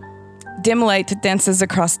 Dim light dances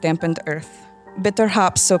across dampened earth. Bitter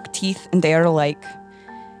hops soak teeth and air alike.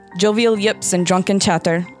 Jovial yips and drunken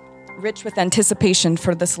chatter, rich with anticipation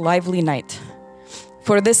for this lively night.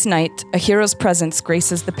 For this night, a hero's presence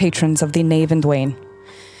graces the patrons of the Knave and Wayne.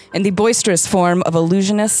 In the boisterous form of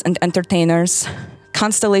illusionists and entertainers,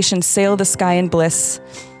 constellations sail the sky in bliss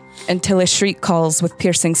until a shriek calls with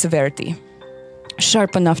piercing severity,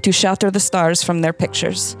 sharp enough to shatter the stars from their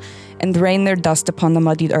pictures and rain their dust upon the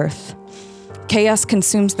muddied earth. Chaos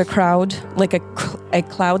consumes the crowd like a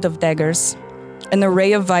cloud of daggers. An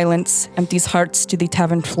array of violence empties hearts to the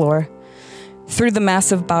tavern floor. Through the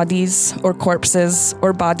mass of bodies or corpses,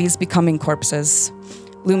 or bodies becoming corpses,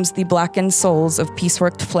 looms the blackened souls of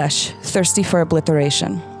pieceworked flesh, thirsty for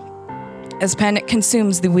obliteration. As panic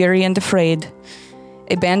consumes the weary and afraid,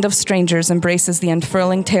 a band of strangers embraces the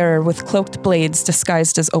unfurling terror with cloaked blades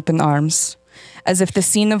disguised as open arms, as if the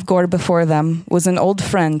scene of gore before them was an old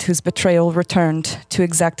friend whose betrayal returned to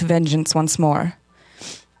exact vengeance once more.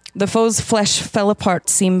 The foe's flesh fell apart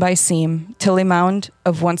seam by seam, till a mound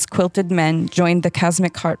of once quilted men joined the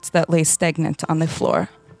chasmic hearts that lay stagnant on the floor.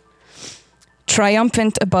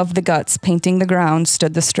 Triumphant above the guts painting the ground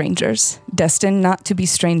stood the strangers, destined not to be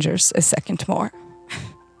strangers a second more.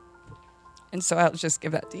 And so I'll just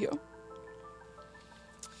give that to you.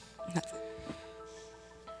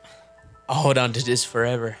 I'll hold on to this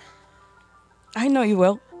forever. I know you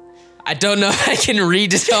will. I don't know if I can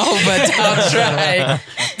read it all, but I'll try.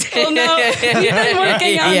 Well, no, we've been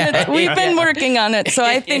working on it. We've been working on it, so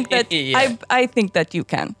I think that Yeah. I think that you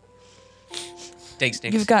can. Thanks,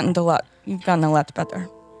 Nyx. You've gotten a lot. You've gotten a lot better.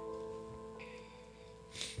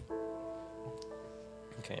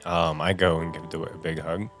 Okay. I go and give DeWitt a big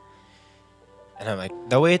hug. And I'm like,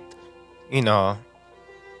 DeWitt, you know,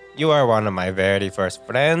 you are one of my very first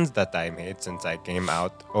friends that I made since I came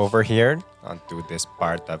out over here onto this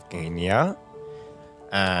part of Kenya.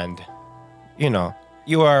 And, you know,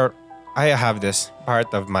 I have this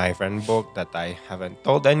part of my friend book that I haven't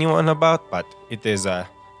told anyone about, but it is a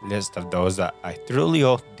list of those that I truly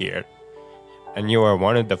hold dear. And you are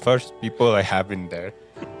one of the first people I have in there.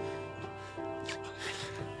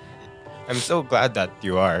 I'm so glad that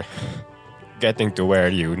you are getting to where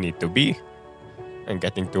you need to be and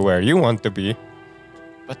getting to where you want to be.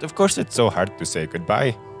 But of course, it's so hard to say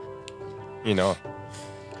goodbye. You know,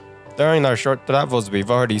 during our short travels, we've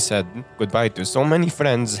already said goodbye to so many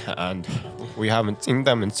friends, and we haven't seen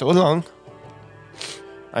them in so long.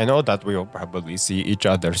 I know that we will probably see each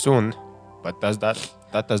other soon, but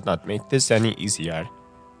that does not make this any easier.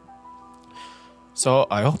 So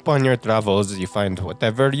I hope on your travels you find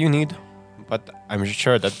whatever you need, but I'm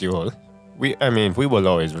sure that you will. We will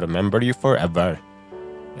always remember you forever,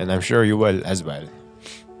 and I'm sure you will as well.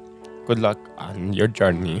 Good luck on your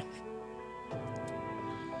journey.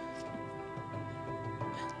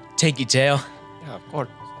 Thank you, Tail. Yeah, of course.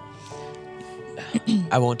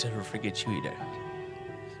 I won't ever forget you either.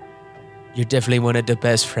 You're definitely one of the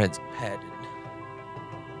best friends I've had.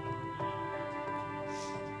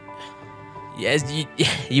 Yes,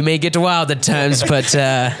 you may get wild at times, but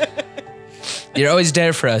you're always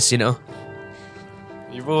there for us, you know?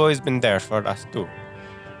 You've always been there for us too.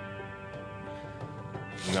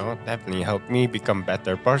 You know, definitely helped me become a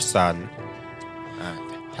better person.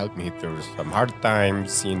 And helped me through some hard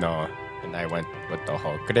times, you know. And I went with the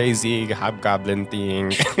whole crazy hobgoblin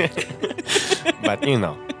thing. But you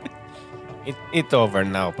know, it's over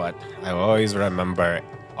now, but I always remember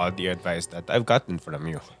all the advice that I've gotten from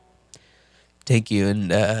you. Thank you,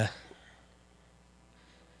 and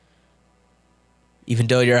even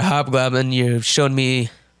though you're a hobgoblin, you've shown me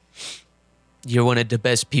you're one of the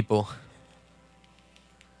best people.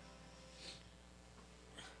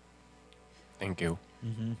 Thank you.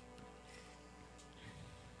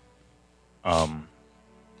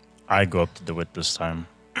 I go up to DeWitt this time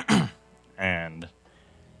and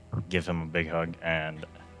give him a big hug and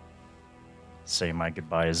say my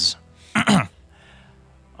goodbyes.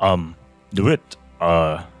 DeWitt,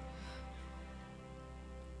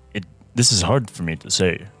 this is hard for me to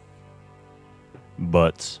say,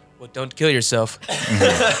 but Well, don't kill yourself.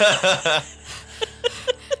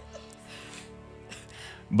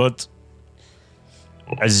 But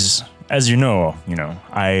as you know,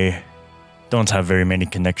 I don't have very many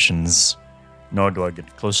connections, nor do I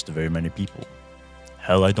get close to very many people.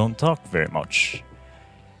 Hell, I don't talk very much.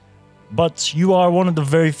 But you are one of the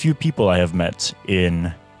very few people I have met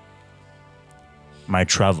in my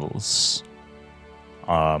travels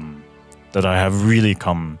that I have really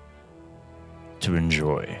come to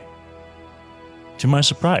enjoy, to my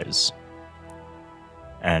surprise.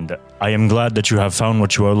 And I am glad that you have found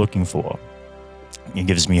what you are looking for. It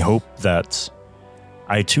gives me hope that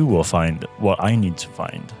I too will find what I need to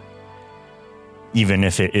find. Even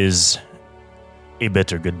if it is a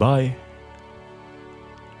bitter goodbye.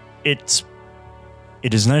 It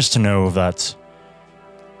is nice to know that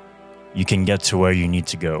you can get to where you need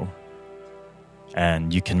to go.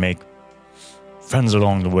 And you can make friends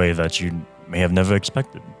along the way that you may have never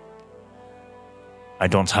expected. I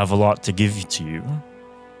don't have a lot to give to you.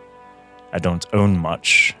 I don't own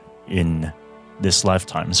much in this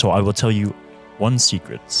lifetime, so I will tell you one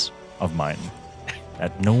secret of mine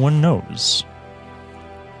that no one knows.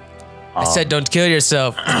 I said don't kill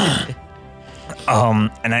yourself.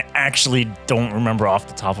 And I actually don't remember off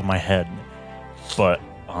the top of my head, but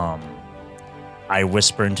I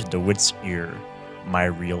whisper into DeWitt's ear my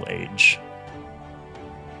real age.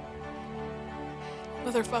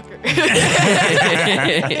 Motherfucker.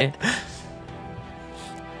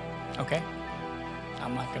 Okay.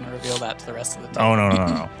 I'm not going to reveal that to the rest of the team. Oh,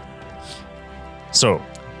 no. So,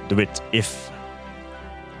 DeWitt, if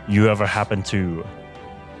you ever happen to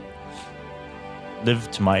live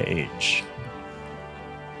to my age,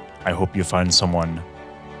 I hope you find someone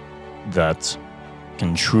that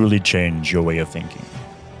can truly change your way of thinking.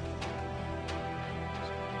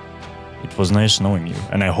 It was nice knowing you,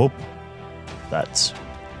 and I hope that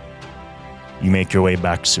you make your way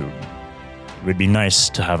back soon. It would be nice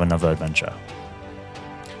to have another adventure.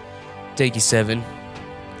 Thank you, Seven.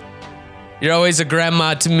 You're always a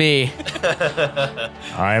grandma to me.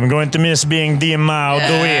 I am going to miss being Dima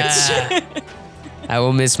DeWitt. I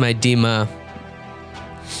will miss my Dima.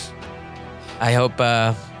 I hope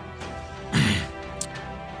the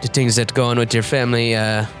things that go on with your family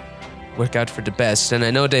work out for the best, and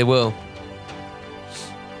I know they will.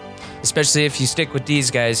 Especially if you stick with these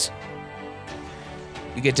guys.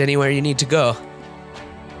 You get anywhere you need to go.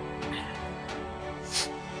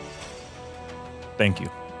 Thank you.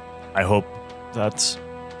 I hope that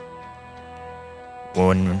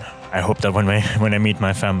when I meet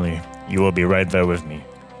my family, you will be right there with me.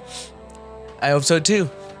 I hope so too.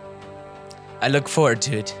 I look forward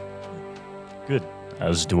to it. Good.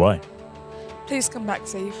 As do I. Please come back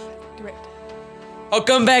safe. Do it. I'll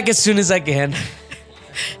come back as soon as I can.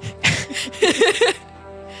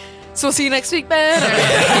 So we'll see you next week, Ben.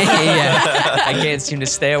 Yeah, I can't seem to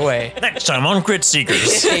stay away. Next time on Crit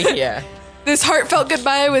Seekers. Yeah. This heartfelt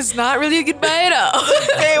goodbye was not really a goodbye at all.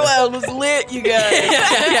 Feywild was lit, you guys.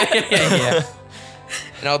 Yeah.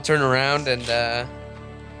 And I'll turn around and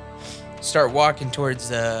start walking towards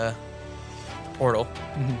the portal.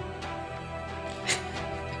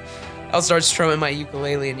 I'll start strumming my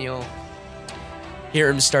ukulele and you'll hear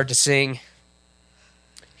him start to sing.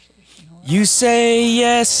 You say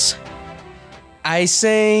yes, I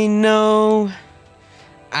say no,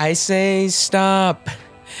 I say stop,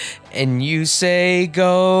 and you say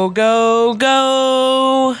go, go,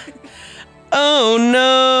 go. Oh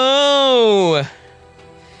no.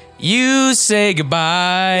 You say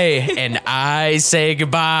goodbye, and I say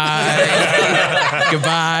goodbye.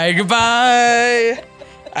 Goodbye, goodbye.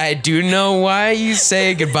 I do know why you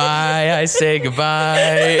say goodbye. I say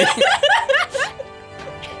goodbye.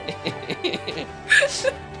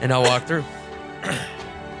 And I'll walk through.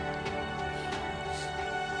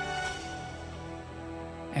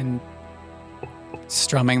 And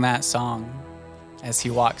strumming that song as he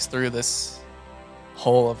walks through this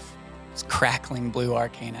hole of this crackling blue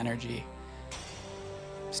arcane energy,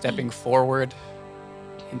 stepping forward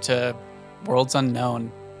into worlds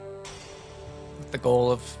unknown with the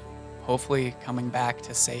goal of hopefully coming back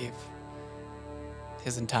to save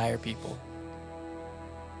his entire people.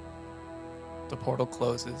 The portal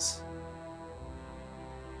closes,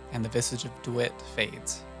 and the visage of DeWitt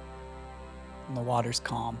fades, and the water's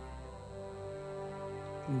calm.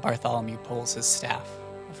 And Bartholomew pulls his staff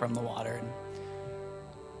from the water and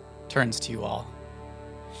turns to you all,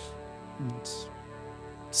 and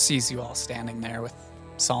sees you all standing there with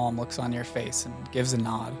solemn looks on your face and gives a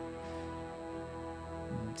nod,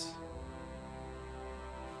 and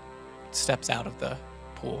steps out of the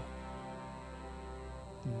pool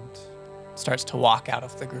and starts to walk out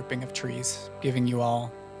of the grouping of trees, giving you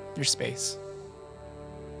all your space.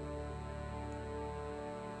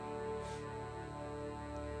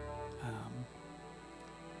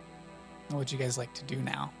 What would you guys like to do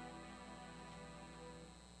now?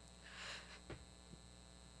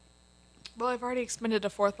 Well, I've already expended a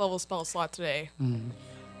 4th level spell slot today.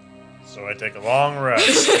 So I take a long rest.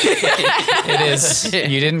 It is.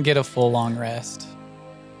 You didn't get a full long rest,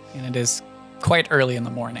 and it is quite early in the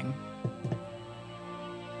morning.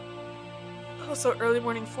 Oh, so early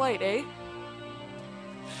morning flight, eh?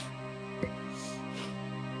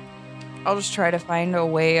 I'll just try to find a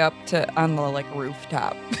way up to on the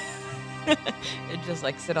rooftop. And just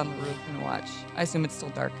sit on the roof and watch. I assume it's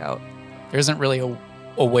still dark out. There isn't really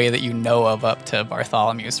a way that you know of up to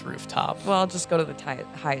Bartholomew's rooftop. Well, I'll just go to the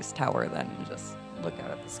highest tower then and just look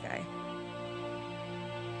out at the sky.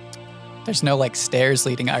 There's no stairs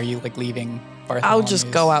leading. Are you leaving Bartholomew's? I'll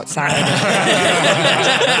just go outside.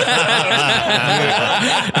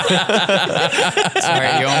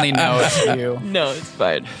 Sorry, you only know if you. No, it's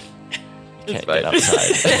fine. Can't get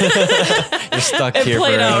outside. You're stuck here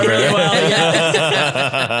Played out forever. really well,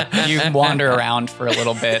 yeah. You wander around for a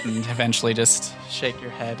little bit and eventually just shake your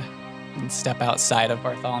head and step outside of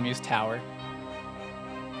Bartholomew's tower.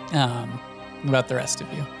 What about the rest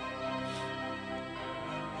of you?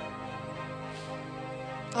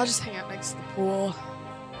 I'll just hang out next to the pool.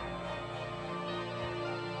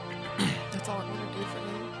 That's all I'm gonna do for now.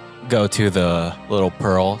 Go to the little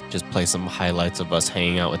Pearl, just play some highlights of us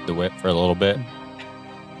hanging out with DeWitt for a little bit.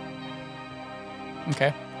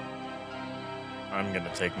 Okay. I'm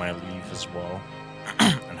gonna take my leave as well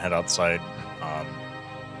and head outside.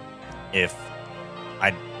 If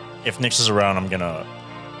Nyx is around, I'm gonna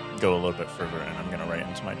go a little bit further and I'm gonna write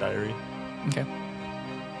into my diary. Okay.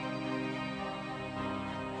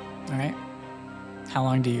 All right. How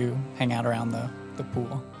long do you hang out around the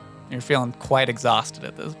pool? You're feeling quite exhausted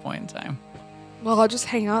at this point in time. Well, I'll just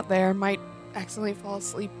hang out there. Might accidentally fall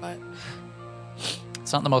asleep, but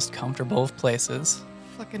It's not the most comfortable of places.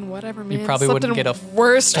 fucking whatever, man. probably Slept wouldn't in get a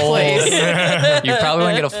worst place. You probably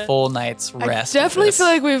wouldn't get a full night's rest. I of definitely this. feel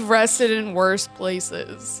like we've rested in worse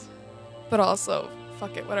places, but also,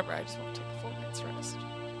 fuck it, whatever. I just want to take a full night's rest.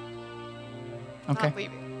 Okay. Not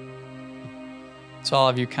leaving. So all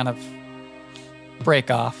of you kind of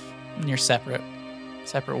break off in your separate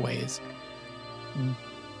ways.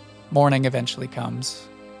 Morning eventually comes.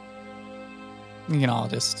 You can all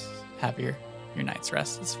just have your night's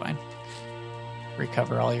rest. It's fine.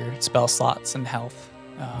 Recover all your spell slots and health.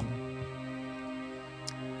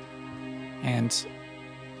 And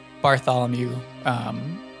Bartholomew,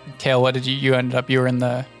 Kale, what did you ended up? You were in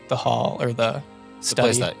the hall or the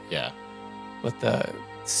study The place that, with the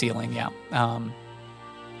ceiling. Yeah.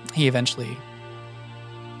 He eventually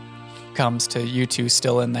comes to you two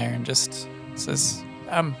still in there and just says,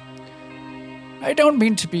 I don't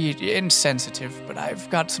mean to be insensitive, but I've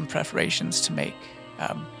got some preparations to make.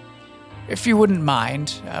 If you wouldn't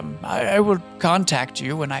mind, I will contact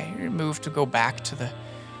you when I move to go back to the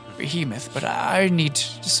Behemoth, but I need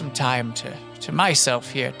some time to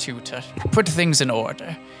myself here too, to put things in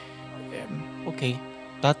order. Okay,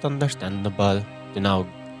 that's understandable. Then I'll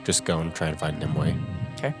just go and try and find Nimue.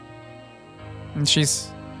 Okay. And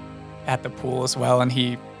she's at the pool as well, and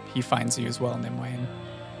he finds you as well, Nimue,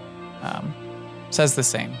 and says the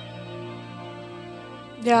same.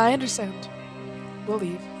 Yeah, I understand. We'll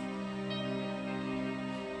leave.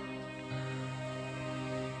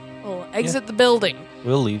 We'll exit the building.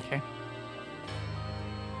 We'll leave. Okay.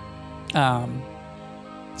 So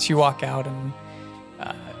you walk out, and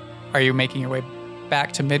are you making your way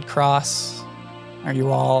back to Mid-Cross? Are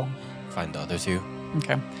you all... Find the other two.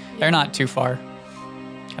 Okay. They're not too far.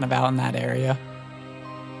 Kind of out in that area.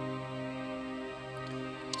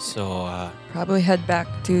 So, Probably head back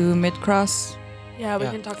to Mid-Cross, Yeah, we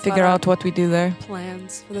Yeah. can talk figure about out what we do there. our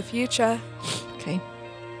plans for the future. Okay.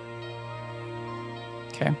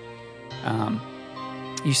 Okay.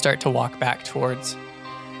 You start to walk back towards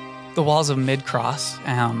the walls of Mid-Cross,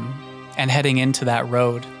 and heading into that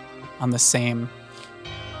road on the same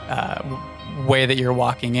way that you're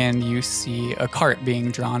walking in, you see a cart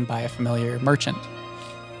being drawn by a familiar merchant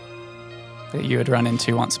that you had run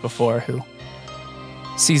into once before, who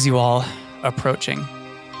sees you all approaching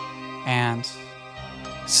and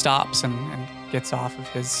stops and gets off of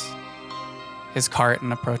his cart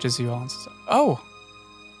and approaches you all and says, "Oh."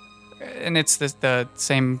 And it's the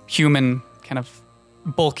same human, kind of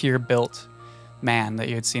bulkier built man that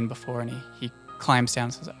you had seen before, and he climbs down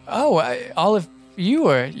and says, "Oh, all of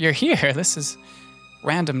you're here. This is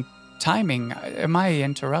random timing. Am I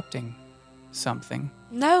interrupting something?"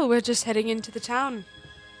 No, we're just heading into the town.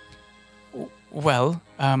 Well,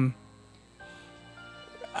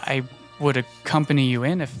 I would accompany you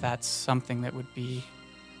in if that's something that would be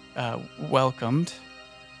welcomed.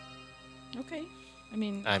 Okay. I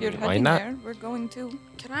mean, I if you're mean, why heading not? there, we're going to.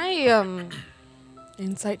 Can I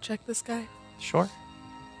insight check this guy? Sure.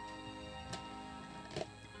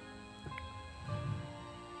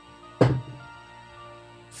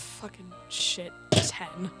 Fucking shit.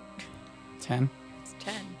 10. 10. It's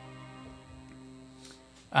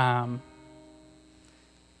 10.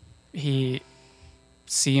 He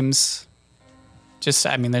seems just,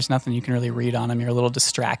 I mean, there's nothing you can really read on him. You're a little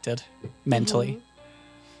distracted mentally.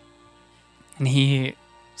 And he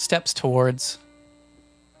steps towards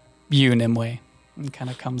you, Nimue, and kind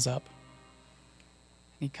of comes up.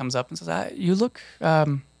 He comes up and says, "You look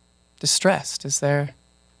distressed. Is there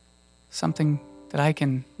something that I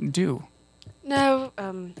can do?" No,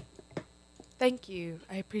 thank you.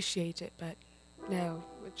 I appreciate it, but no,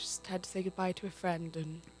 we just had to say goodbye to a friend,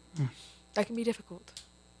 and that can be difficult.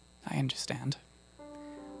 I understand.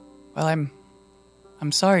 Well,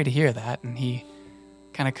 I'm sorry to hear that. And he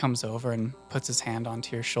kind of comes over and puts his hand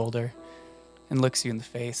onto your shoulder and looks you in the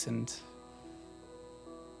face, and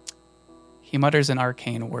he mutters an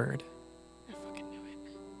arcane word. I fucking knew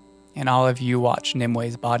it. And all of you watch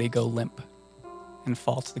Nimue's body go limp and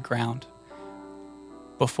fall to the ground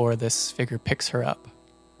before this figure picks her up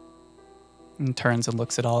and turns and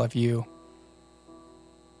looks at all of you,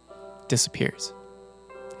 disappears.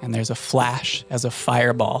 And there's a flash as a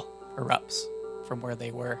fireball erupts from where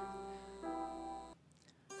they were.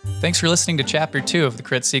 Thanks for listening to Chapter 2 of the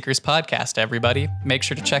Crit Seekers podcast, everybody. Make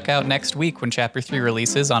sure to check out next week when Chapter 3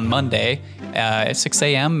 releases on Monday at 6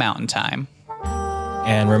 a.m. Mountain Time.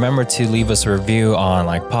 And remember to leave us a review on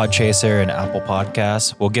like Podchaser and Apple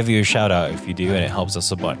Podcasts. We'll give you a shout out if you do, and it helps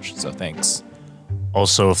us a bunch. So thanks.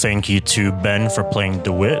 Also, thank you to Ben for playing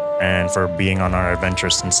DeWitt and for being on our adventure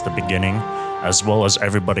since the beginning, as well as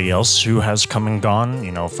everybody else who has come and gone,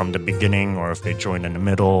 you know, from the beginning, or if they joined in the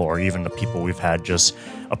middle, or even the people we've had just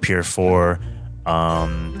appear for,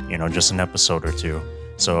 you know, just an episode or two.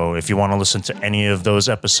 So if you want to listen to any of those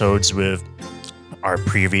episodes with our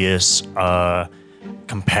previous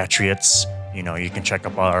compatriots, you know, you can check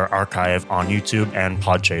up our archive on YouTube and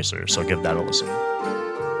Podchaser. So give that a listen.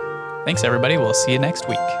 Thanks, everybody. We'll see you next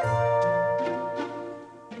week.